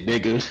get it,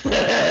 nigga.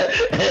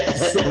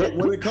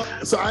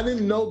 So I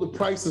didn't know the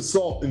price of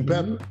salt and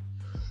pepper.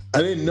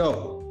 I didn't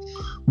know.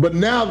 But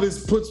now that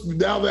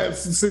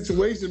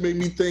situation made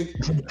me think,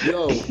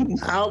 yo,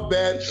 how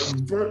bad?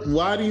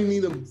 Why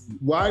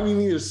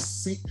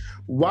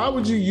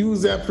would you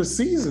use that for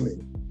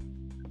seasoning?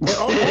 And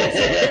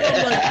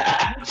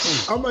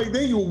I'm like,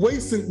 then you're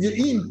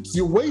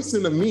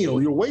wasting a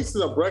meal. You're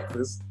wasting a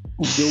breakfast.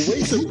 You're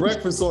wasting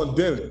breakfast on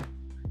dinner.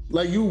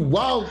 Like, you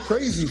wild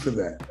crazy for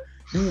that.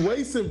 You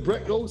wasting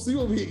breakfast. Oh, see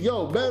over here.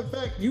 Yo, matter of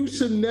fact, you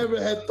should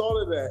never have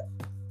thought of that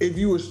if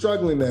you were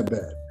struggling that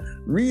bad.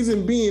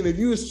 Reason being, if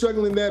you were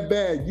struggling that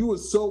bad, you were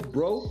so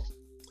broke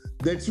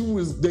that you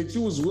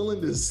was willing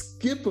to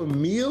skip a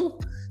meal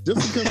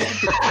just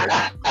because.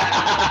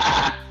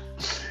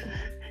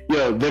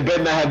 Yo, there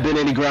better not have been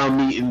any ground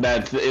meat in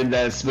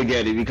that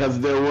spaghetti, because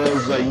there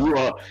was like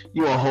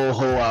you a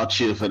whole out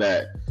shit for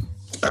that.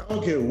 I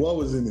don't care what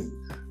was in it.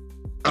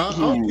 I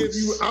don't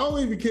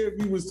even care if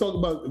he was talking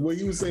about when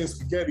he was saying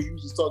spaghetti. He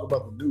was just talking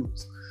about the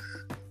noodles.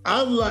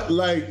 I'm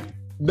like,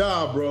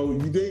 nah, bro.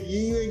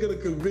 You ain't gonna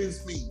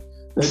convince me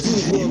that you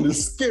was willing to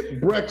skip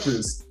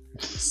breakfast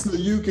so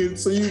you can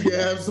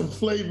have some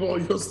flavor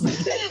on your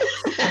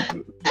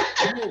spaghetti.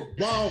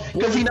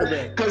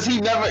 Because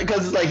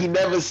he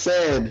never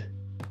said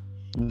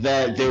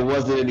that there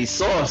wasn't any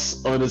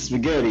sauce on the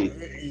spaghetti.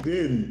 He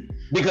didn't.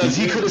 Because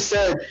he could have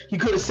said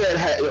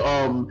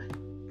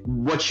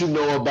what you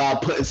know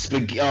about putting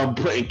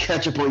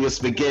ketchup on your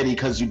spaghetti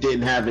because you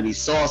didn't have any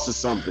sauce or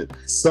something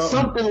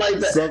like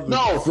that.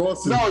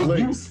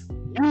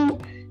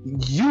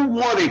 You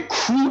wanted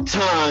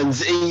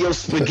croutons in your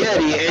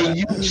spaghetti and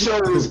you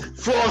chose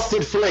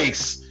Frosted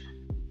Flakes.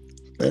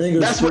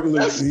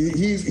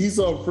 He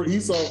saw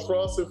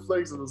Frosted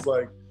Flakes and was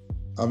like,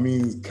 I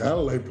mean, it's kind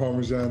of like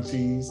Parmesan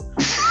cheese.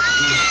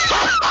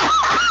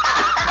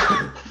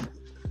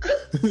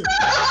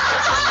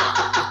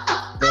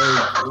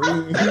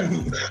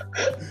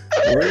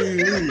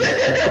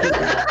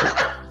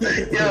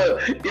 Yo,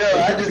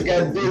 I just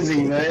got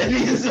dizzy, man.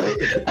 He's like,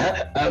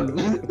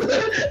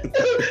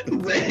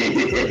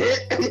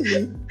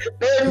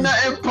 there's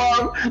nothing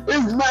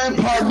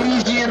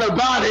Parmesan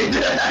about it.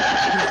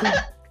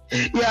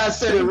 Yeah, I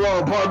said it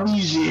wrong,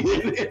 Parmesan.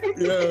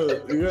 Yeah.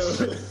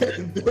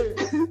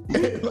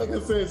 Like I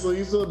said, so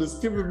you saw the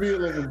skipper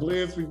meal of a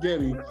bland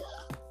spaghetti,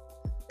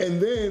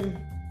 and then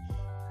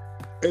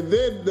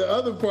the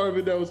other part of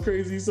it that was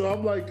crazy. So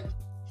I'm like,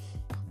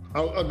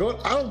 I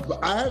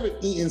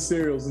haven't eaten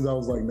cereal since I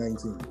was like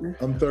 19.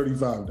 I'm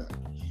 35 now.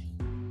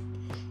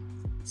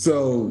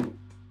 So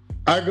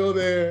I go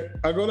down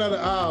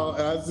the aisle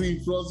and I see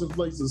Frosted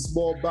Flakes in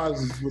small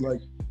boxes for like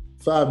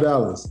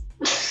 $5.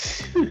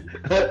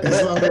 And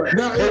so I'm like,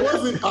 now it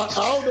wasn't. I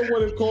don't know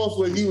what it cost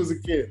when he was a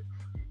kid,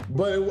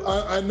 but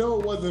I know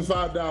it wasn't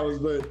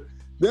 $5. But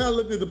then I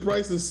looked at the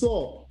price of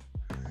salt.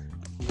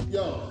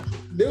 Yo,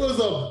 there was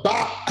a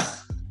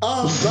box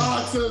of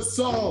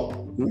salt,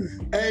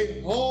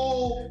 a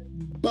whole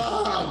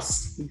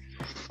box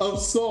of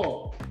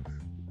salt,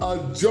 a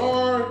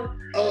jar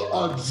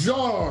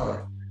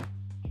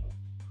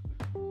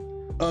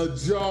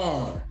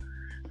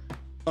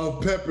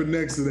of pepper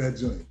next to that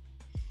joint.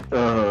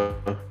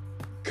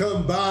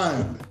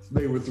 Combined,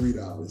 they were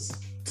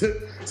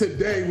 $3.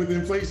 Today, with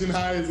inflation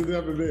high as it's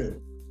ever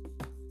been.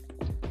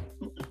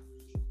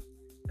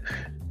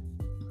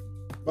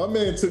 My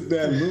man took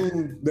that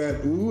Loon,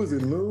 was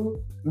it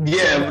Loon?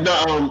 Yeah,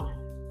 no,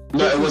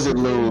 it wasn't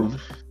Loon.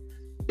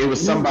 It was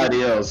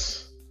somebody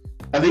else.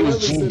 I think it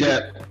was G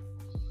Depp.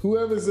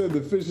 Whoever said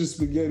the fish and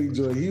spaghetti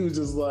joint, he was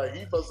just like,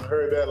 he must have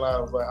heard that line. I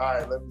was like, all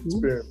right, let me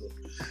experiment.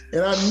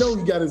 And I know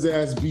he got his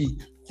ass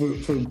beat for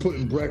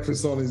putting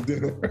breakfast on his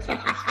dinner.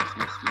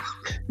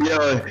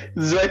 Yo,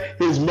 it's like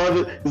his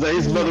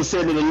mother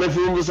said in the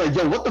living room, was like,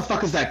 yo, what the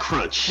fuck is that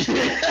crunch?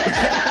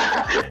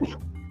 I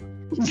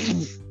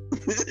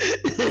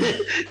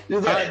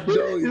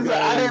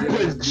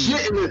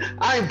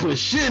didn't put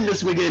shit in the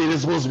spaghetti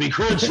that's supposed to be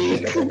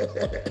crunchy.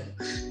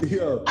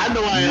 Yo, I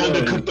know I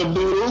undercooked the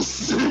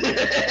noodles.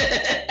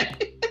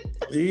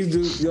 He's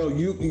just,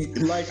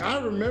 I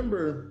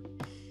remember,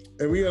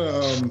 And we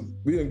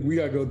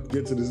gotta go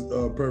get to this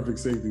perfect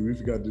safety. We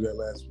forgot to do that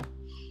last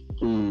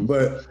week.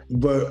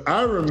 But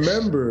I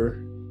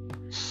remember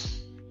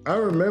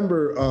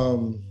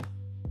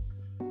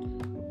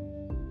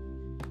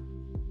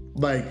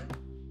like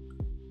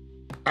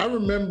I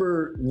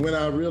remember when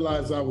I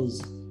realized I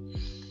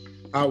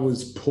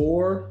was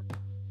poor,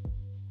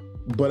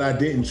 but I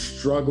didn't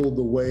struggle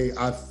the way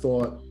I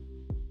thought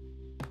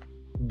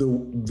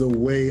the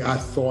way I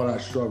thought I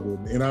struggled.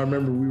 And I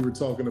remember we were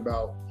talking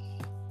about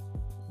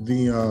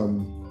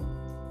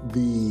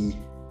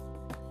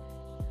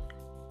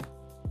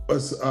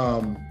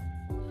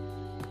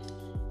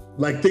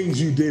like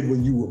things you did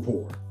when you were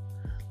poor,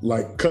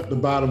 like cut the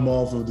bottom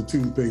off of the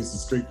toothpaste and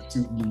scrape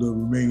the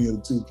remaining of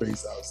the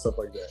toothpaste out, stuff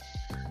like that.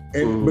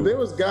 And but there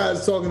was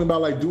guys talking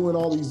about like doing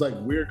all these like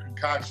weird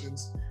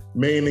concoctions,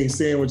 mayonnaise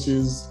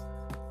sandwiches,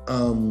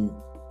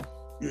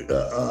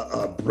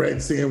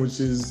 bread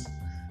sandwiches,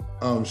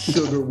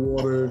 sugar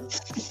water.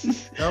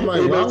 And I'm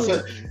like,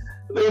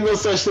 there's no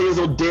such thing as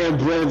a damn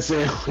bread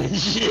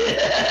sandwich.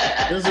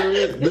 I'm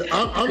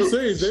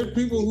serious. There's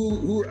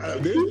people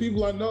there's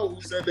people I know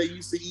who said they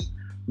used to eat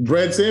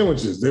bread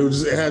sandwiches. They would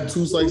just have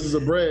 2 slices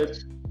of bread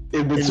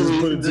and just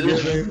put it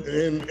together.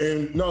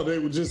 And no, they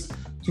would just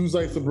 2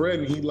 slices of bread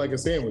and eat like a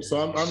sandwich. So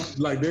I'm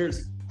like,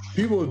 there's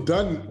people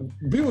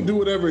do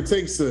whatever it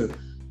takes to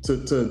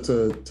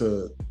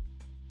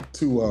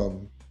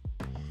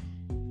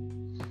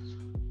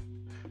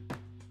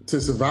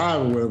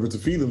survive or whatever, to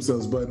feed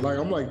themselves. But like,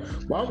 I'm like,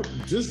 why would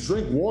just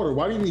drink water?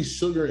 Why do you need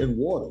sugar in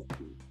water?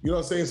 You know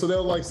what I'm saying? So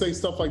they'll like say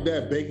stuff like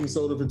that, baking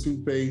soda for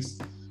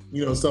toothpaste,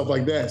 you know, stuff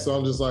like that. So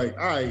I'm just like,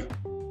 all right,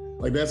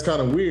 like that's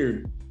kind of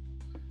weird.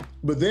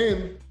 But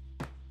then,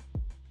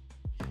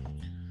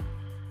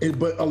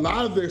 but a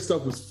lot of their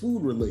stuff was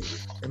food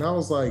related. And I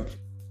was like,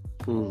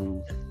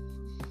 so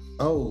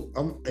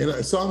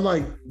I'm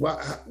like, why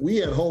we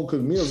had home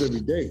cooked meals every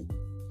day.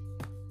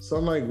 So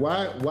I'm like,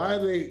 why are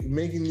they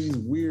making these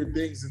weird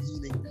things and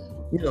eating,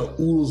 you know,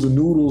 oodles and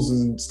noodles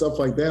and stuff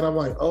like that? I'm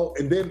like, oh,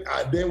 and then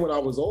when I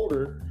was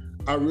older,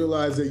 I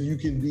realized that you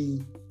can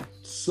be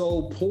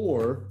so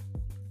poor,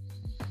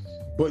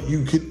 but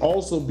you can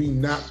also be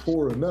not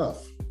poor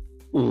enough.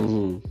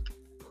 And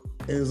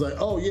it's like,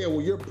 oh yeah,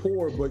 well you're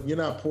poor, but you're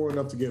not poor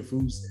enough to get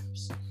food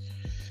stamps.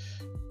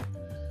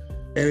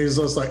 And it's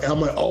just like, I'm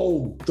like,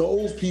 oh,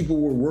 those people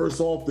were worse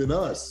off than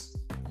us.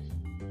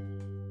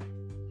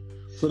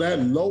 So that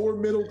lower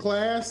middle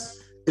class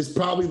is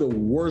probably the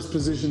worst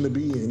position to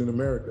be in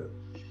America.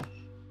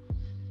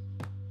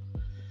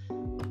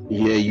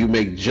 Yeah, you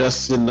make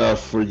just enough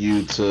for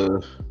you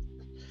to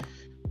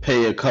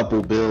pay a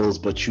couple bills,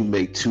 but you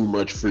make too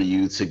much for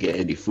you to get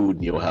any food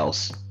in your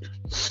house.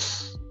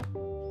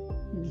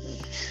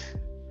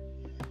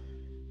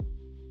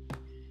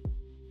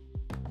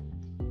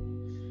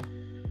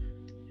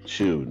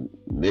 Shoot,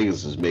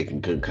 niggas is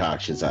making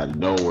concoctions out of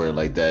nowhere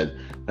like that.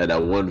 Like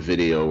that one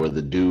video where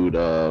the dude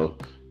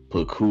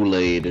put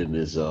Kool-Aid in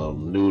his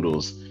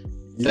noodles.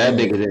 That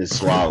nigga didn't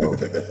swallow.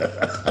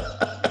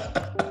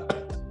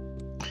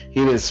 He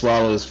didn't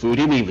swallow his food.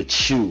 He didn't even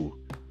chew.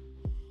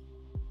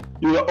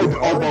 You know,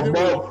 my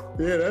mom.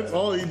 Yeah, that's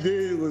all he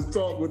did was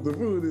talk with the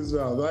food in his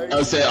mouth. Right?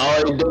 I said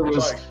all he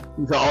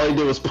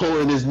did was pull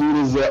in his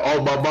noodles. That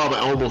oh my mama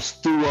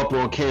almost threw up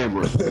on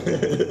camera.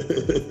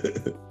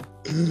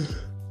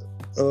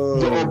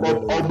 My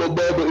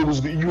mama, it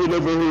was you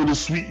never heard of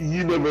sweet.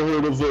 You never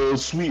heard of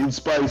sweet and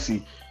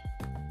spicy.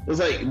 It's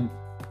like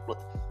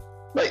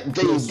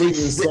sweet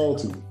and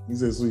salty. He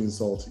said sweet and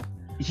salty.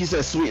 He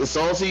said sweet and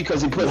salty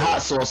because he put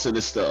hot sauce in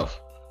his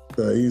stuff.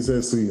 He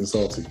said sweet and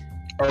salty.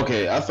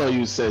 Okay, I thought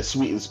you said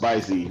sweet and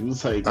spicy. He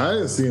was like, I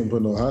didn't see him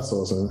put no hot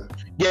sauce in it.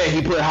 Yeah,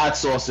 he put hot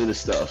sauce in his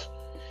stuff.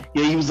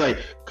 Yeah, he was like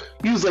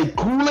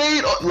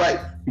Kool-Aid. Like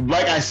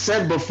I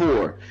said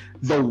before,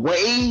 the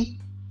way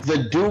the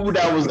dude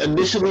that was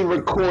initially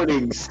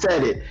recording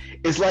said it,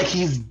 it's like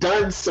he's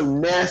done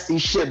some nasty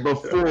shit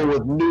before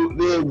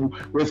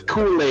with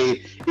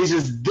Kool-Aid. It's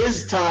just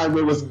this time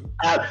it was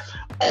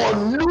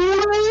on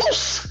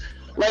noodles,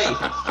 like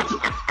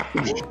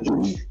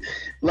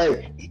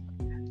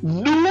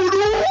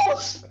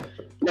noodles,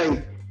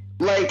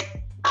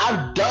 like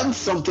I've done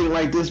something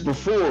like this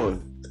before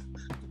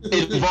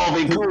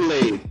involving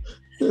Kool-Aid,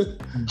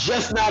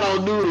 just not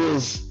on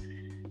noodles,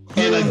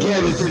 and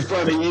again it's in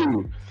front of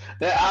you.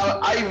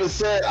 I would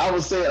say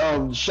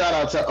shout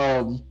out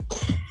to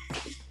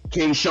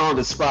King Sean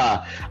the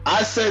Spy.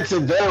 I said to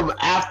them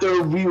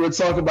after we were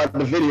talking about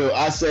the video,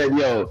 I said,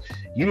 yo,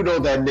 you know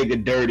that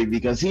nigga dirty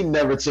because he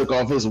never took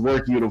off his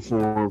work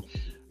uniform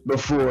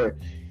before.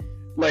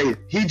 Like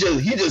he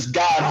just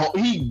got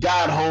home. He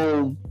got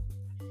home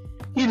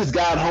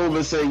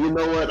and said, you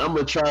know what? I'm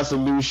gonna try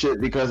some new shit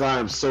because I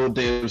am so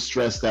damn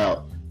stressed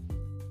out.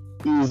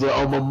 He was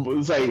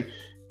like,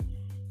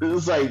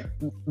 it's like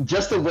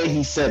just the way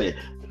he said it.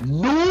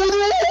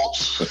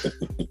 Noodles.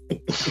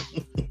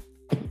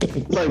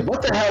 Like,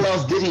 what the hell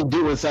else did he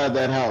do inside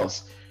that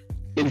house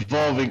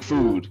involving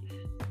food?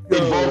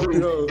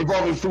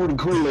 Involving food and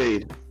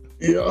Kool-Aid.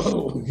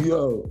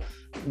 Yo.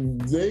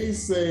 They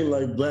say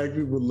like black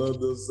people love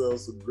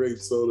themselves some grape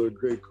soda,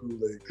 grape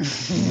Kool-Aid.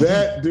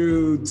 That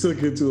dude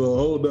took it to a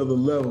whole nother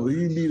level.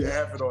 He need to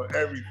have it on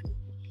everything.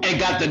 And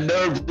got the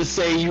nerve to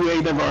say you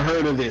ain't never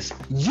heard of this.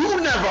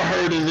 You never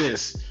heard of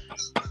this.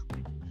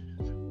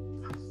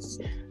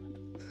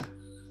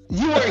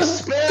 You were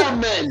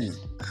experimenting.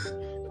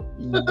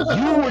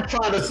 You were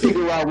trying to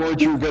figure out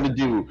what you were gonna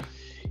do.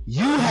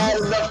 You had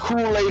enough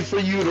Kool-Aid for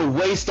you to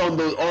waste on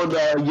your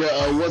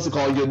what's it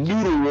called, your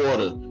noodle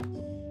water.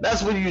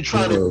 That's what you're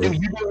trying to do. You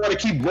didn't want to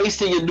keep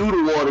wasting your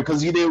noodle water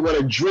because you didn't want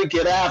to drink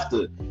it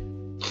after.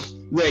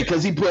 Right,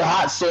 because he put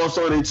hot sauce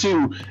on it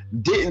too.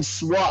 Didn't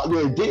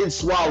swallow.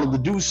 The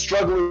dude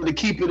struggling to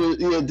keep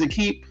it, to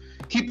keep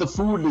the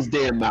food in his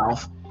damn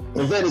mouth.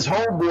 And then his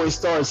homeboy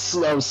starts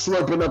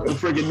slurping up the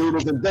freaking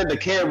noodles, and then the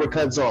camera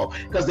cuts off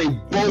because they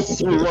both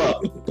threw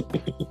up.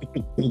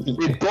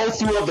 They both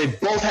threw up. They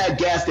both had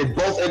gas. They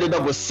both ended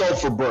up with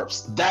sulfur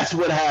burps. That's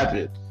what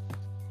happened.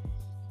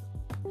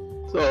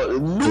 So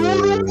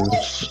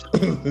noodles.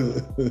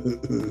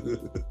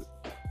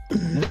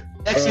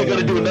 Next you're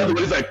gonna do another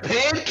one. It's like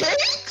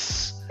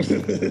pancakes.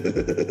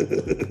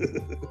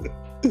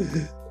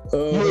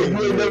 You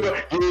ain't never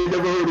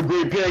heard of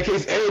great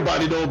pancakes.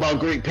 Everybody know about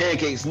great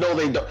pancakes. No,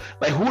 they don't.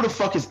 Like, who the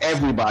fuck is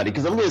everybody?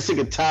 Because I'm getting sick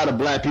and tired of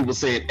black people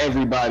saying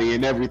everybody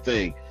and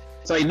everything.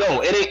 It's like,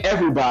 no, it ain't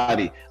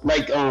everybody.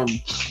 Like,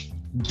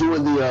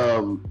 doing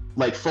the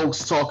like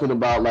folks talking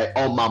about like,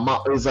 oh my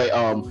mom. It's like,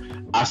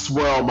 I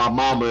swear on my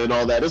mama and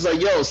all that. It's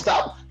like, yo,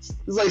 stop. It's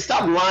like,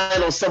 stop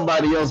lying on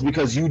somebody else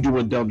because you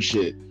doing dumb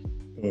shit.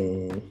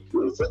 It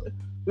was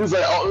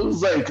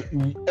like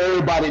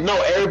everybody.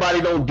 No,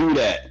 everybody don't do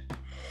that.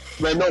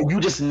 Like, no, you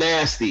just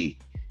nasty.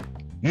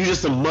 You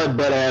just a mud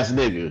butt ass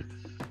nigga.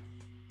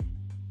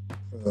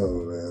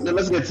 Oh man. Now,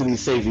 let's get to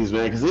these safeties,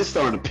 man, because it's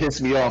starting to piss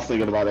me off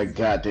thinking about that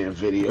goddamn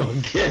video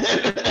again.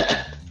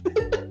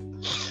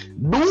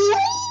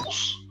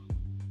 Noodles.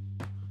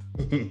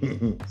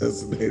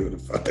 That's the name of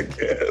the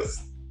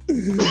podcast.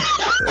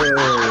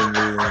 Oh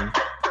man.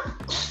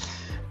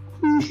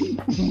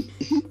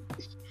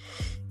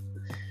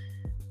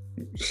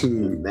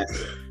 Shoot.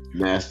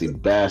 Nasty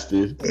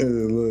bastard. Hey,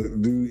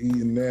 look, dude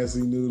eating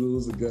nasty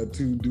noodles. I got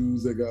two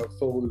dudes that got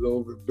folded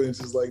over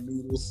benches like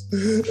noodles.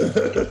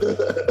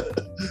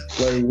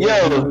 Like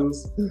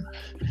noodles.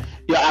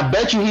 Yeah, I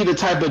bet you he the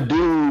type of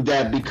dude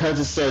that because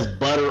it says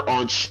butter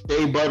on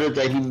shea butter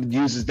that he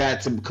uses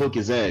that to cook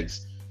his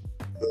eggs.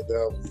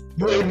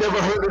 You ain't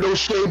never heard of those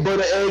shea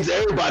butter eggs?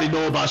 Everybody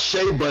know about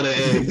shea butter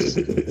eggs.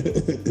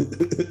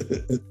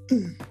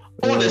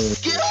 On a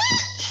skillet?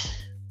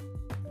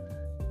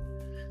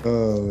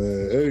 Oh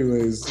man.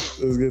 Anyways,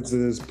 let's get to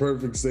this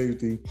perfect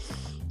safety.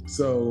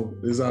 So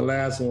this is our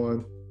last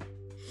one.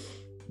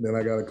 Then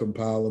I gotta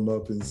compile them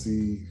up and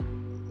see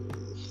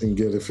and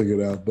get it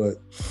figured out.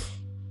 But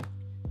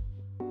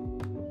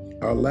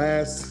our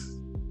last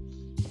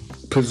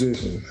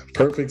position,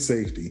 perfect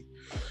safety.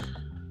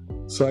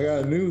 So I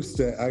got a new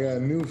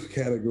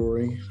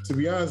category. To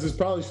be honest, this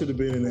probably should have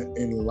been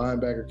in the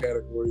linebacker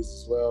categories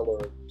as well,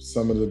 or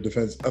some of the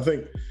defense. I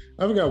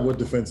forgot what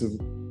defensive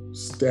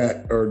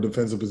stat or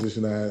defensive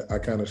position I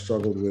kind of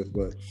struggled with,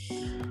 but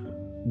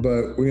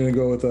we're gonna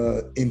go with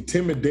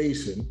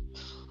intimidation,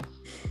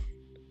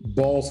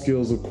 ball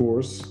skills, of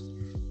course,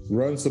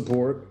 run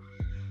support,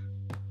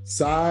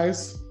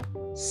 size,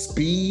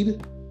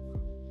 speed,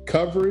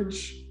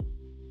 coverage,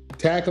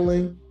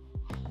 tackling,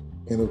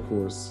 and of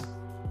course,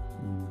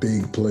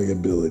 big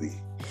playability.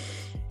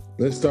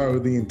 Let's start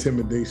with the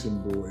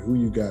intimidation boy. Who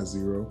you got,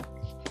 Zero?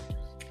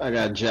 I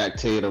got Jack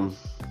Tatum.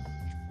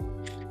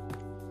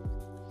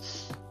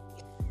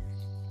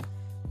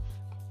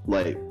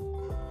 Like,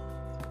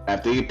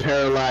 after he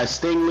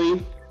paralyzed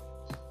Stingley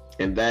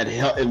and that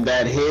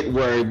hit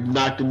where he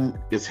knocked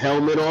his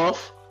helmet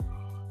off,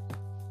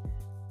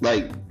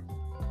 like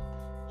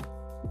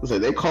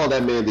they call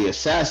that man the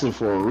assassin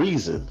for a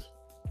reason.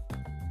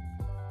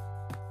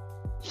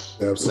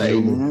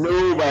 Absolutely. Like,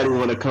 nobody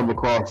want to come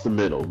across the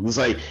middle. It's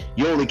like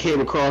you only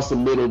came across the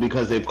middle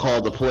because they've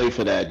called the play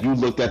for that. You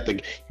looked at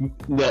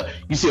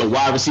you see a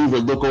wide receiver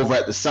look over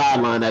at the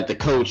sideline at the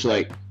coach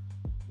like,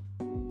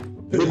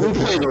 we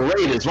play the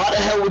Raiders. Why the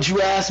hell would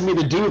you ask me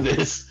to do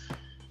this?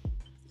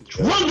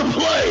 Run the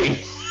play!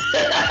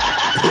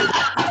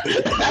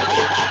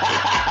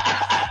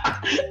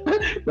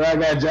 I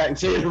got Jack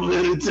Tatum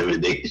with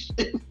intimidation.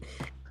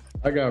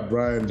 I got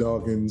Brian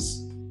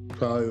Dawkins,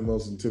 probably the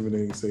most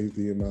intimidating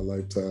safety in my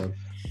lifetime.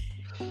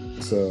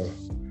 So,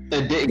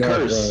 and didn't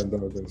curse. Brian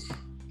Dawkins.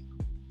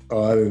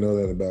 Oh, I didn't know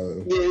that about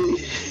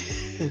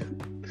him.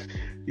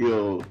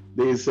 Yo,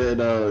 they said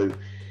I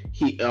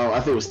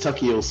think it was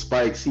Takeo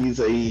Spikes. He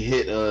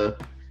hit a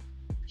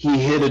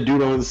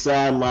dude on the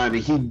sideline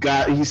and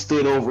he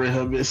stood over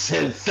him and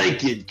said,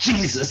 "Thank you,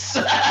 Jesus."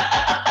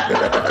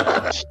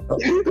 That's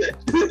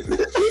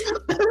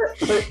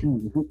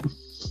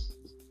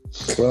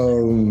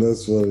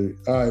funny.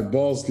 All right,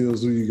 ball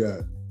skills. Who you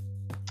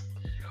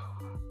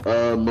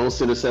got?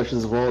 Most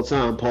interceptions of all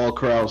time, Paul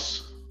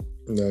Krause.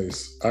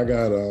 Nice. I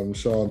got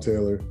Sean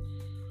Taylor.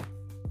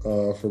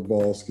 for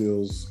ball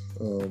skills.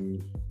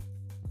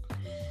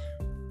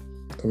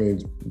 I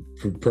mean,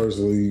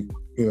 personally,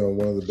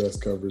 one of the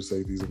best coverage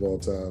safeties of all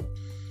time,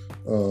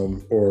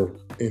 or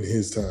in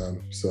his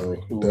time. So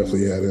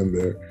definitely had him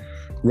there.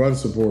 Run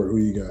support, who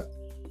you got?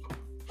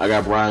 I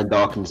got Brian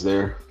Dawkins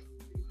there.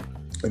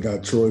 I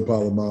got Troy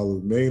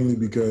Polamalu, mainly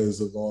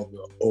because of all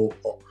the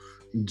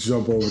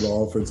jump over the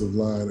offensive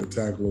line and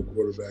tackle a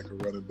quarterback or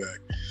running back.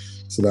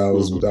 So that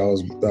was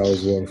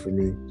one for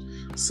me.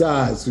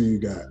 Size, who you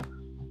got?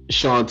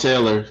 Sean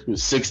Taylor,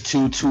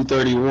 6'2",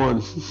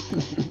 231,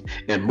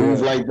 and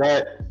move like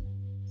that.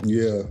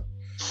 Yeah,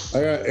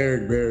 I got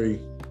Eric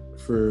Berry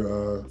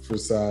for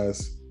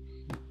size.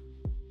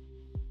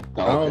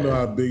 Okay. I don't know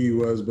how big he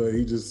was, but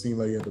he just seemed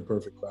like he had the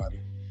perfect body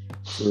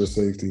for a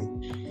safety.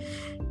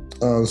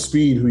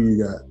 Speed, who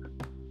you got?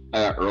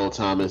 I got Earl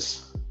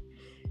Thomas.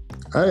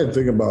 I didn't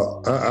think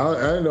about. I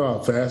didn't know how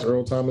fast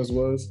Earl Thomas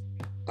was.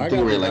 I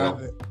got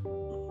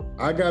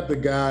the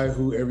guy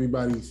who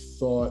everybody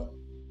thought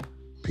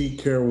Pete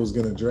Carroll was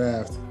going to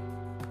draft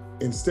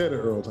instead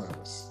of Earl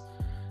Thomas.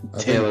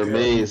 Taylor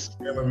Mays.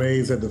 Taylor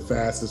Mays had the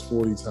fastest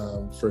 40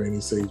 time for any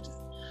safety.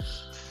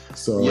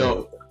 So,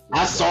 yo,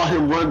 I saw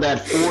him run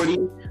that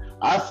 40.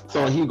 I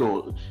thought he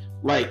go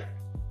like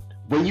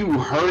when you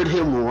heard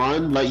him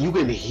run, like you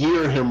can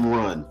hear him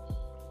run.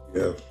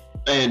 Yeah.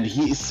 And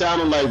he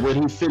sounded like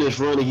when he finished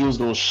running, he was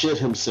gonna shit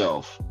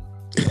himself.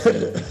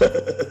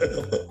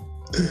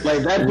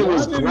 Like that dude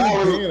was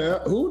growling.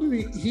 Who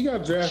did he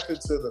got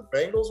drafted to? The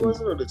Bengals, was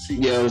it, or the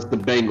Chiefs? Yeah, it was the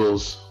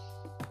Bengals.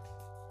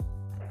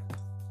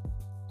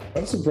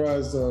 I'm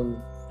surprised.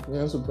 I'm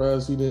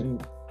surprised he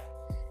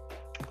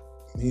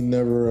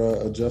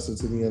never adjusted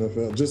to the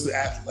NFL. Just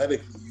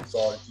athletically, you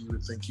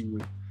would think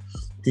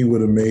he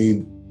would have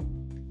made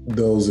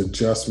those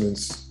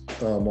adjustments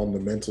on the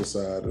mental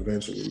side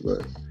eventually,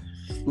 but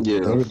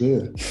never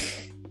did.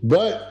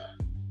 But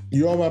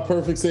you're on my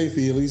perfect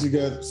safety. At least you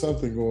got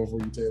something going for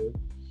you, Taylor.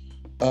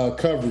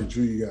 Coverage,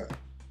 who you got?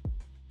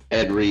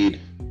 Ed Reed.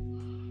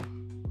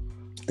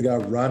 I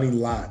got Ronnie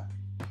Lott.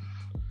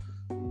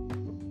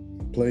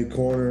 Played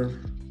corner,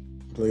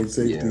 played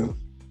safety. Yeah.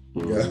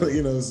 Mm-hmm.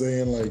 You know what I'm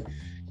saying? Like,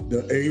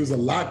 he was a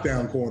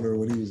lockdown corner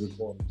when he was a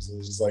corner. So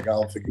it's just like, I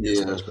don't think he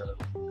gets much better.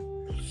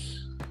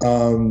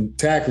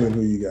 Tackling,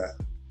 who you got?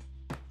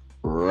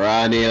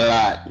 Ronnie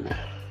Lott.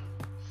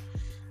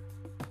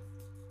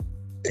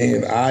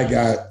 And I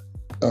got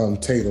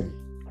Tatum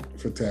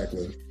for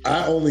tackling.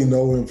 I only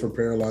know him for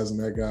paralyzing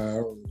that guy. I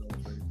don't really know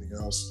him for anything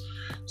else.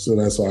 So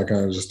that's why I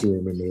kind of just threw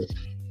him in there.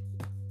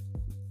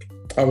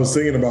 I was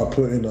thinking about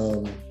putting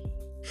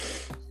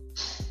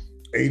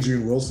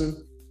Adrian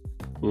Wilson.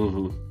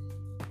 Mm-hmm.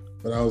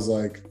 But I was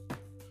like,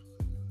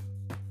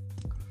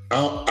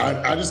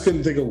 I just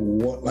couldn't think of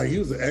one. Like, he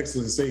was an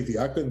excellent safety.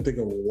 I couldn't think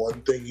of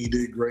one thing he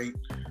did great.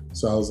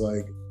 So I was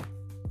like,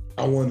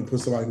 I wanted to put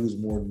somebody who's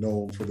more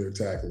known for their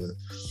tackling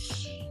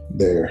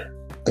there.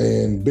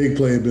 And big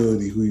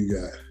playability, who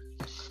you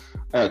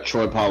got?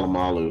 Troy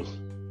Polamalu.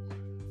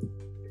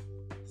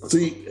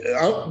 See,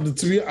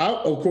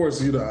 of course,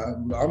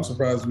 I'm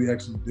surprised we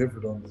actually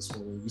differed on this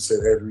one when you said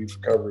Ed Reed for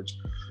coverage,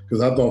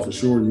 because I thought for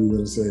sure you were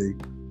going to say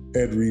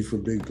Ed Reed for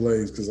big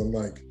plays, because I'm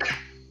like,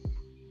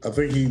 I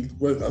think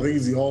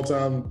he's the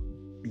all-time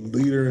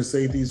leader in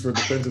safeties for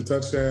defensive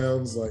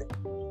touchdowns. Like,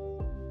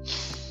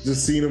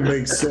 just seen him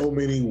make so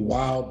many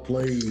wild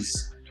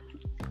plays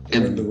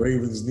when the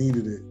Ravens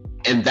needed it.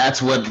 And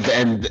that's what,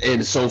 and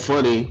it's so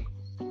funny.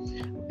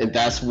 And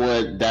that's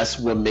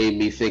what made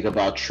me think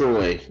about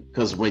Troy,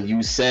 because when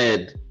you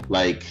said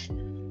like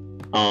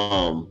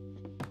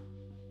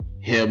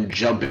him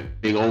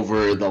jumping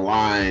over the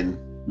line,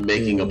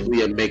 making a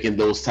play, making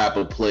those type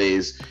of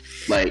plays,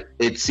 like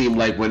it seemed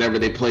like whenever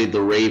they played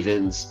the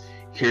Ravens,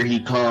 here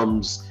he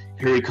comes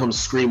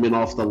screaming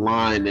off the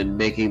line and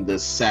making the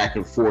sack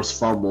and forced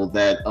fumble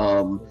that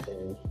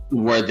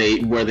where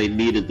they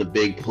needed the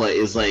big play.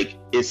 It's like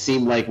it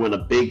seemed like when a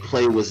big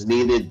play was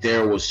needed,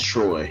 there was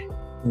Troy.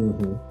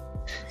 Mm-hmm.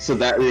 So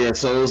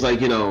it was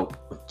like,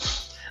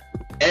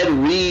 Ed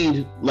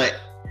Reed, like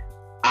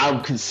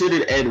I've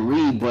considered Ed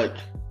Reed, but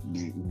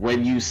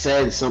when you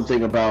said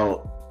something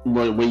about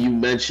when you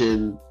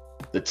mentioned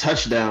the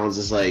touchdowns,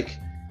 it's like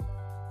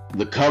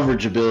the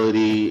coverage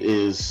ability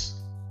is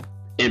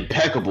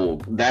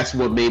impeccable. That's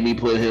what made me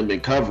put him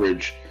in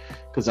coverage,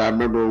 because I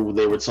remember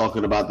they were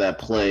talking about that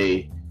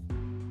play.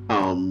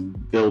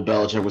 Bill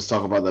Belichick was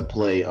talking about that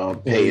play.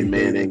 Peyton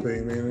Manning.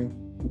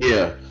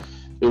 Yeah,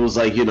 it was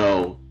like it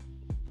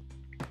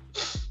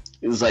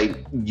was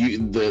like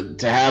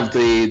to have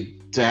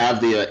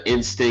the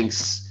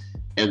instincts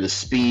and the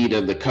speed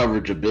and the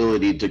coverage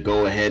ability to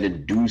go ahead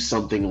and do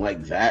something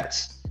like that.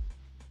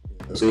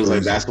 So it was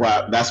like that's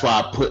why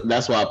I put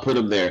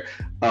him there.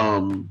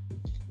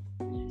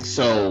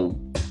 So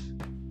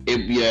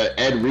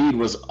Ed Reed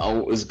was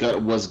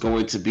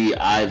going to be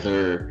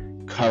either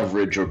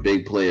coverage or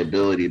big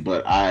playability,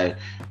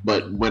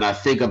 but when I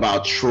think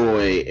about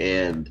Troy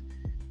and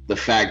the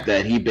fact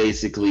that he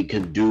basically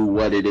could do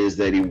what it is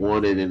that he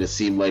wanted, and it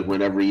seemed like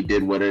whenever he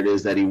did what it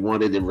is that he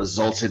wanted, it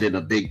resulted in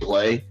a big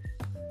play.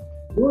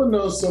 You want to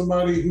know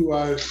somebody who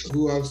I'm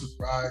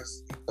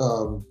surprised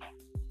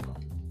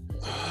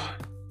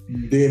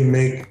didn't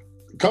make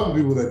a couple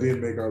people that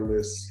did make our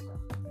list,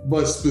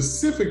 but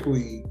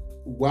specifically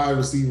wide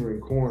receiver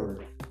and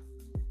corner.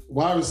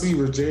 Wide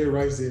receiver, Jerry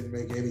Rice didn't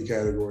make any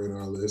category in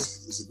our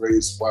list. He's the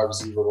greatest wide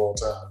receiver of all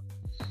time.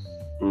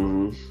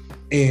 Mm-hmm.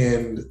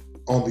 And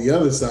on the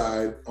other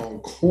side, on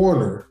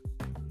corner,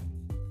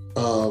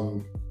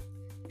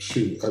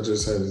 shoot, I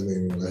just had his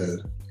name in my head.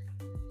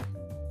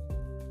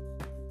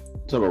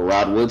 Talking about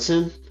Rod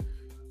Woodson?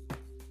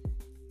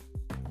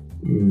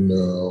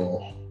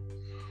 No.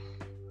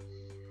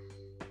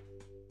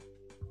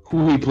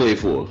 Who he played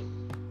for?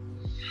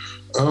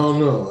 I don't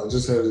know. I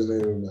just had his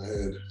name in my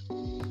head.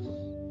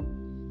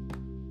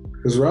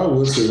 Because Rod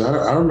Woodson,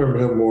 I remember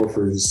him more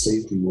for his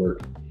safety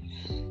work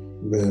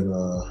than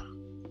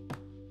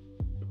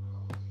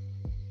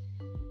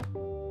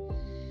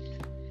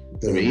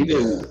I mean,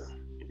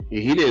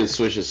 he didn't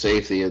switch to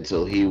safety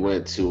until he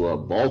went to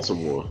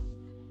Baltimore.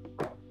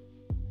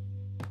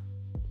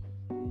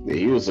 Yeah,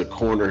 he was a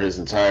corner his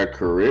entire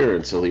career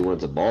until he went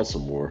to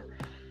Baltimore.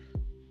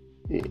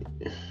 Yeah,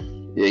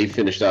 he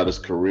finished out his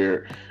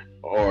career,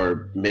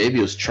 or maybe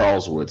it was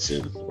Charles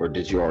Woodson, or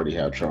did you already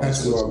have Charles?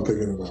 That's Woodson? what I'm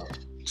thinking about.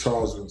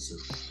 Charles Woodson.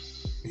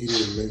 He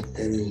didn't make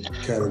any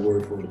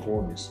category for the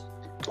corners.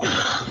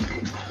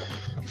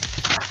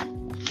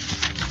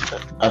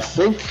 I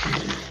think,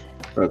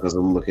 because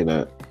I'm looking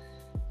at,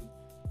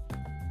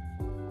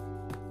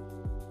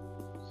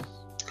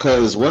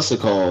 because what's it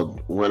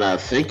called? When I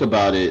think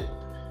about it,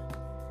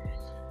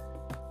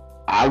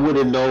 I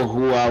wouldn't know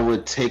who I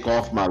would take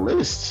off my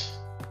list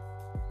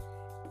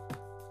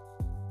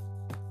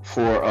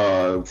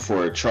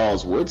for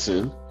Charles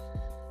Woodson.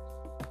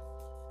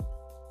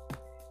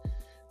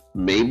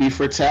 Maybe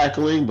for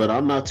tackling, but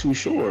I'm not too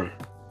sure.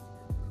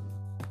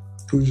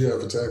 Who'd you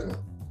have for tackling?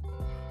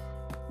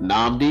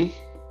 Nnamdi?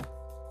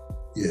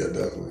 Yeah,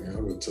 definitely. I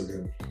would have took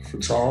him. For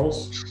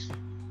Charles?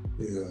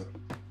 Yeah.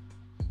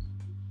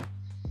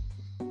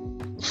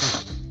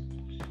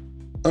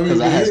 I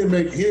mean,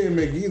 he didn't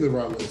make either of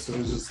our lists, so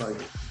it's just like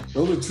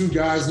those are two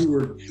guys who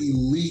were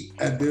elite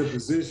at their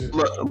position.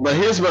 But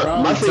here's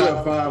my thing.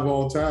 Top five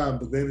all time,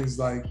 but then he's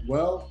like,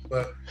 well,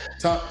 but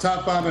top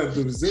five at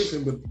the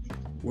position, but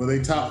were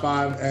they top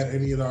five at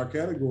any of our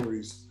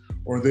categories?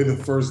 Or are they the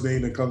first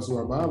name that comes to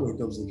our mind when it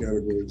comes to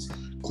categories?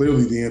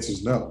 Clearly the answer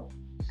is no.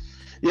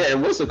 Yeah,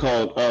 and what's it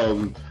called?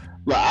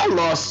 I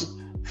lost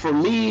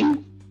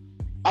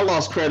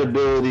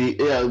credibility.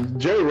 Yeah,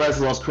 Jerry Rice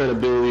lost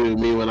credibility with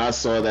me when I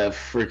saw that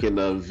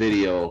freaking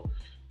video.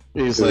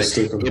 It's like,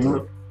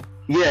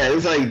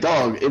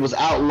 dog, it was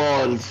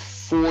outlawed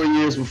 4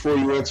 years before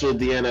you entered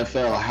the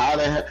NFL. How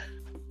the heck?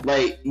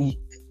 Like, he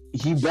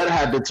better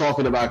have been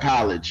talking about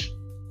college.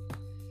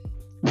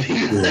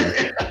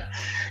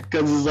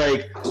 Because it's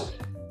like,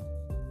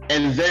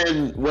 and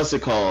then what's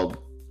it called?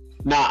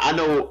 Now I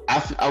know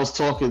I was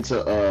talking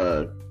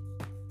to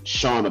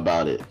Sean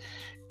about it,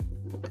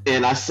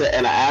 and I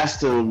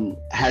asked him,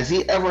 has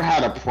he ever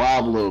had a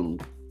problem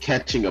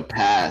catching a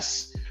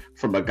pass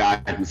from a guy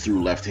who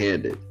threw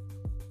left-handed?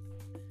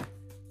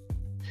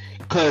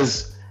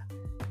 Because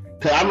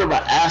I remember I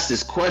asked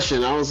this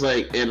question. I was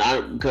like,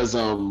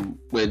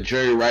 when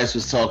Jerry Rice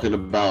was talking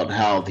about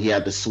how he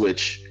had to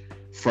switch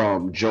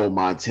from Joe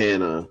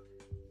Montana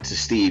to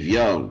Steve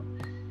Young,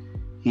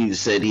 he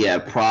said he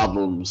had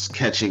problems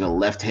catching a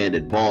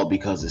left-handed ball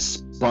because it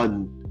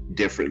spun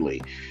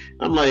differently.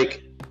 I'm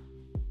like,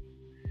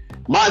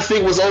 my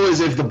thing was always,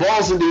 if the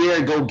ball's in the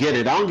air, go get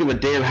it. I don't give a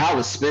damn how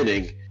it's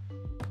spinning.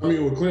 I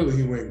mean, well, clearly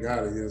he went and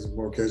got it. He has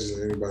more catches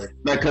than anybody.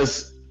 But he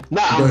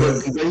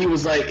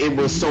was like, it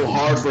was so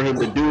hard for him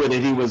to do it,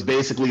 and he was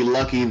basically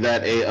lucky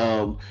that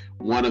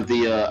one of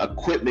the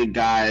equipment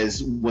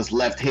guys was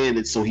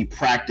left-handed, so he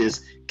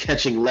practiced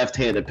catching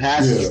left-handed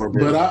passes from him.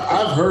 But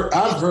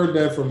I've heard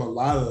that from a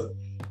lot of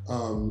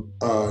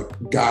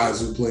guys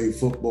who play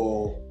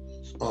football,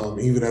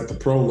 even at the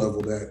pro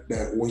level,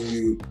 that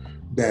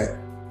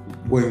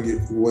when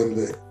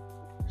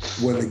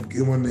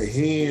the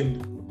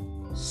hand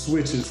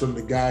switches from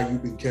the guy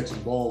you've been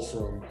catching balls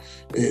from,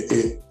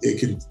 it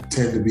can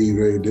tend to be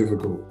very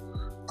difficult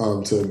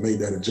to make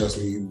that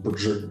adjustment. You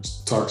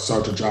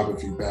start to drop a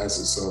few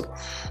passes. So,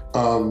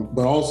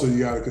 but also you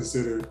got to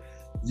consider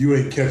you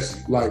ain't catch,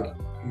 like,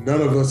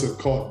 none of us have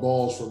caught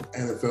balls from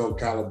NFL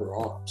caliber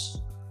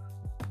arms.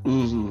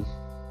 Mm-hmm.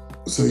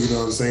 So you know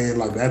what I'm saying?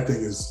 Like, that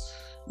thing is,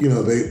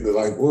 they're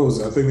like, what was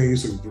it? I think they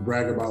used to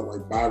brag about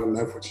like Byron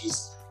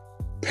Leftwich's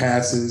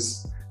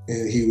passes,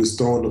 and he was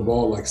throwing the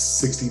ball like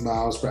 60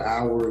 miles per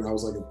hour, and I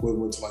was like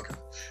equivalent to like a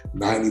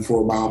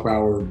 94 mile per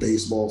hour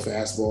baseball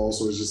fastball.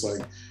 So it's just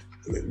like,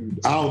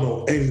 I don't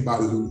know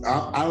anybody who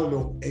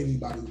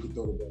can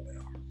throw the ball that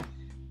hard.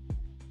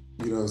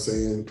 You know what I'm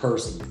saying?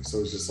 Personally.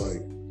 So it's just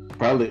like,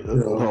 probably.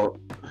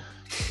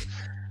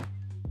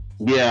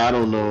 Yeah, I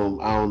don't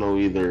know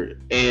either.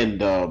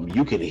 And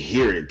you can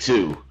hear it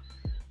too.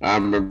 I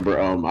remember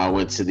I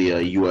went to the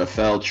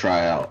UFL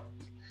tryout,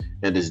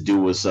 and this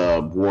dude was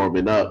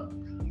warming up,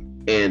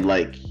 and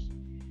like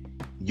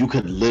you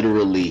could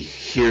literally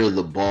hear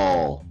the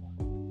ball.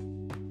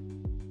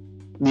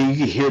 You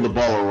could hear the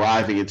ball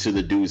arriving into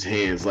the dude's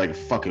hands like a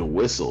fucking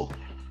whistle.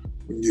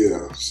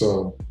 Yeah,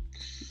 so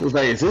it was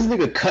like, is this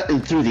nigga cutting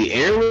through the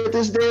air with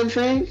this damn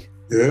thing?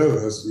 Yeah,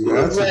 that's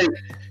like,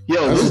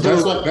 yo,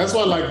 that's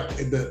why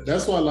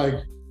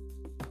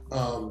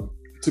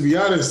to be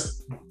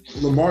honest,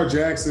 Lamar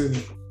Jackson,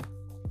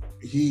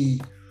 he's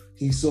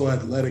so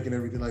athletic and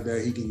everything like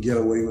that. He can get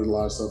away with a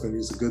lot of stuff, and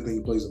it's a good thing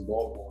he plays in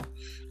Baltimore.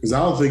 Because I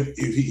don't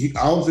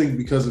think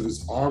because of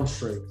his arm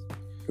strength.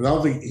 Because I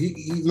don't think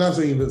he's not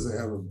saying he doesn't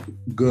have a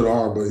good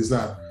arm, but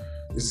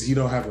he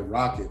don't have a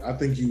rocket. I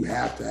think you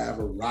have to have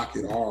a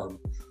rocket arm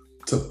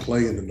to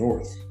play in the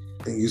North.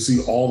 And you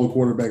see all the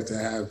quarterbacks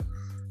that have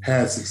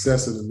had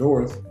success in the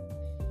North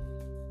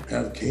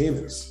have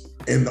cannons.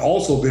 And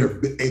also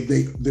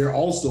they're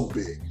also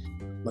big.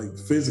 Like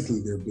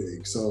physically they're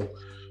big. So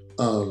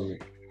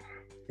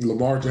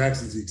Lamar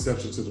Jackson's the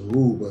exception to the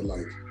rule, but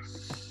like,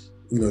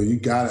 you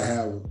gotta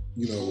have,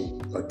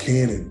 a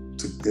cannon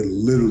to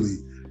literally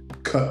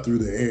cut through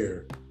the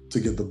air to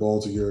get the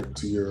ball to your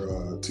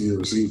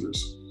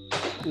receivers.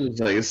 It's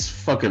like it's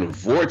fucking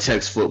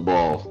vortex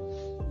football.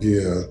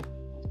 Yeah.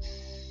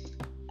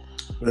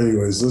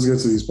 Anyways, let's get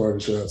to these party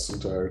shots. I'm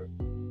tired.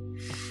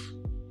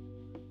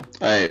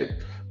 All right,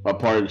 my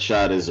party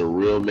shot is a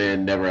real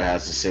man never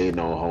has to say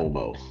no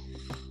homo.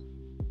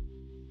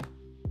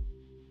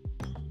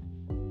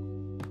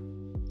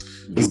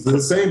 Does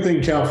the same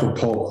thing count for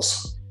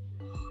pause?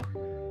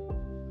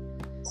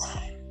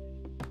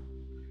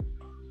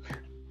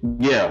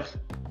 Yeah.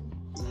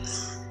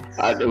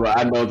 I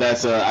know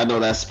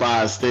that's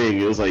Spy's thing.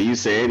 It was like, you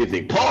say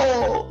anything,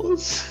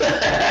 pause.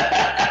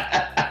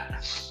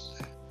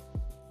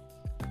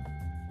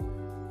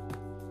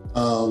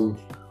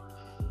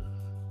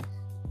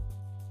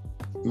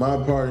 My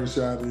party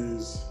shot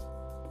is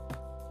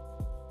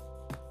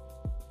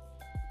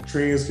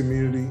trans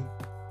community.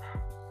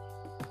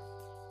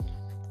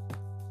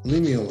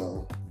 Leave me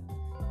alone.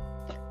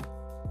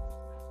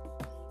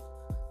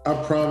 I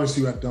promise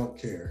you I don't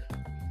care.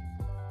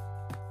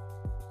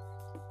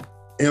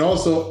 And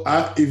also,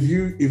 if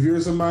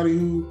you're somebody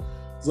who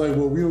is like,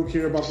 well, we don't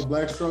care about the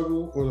black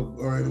struggle or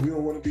we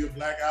don't want to be a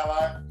black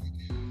ally,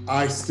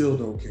 I still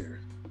don't care.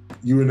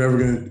 You were never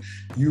gonna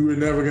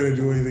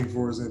do anything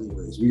for us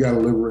anyways. We gotta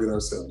liberate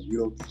ourselves. We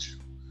don't need you.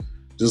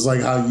 Just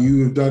like how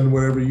you have done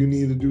whatever you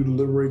need to do to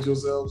liberate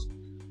yourselves,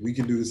 we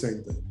can do the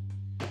same thing.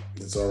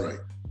 It's all right.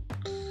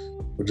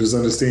 But just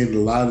understand a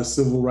lot of the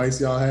civil rights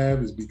y'all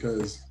have is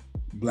because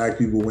black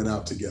people went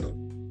out to get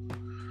them.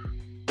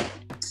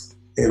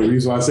 And the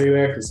reason why I say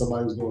that, because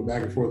somebody was going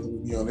back and forth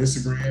with me on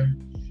Instagram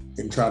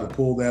and try to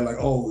pull that like,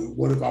 oh,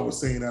 what if I was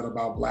saying that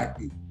about black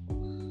people?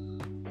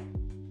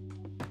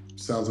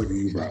 Sounds like a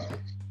you problem.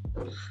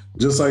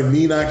 Just like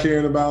me not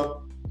caring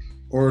about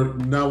or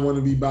not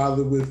wanting to be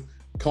bothered with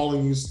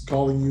calling you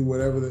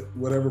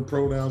whatever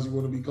pronouns you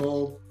want to be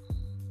called.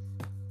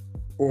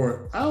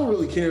 Or I don't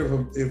really care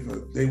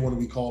if they want to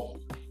be called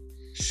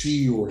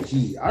she or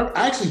he. I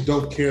actually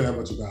don't care that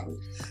much about it.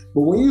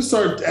 But when you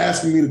start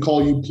asking me to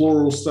call you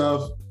plural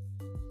stuff,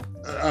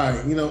 all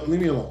right, leave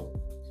me alone.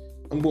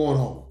 I'm going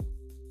home.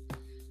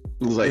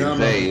 It was like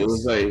they. It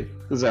was like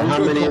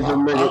how many of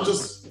them?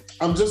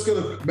 I'm just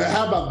gonna. But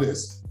how about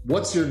this?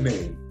 What's your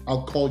name?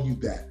 I'll call you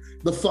that.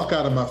 The fuck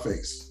out of my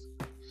face.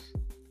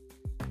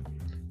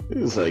 It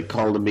was like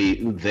calling me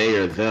they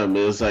or them.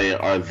 It was like,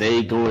 are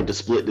they going to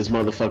split this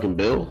motherfucking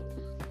bill?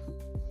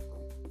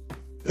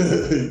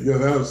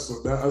 Yeah, I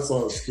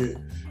saw a skit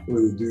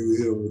where the dude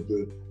hit him with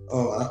the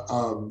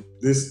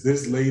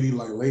this lady,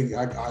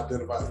 I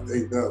identify as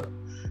they them.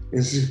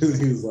 And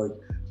he was like,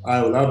 all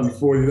right, well, that'll be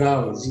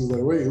 $40. She was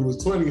like, wait, it was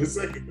 20 a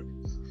second.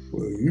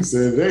 Well, you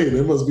said hey,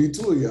 there must be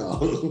two of y'all.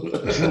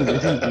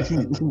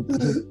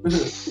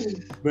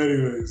 But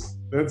anyways,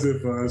 that's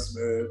it for us,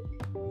 man.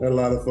 Had a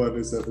lot of fun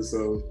this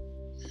episode.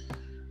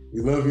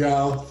 We love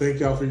y'all. Thank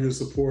y'all for your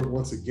support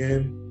once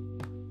again.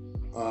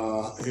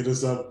 Hit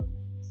us up.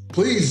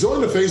 Please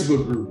join the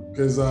Facebook group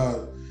because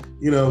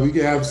we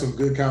can have some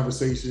good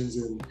conversations,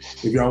 and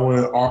if y'all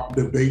want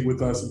to debate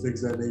with us and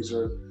things of that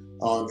nature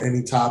on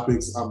any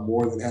topics, I'm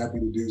more than happy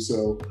to do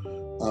so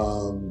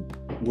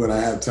when I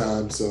have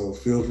time. So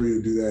feel free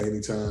to do that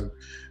anytime.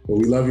 But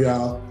we love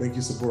y'all. Thank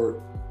you,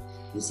 support.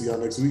 We'll see y'all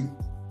next week.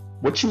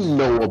 What you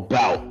know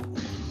about